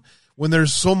to, when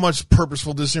there's so much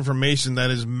purposeful disinformation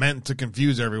that is meant to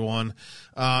confuse everyone.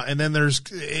 And then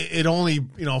it only,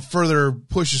 further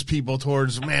pushes people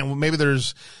towards, man, maybe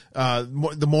there's,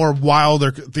 the more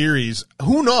wilder theories.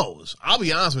 Who knows? I'll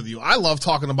be honest with you. I love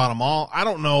talking about them all. I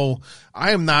don't know.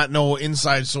 I am not no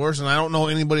inside source, and I don't know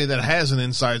anybody that has an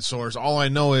inside source. All I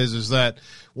know is that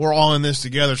we're all in this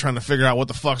together trying to figure out what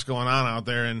the fuck's going on out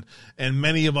there. And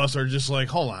many of us are just like,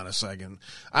 hold on a second.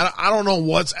 I don't know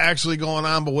what's actually going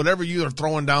on, but whatever you are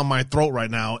throwing down my throat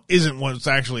right now isn't what's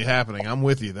actually happening. I'm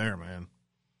with you there, man.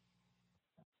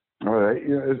 All right.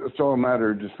 It's all a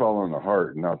matter of just following the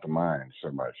heart and not the mind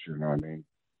so much. You know what I mean?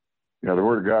 The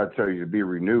word of God tells you to be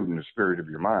renewed in the spirit of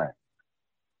your mind.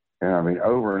 And I mean,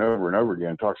 over and over and over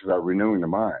again, talks about renewing the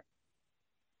mind.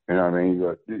 And I mean,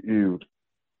 your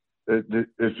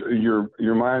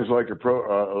mind's like a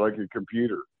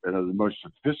computer, and it's the most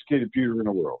sophisticated computer in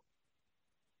the world.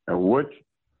 And what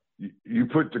you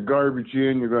put the garbage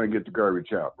in, you're going to get the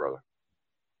garbage out, brother.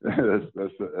 That's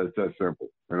that simple.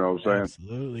 You know what I'm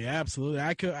saying?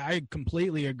 Absolutely. I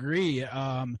completely agree.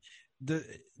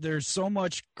 There's so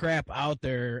much crap out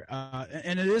there,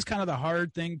 and it is kind of the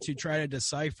hard thing to try to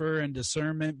decipher and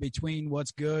discernment between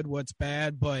what's good, what's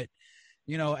bad. But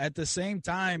at the same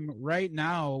time, right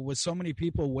now, with so many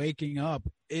people waking up,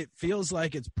 it feels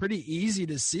like it's pretty easy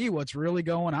to see what's really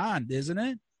going on, isn't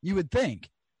it? You would think.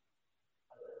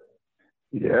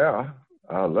 Yeah.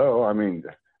 Hello. I mean,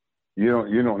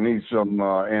 you don't need some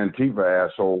Antifa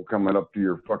asshole coming up to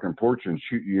your fucking porch and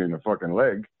shoot you in the fucking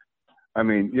leg. I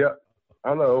mean, yeah.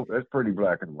 Hello. That's pretty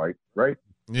black and white, right?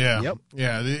 Yeah. Yep.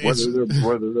 Yeah.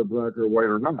 Whether they're black or white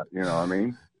or not, you know what I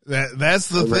mean? That's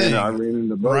the thing. I mean, in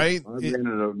the boat, right? I've been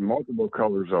in multiple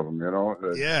colors of them,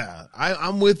 Yeah,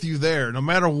 I'm with you there. No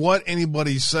matter what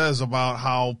anybody says about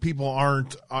how people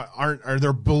aren't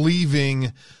they're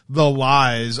believing the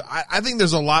lies. I think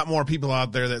there's a lot more people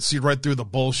out there that see right through the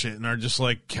bullshit and are just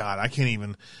like, God, I can't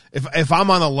even. If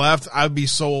I'm on the left, I'd be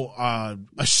so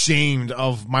ashamed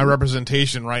of my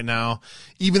representation right now.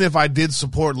 Even if I did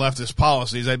support leftist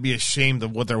policies, I'd be ashamed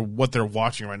of what they're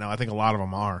watching right now. I think a lot of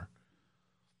them are.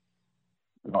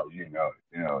 Oh, you know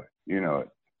it.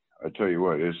 I tell you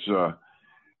what, it's the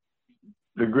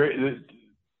greatest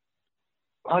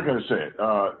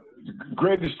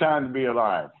time to be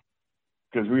alive,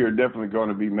 because we are definitely going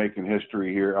to be making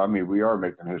history here. I mean, we are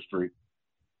making history.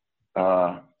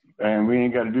 And we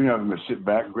ain't got to do nothing but sit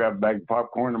back, grab a bag of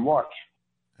popcorn, and watch.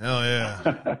 Hell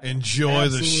yeah. Enjoy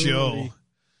the show.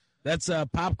 That's a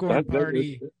popcorn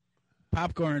party.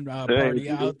 Popcorn party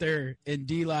out there in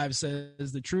D Live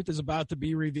says the truth is about to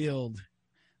be revealed.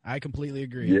 I completely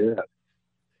agree. Yeah.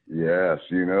 Yes,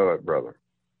 you know it, brother.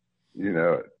 You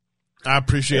know it. I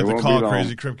appreciate the call,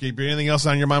 Crazy Crypt Keeper. Anything else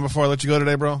on your mind before I let you go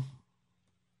today, bro?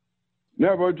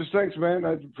 No, bro, just thanks, man.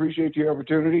 I appreciate the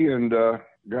opportunity, and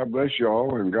God bless you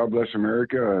all, and God bless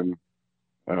America, and,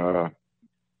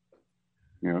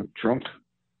 Trump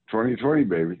 2020,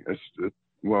 baby.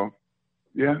 Well,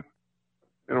 yeah,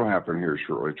 it'll happen here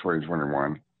shortly,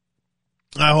 2021.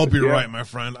 I hope you're right, my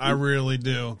friend. I really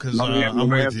do, because I'm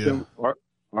with you.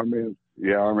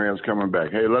 Our man's coming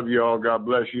back. Hey, love you all. God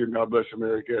bless you, and God bless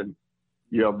America, and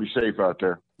y'all be safe out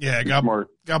there. Yeah,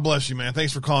 God bless you, man.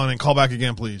 Thanks for calling in. Call back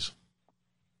again, please.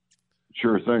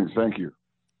 Sure thing. Thank you.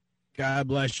 God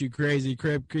bless you, Crazy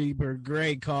Crypt Keeper.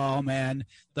 Great call, man.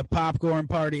 The popcorn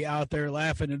party out there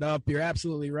laughing it up. You're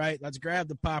absolutely right. Let's grab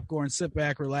the popcorn, sit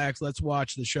back, relax. Let's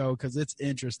watch the show because it's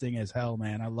interesting as hell,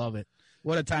 man. I love it.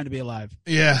 What a time to be alive.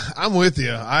 Yeah, I'm with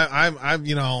you.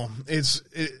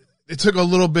 It took a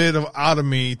little bit out of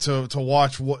me to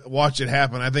watch it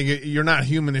happen. I think you're not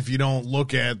human if you don't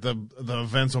look at the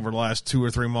events over the last 2 or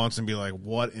 3 months and be like,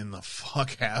 what in the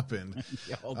fuck happened?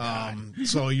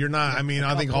 So you're not. I mean,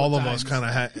 I think all of us kind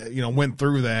of went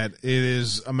through that. It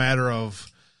is a matter of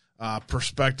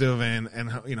perspective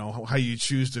and how you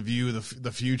choose to view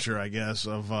the future, I guess,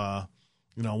 of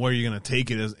where you're going to take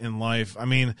it in life. I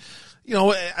mean,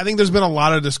 I think there's been a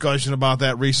lot of discussion about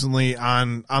that recently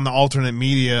on the alternate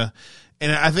media.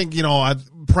 And I think,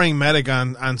 Praying Medic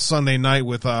on Sunday night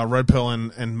with Red Pill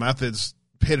and Methods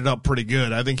hit it up pretty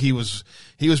good. I think he was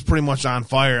pretty much on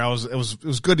fire. It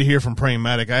was good to hear from Praying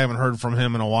Medic. I haven't heard from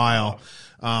him in a while.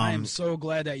 I am so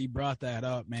glad that you brought that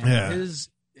up, man. Yeah.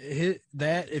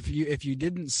 That if you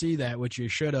didn't see that, which you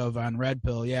should have on Red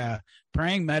Pill,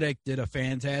 Praying Medic did a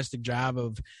fantastic job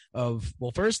of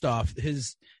well, first off,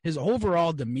 his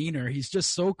overall demeanor. He's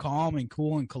just so calm and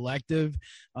cool and collective.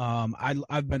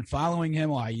 I've been following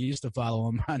him. Well, I used to follow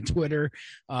him on Twitter.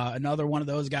 Another one of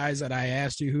those guys that I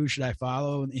asked you who should I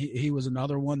follow, and he was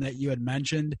another one that you had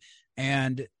mentioned.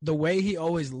 And the way he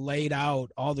always laid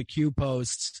out all the Q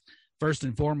posts, first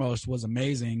and foremost, was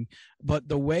amazing. But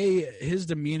the way his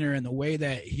demeanor and the way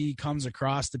that he comes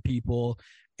across to people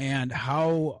and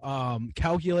how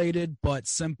calculated but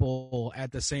simple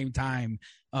at the same time,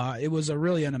 it was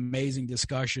really an amazing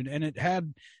discussion. And it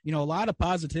had, a lot of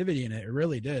positivity in it. It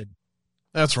really did.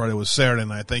 That's right. It was Saturday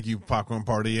night. Thank you, Popcorn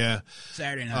Party. Yeah.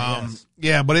 Saturday night, yes.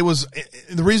 Yeah, but it was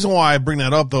the reason why I bring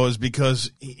that up, though, is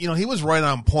because, he was right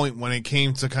on point when it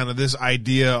came to kind of this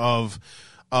idea of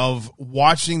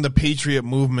watching the Patriot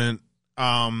movement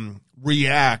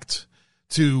react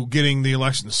to getting the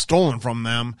election stolen from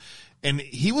them. And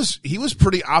he was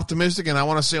pretty optimistic, and I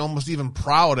want to say almost even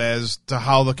proud as to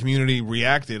how the community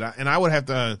reacted. And I would have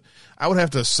to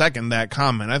second that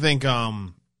comment. I think we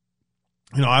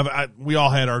all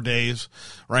had our days,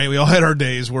 right? We all had our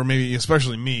days where maybe,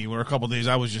 especially me, where a couple of days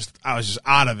I was just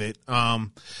out of it. And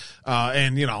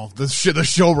the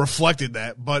show reflected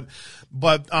that, but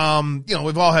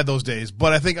we've all had those days.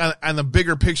 But I think on the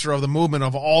bigger picture of the movement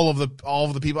of all of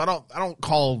the people, I don't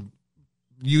call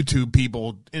YouTube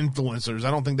people influencers.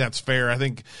 I don't think that's fair. I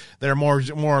think they're more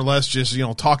or less just,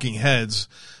 talking heads.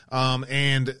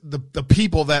 And the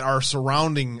people that are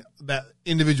surrounding that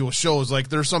individual shows, like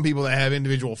there's some people that have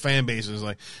individual fan bases,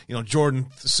 like, Jordan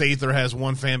Sather has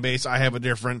one fan base. I have a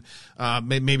different,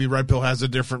 maybe Red Pill has a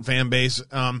different fan base.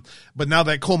 But now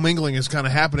that commingling is kind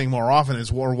of happening more often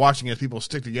as we're watching as people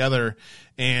stick together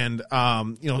and,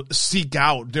 seek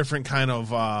out different kind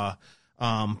of,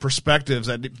 perspectives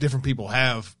that different people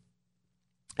have.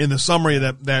 In the summary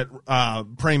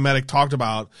that Praying Medic talked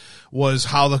about was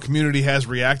how the community has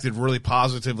reacted really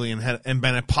positively and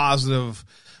been a positive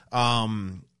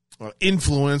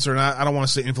influence, or not, I don't want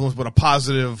to say influence, but a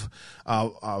positive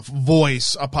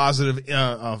voice, a positive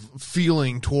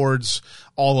feeling towards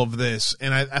all of this.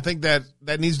 And I think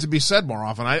that needs to be said more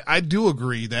often. I do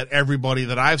agree that everybody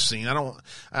that I've seen, I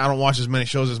don't watch as many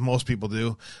shows as most people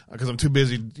do because I'm too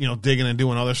busy, digging and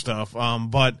doing other stuff. I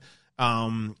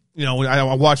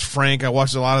watched Frank, I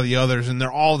watched a lot of the others, and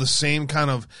they're all the same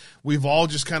kind of, we've all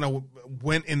just kind of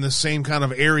went in the same kind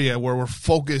of area where we're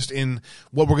focused in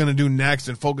what we're going to do next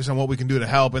and focus on what we can do to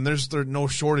help. And there's no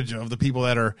shortage of the people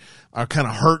that are kind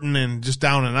of hurting and just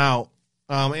down and out.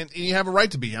 And you have a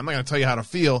right to be. I'm not going to tell you how to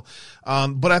feel.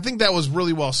 But I think that was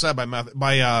really well said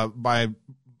by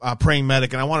Praying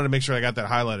Medic. And I wanted to make sure I got that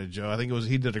highlighted, Joe. I think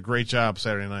he did a great job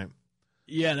Saturday night.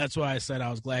 Yeah, that's why I said I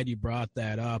was glad you brought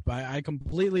that up. I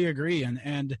completely agree.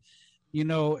 And you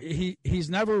know, he's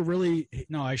never really,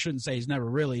 no, I shouldn't say he's never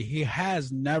really, he has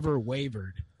never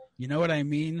wavered. You know what I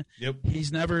mean? Yep.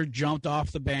 He's never jumped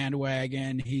off the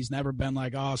bandwagon. He's never been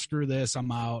like, oh, screw this,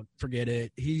 I'm out, forget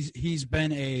it. He's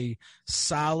been a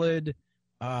solid,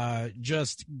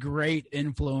 just great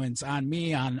influence on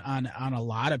me, on a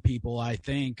lot of people, I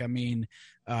think. I mean,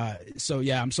 so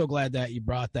yeah, I'm so glad that you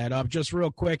brought that up. Just real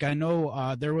quick, I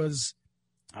know there was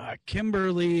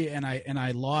Kimberly, and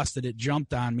I lost it. It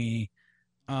jumped on me.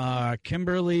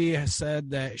 Kimberly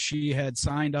said that she had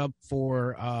signed up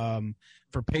for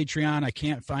Patreon. I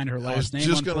can't find her last name.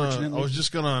 Unfortunately, I was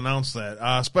just gonna announce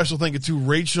that. Special thank you to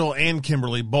Rachel and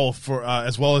Kimberly, both for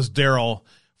as well as Daryl,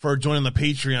 for joining the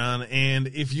Patreon. And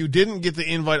if you didn't get the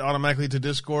invite automatically to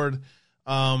Discord,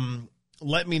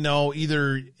 let me know.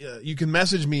 Either you can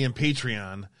message me in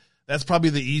Patreon. That's probably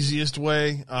the easiest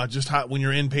way. When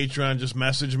you're in Patreon, just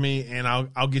message me, and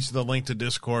I'll get you the link to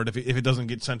Discord if it doesn't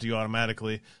get sent to you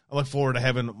automatically. I look forward to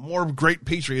having more great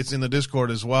Patriots in the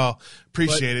Discord as well.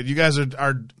 Appreciate it. You guys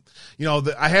are you know,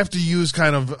 I have to use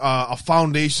kind of a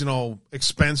foundational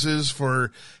expenses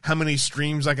for how many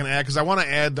streams I can add, because I want to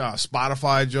add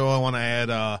Spotify, Joe. I want to add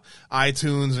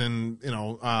iTunes and, you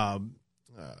know,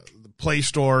 Play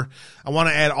Store. I want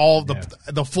to add all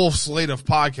the full slate of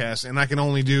podcasts, and I can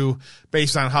only do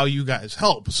based on how you guys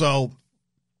help. So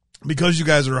because you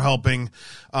guys are helping,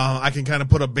 I can kind of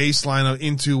put a baseline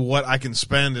into what I can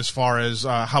spend as far as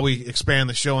how we expand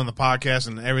the show and the podcast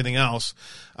and everything else.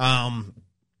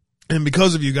 And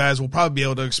because of you guys, we'll probably be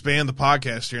able to expand the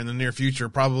podcast here in the near future.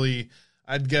 Probably,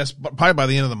 I'd guess, probably by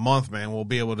the end of the month, man, we'll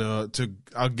be able to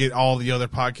I'll get all the other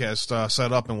podcasts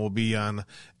set up, and we'll be on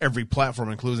every platform,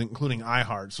 including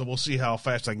iHeart. So we'll see how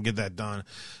fast I can get that done.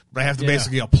 But I have to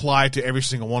basically apply to every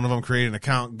single one of them, create an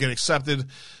account, get accepted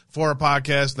for a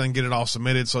podcast, then get it all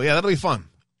submitted. So yeah, that'll be fun.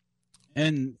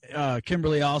 And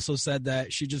Kimberly also said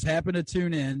that she just happened to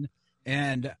tune in,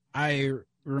 and I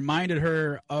reminded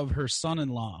her of her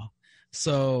son-in-law.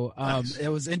 So nice. It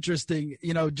was interesting,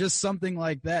 you know, just something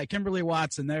like that. Kimberly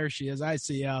Watson, there she is. I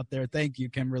see you out there. Thank you,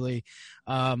 Kimberly.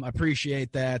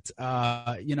 Appreciate that.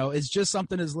 You know, it's just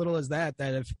something as little as that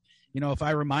if, you know, if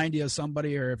I remind you of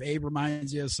somebody, or if Abe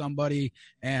reminds you of somebody,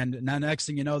 and now next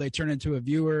thing you know, they turn into a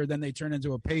viewer, then they turn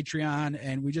into a Patreon,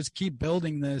 and we just keep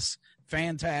building this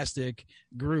fantastic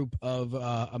group of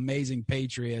amazing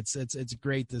Patriots. It's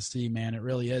great to see, man. It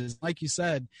really is. Like you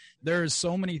said, there's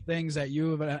so many things that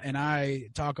you and I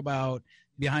talk about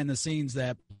behind the scenes,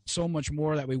 that so much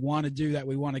more that we want to do, that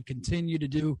we want to continue to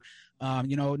do.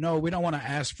 You know, no, we don't want to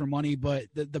ask for money, but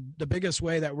the biggest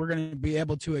way that we're going to be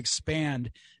able to expand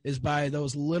is by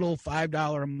those little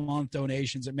 $5 a month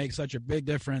donations. It makes such a big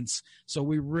difference. So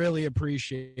we really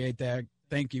appreciate that.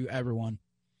 Thank you, everyone.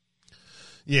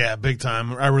 Yeah, big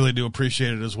time. I really do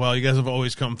appreciate it as well. You guys have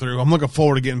always come through. I'm looking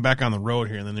forward to getting back on the road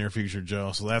here in the near future,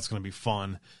 Joe. So that's going to be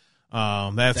fun.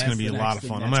 That's going to be a lot of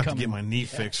fun. I'm going to have to get my knee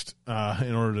fixed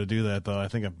in order to do that, though. I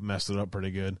think I've messed it up pretty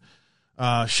good.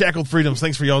 Shackled Freedoms,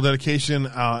 thanks for y'all dedication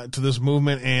to this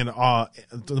movement, and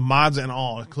to the mods and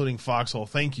all, including Foxhole.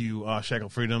 Thank you,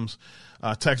 Shackled Freedoms.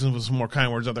 Texans with some more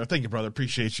kind words out there. Thank you, brother.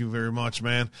 Appreciate you very much,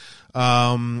 man.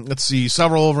 Let's see.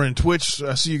 Several over in Twitch.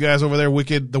 I see you guys over there.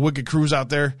 The Wicked Crew's out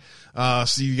there.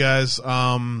 See you guys.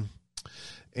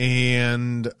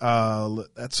 And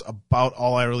that's about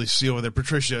all I really see over there.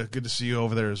 Patricia, good to see you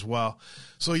over there as well.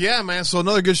 So yeah, man. So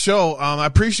another good show. I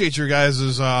appreciate your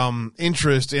guys'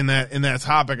 interest in that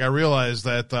topic. I realize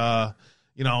that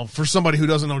you know, for somebody who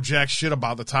doesn't know jack shit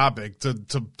about the topic, to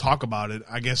talk about it,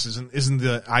 I guess isn't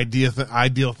the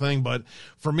ideal thing. But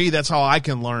for me, that's how I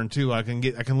can learn too. I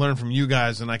can learn from you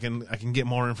guys, and I can get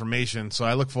more information. So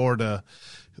I look forward to,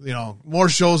 you know, more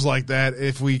shows like that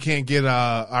if we can't get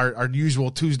our usual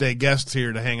Tuesday guests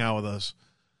here to hang out with us.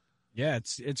 Yeah,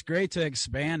 it's great to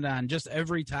expand on just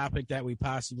every topic that we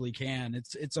possibly can.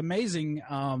 It's amazing,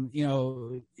 you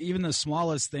know, even the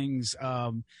smallest things.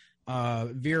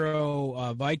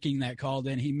 Vero Viking that called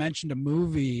in, he mentioned a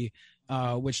movie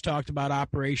which talked about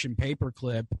Operation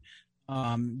Paperclip.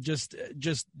 Just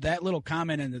that little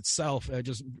comment in itself,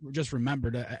 just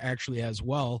remembered actually as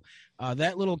well.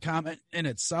 That little comment in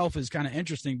itself is kind of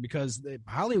interesting, because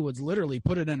Hollywood's literally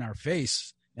put it in our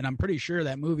face, and I'm pretty sure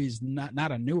that movie's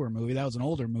not a newer movie. That was an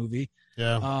older movie.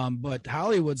 Yeah. But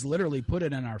Hollywood's literally put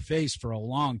it in our face for a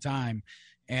long time.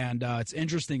 And it's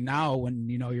interesting now when,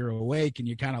 you know, you're awake and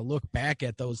you kind of look back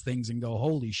at those things and go,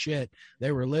 holy shit,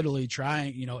 they were literally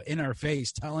trying, you know, in our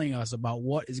face, telling us about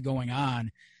what is going on.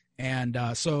 And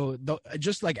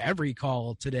just like every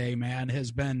call today, man,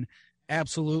 has been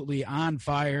absolutely on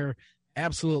fire.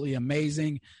 absolutely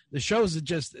amazing. The shows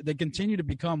they continue to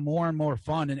become more and more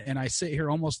fun, and I sit here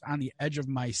almost on the edge of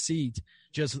my seat,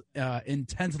 just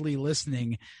intently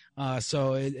listening.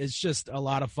 So it's just a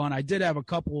lot of fun. I did have a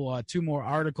couple, 2 more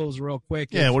articles real quick.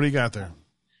 Yeah, what do you got there?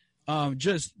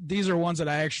 Just these are ones that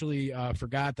I actually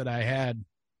forgot that I had,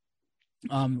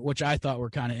 which I thought were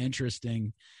kind of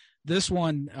interesting. This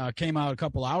one came out a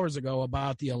couple hours ago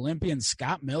about the Olympian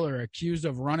Scott Miller accused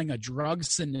of running a drug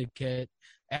syndicate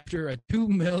after a $2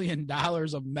 million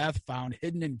of meth found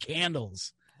hidden in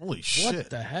candles. Holy shit. What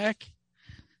the heck?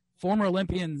 Former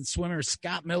Olympian swimmer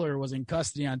Scott Miller was in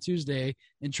custody on Tuesday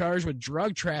and charged with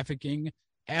drug trafficking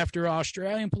after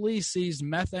Australian police seized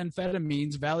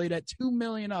methamphetamines valued at 2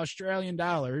 million Australian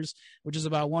dollars, which is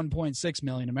about 1.6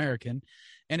 million American,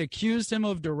 and accused him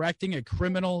of directing a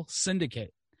criminal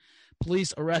syndicate.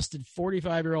 Police arrested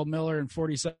 45-year-old Miller and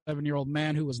 47-year-old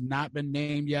man who has not been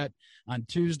named yet on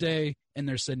Tuesday in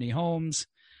their Sydney homes.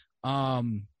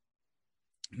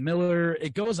 Miller,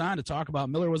 it goes on to talk about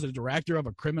Miller was a director of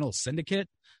a criminal syndicate.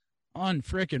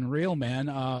 Unfrickin' real, man.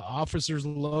 Officers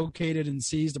located and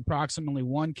seized approximately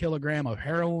 1 kilogram of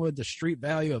heroin with the street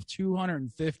value of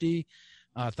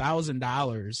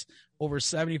 $250,000, over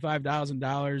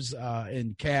 $75,000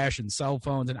 in cash and cell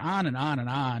phones, and on and on and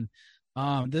on.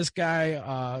 This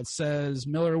guy says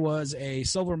Miller was a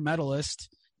silver medalist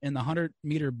in the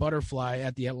 100-meter butterfly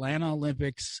at the Atlanta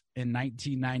Olympics in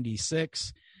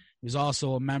 1996. He was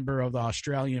also a member of the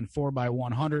Australian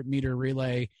 4x100-meter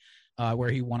relay, where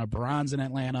he won a bronze in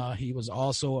Atlanta. He was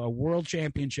also a world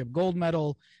championship gold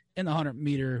medal in the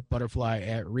 100-meter butterfly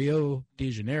at Rio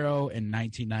de Janeiro in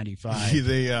 1995.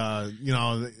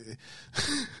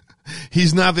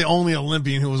 He's not the only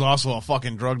Olympian who was also a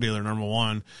fucking drug dealer, number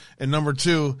one. And number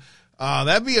two,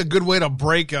 that'd be a good way to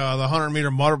break the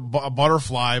 100-meter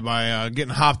butterfly by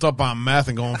getting hopped up on meth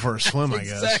and going for a swim, I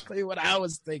guess. Exactly what I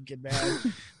was thinking,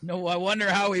 man. No, I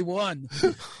wonder how he won.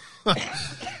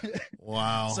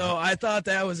 Wow. So I thought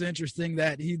that was interesting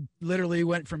that he literally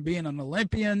went from being an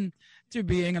Olympian to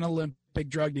being an Olympic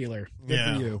drug dealer. Good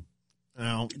for you.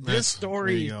 Well, this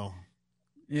story, there you go.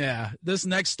 Yeah, this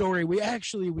next story, we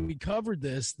covered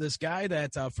this guy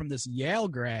that from this Yale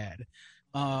grad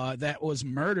that was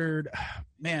murdered.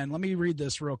 Man, let me read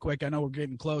this real quick. I know we're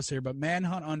getting close here, but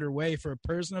manhunt underway for a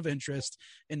person of interest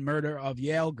in murder of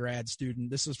Yale grad student.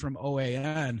 This is from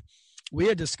OAN. We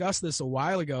had discussed this a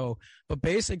while ago, but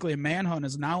basically a manhunt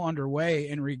is now underway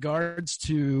in regards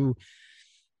to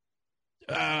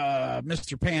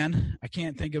Mr. Pan.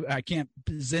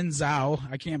 Zin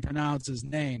Zhao. I can't pronounce his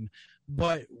name.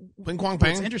 But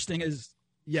what's interesting is,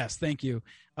 yes, thank you.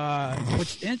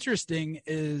 What's interesting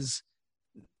is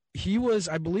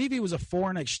I believe he was a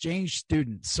foreign exchange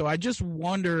student. So I just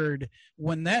wondered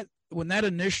when that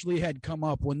initially had come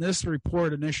up, when this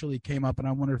report initially came up, and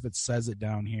I wonder if it says it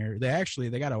down here.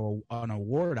 They got an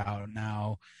award out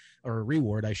now, or a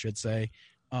reward, I should say,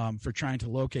 for trying to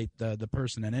locate the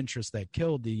person in interest that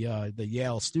killed the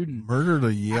Yale student. Murdered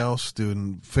a Yale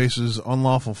student, faces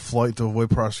unlawful flight to avoid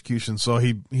prosecution. So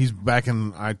he's back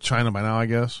in China by now, I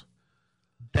guess.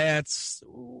 That's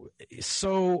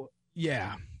so,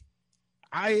 yeah.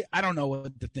 I don't know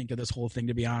what to think of this whole thing,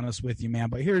 to be honest with you, man.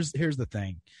 But here's the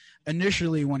thing.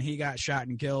 Initially, when he got shot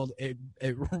and killed, it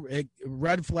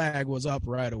red flag was up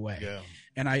right away. Yeah.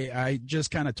 And I just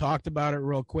kind of talked about it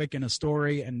real quick in a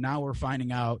story, and now we're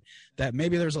finding out that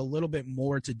maybe there's a little bit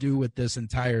more to do with this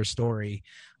entire story.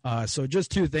 So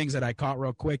just 2 things that I caught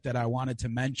real quick that I wanted to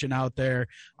mention out there.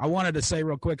 I wanted to say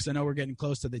real quick, because I know we're getting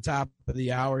close to the top of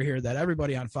the hour here, that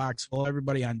everybody on Foxhole,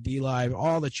 everybody on DLive,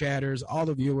 all the chatters, all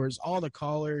the viewers, all the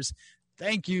callers,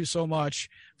 thank you so much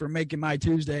for making my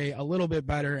Tuesday a little bit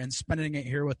better and spending it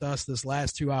here with us this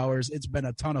last 2 hours. It's been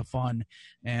a ton of fun,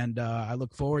 and I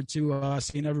look forward to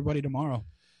seeing everybody tomorrow.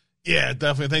 Yeah,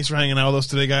 definitely. Thanks for hanging out with us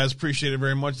today, guys. Appreciate it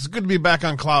very much. It's good to be back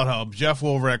on Cloud Hub. Jeff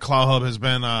over at Cloud Hub has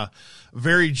been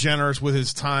very generous with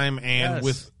his time and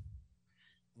with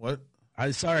what?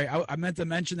 I meant to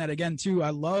mention that again too. I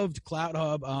loved Cloud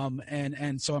Hub,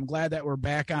 and so I'm glad that we're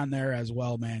back on there as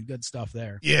well, man. Good stuff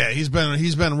there. Yeah, he's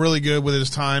been really good with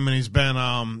his time, and he's been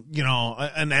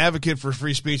an advocate for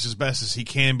free speech as best as he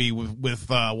can be with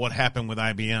what happened with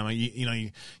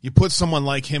IBM. You put someone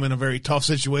like him in a very tough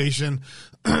situation,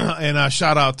 and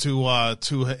shout out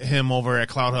to him over at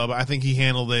Cloud Hub. I think he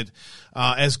handled it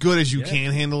as good as you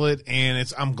can handle it,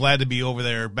 and I'm glad to be over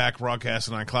there back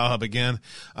broadcasting on Cloud Hub again.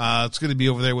 It's good to be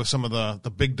over there with some of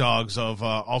the big dogs of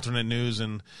alternate news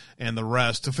and the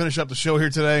rest. To finish up the show here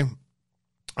today,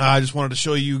 I just wanted to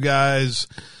show you guys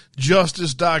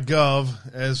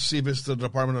justice.gov as see if it's the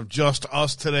Department of Just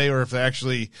Us today or if they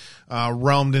actually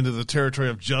realmed into the territory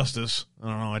of justice. I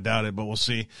don't know. I doubt it, but we'll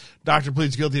see. Doctor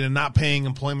pleads guilty to not paying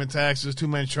employment taxes. 2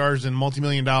 men charged in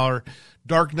multi-million-dollar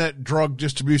darknet drug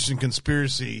distribution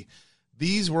conspiracy.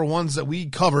 These were ones that we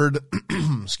covered,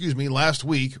 last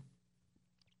week.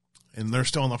 And they're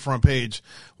still on the front page.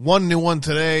 One new one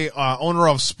today. Owner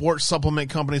of sports supplement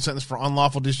company sentenced for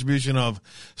unlawful distribution of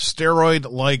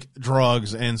steroid-like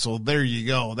drugs. And so there you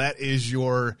go. That is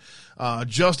your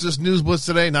Justice News Blitz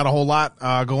today. Not a whole lot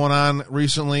going on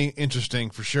recently. Interesting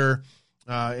for sure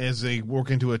as they work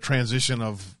into a transition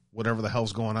of whatever the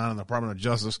hell's going on in the Department of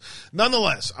Justice.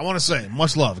 Nonetheless, I want to say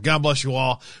much love. God bless you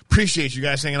all. Appreciate you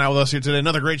guys hanging out with us here today.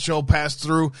 Another great show passed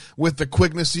through with the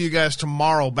quickness. See you guys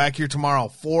tomorrow. Back here tomorrow,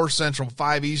 4 Central,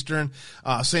 5 Eastern.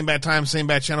 Same bad time, same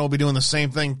bad channel. We'll be doing the same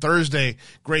thing. Thursday,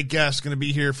 great guest going to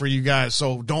be here for you guys.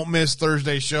 So don't miss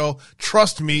Thursday's show.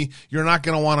 Trust me, you're not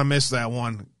going to want to miss that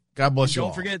one. God bless you all.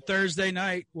 Don't forget Thursday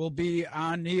night we'll be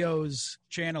on Neo's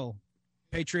channel,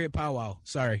 Patriot Powwow.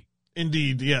 Sorry.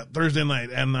 Indeed, yeah, Thursday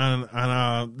night, and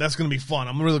that's going to be fun.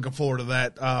 I'm really looking forward to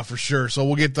that for sure. So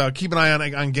we'll get keep an eye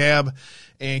on Gab,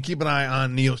 and keep an eye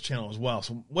on Neo's channel as well.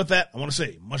 So with that, I want to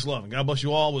say much love and God bless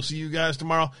you all. We'll see you guys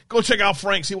tomorrow. Go check out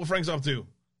Frank, see what Frank's up to.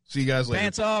 See you guys later.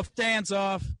 Dance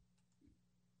off.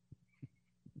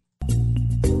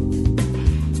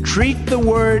 Treat the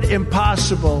word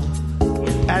impossible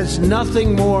as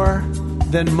nothing more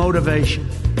than motivation.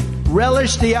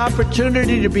 Relish the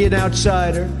opportunity to be an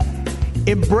outsider.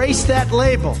 Embrace that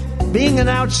label. Being an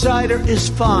outsider is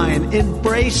fine.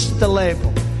 Embrace the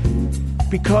label.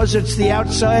 Because it's the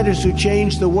outsiders who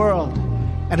change the world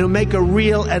and who make a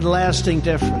real and lasting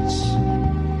difference.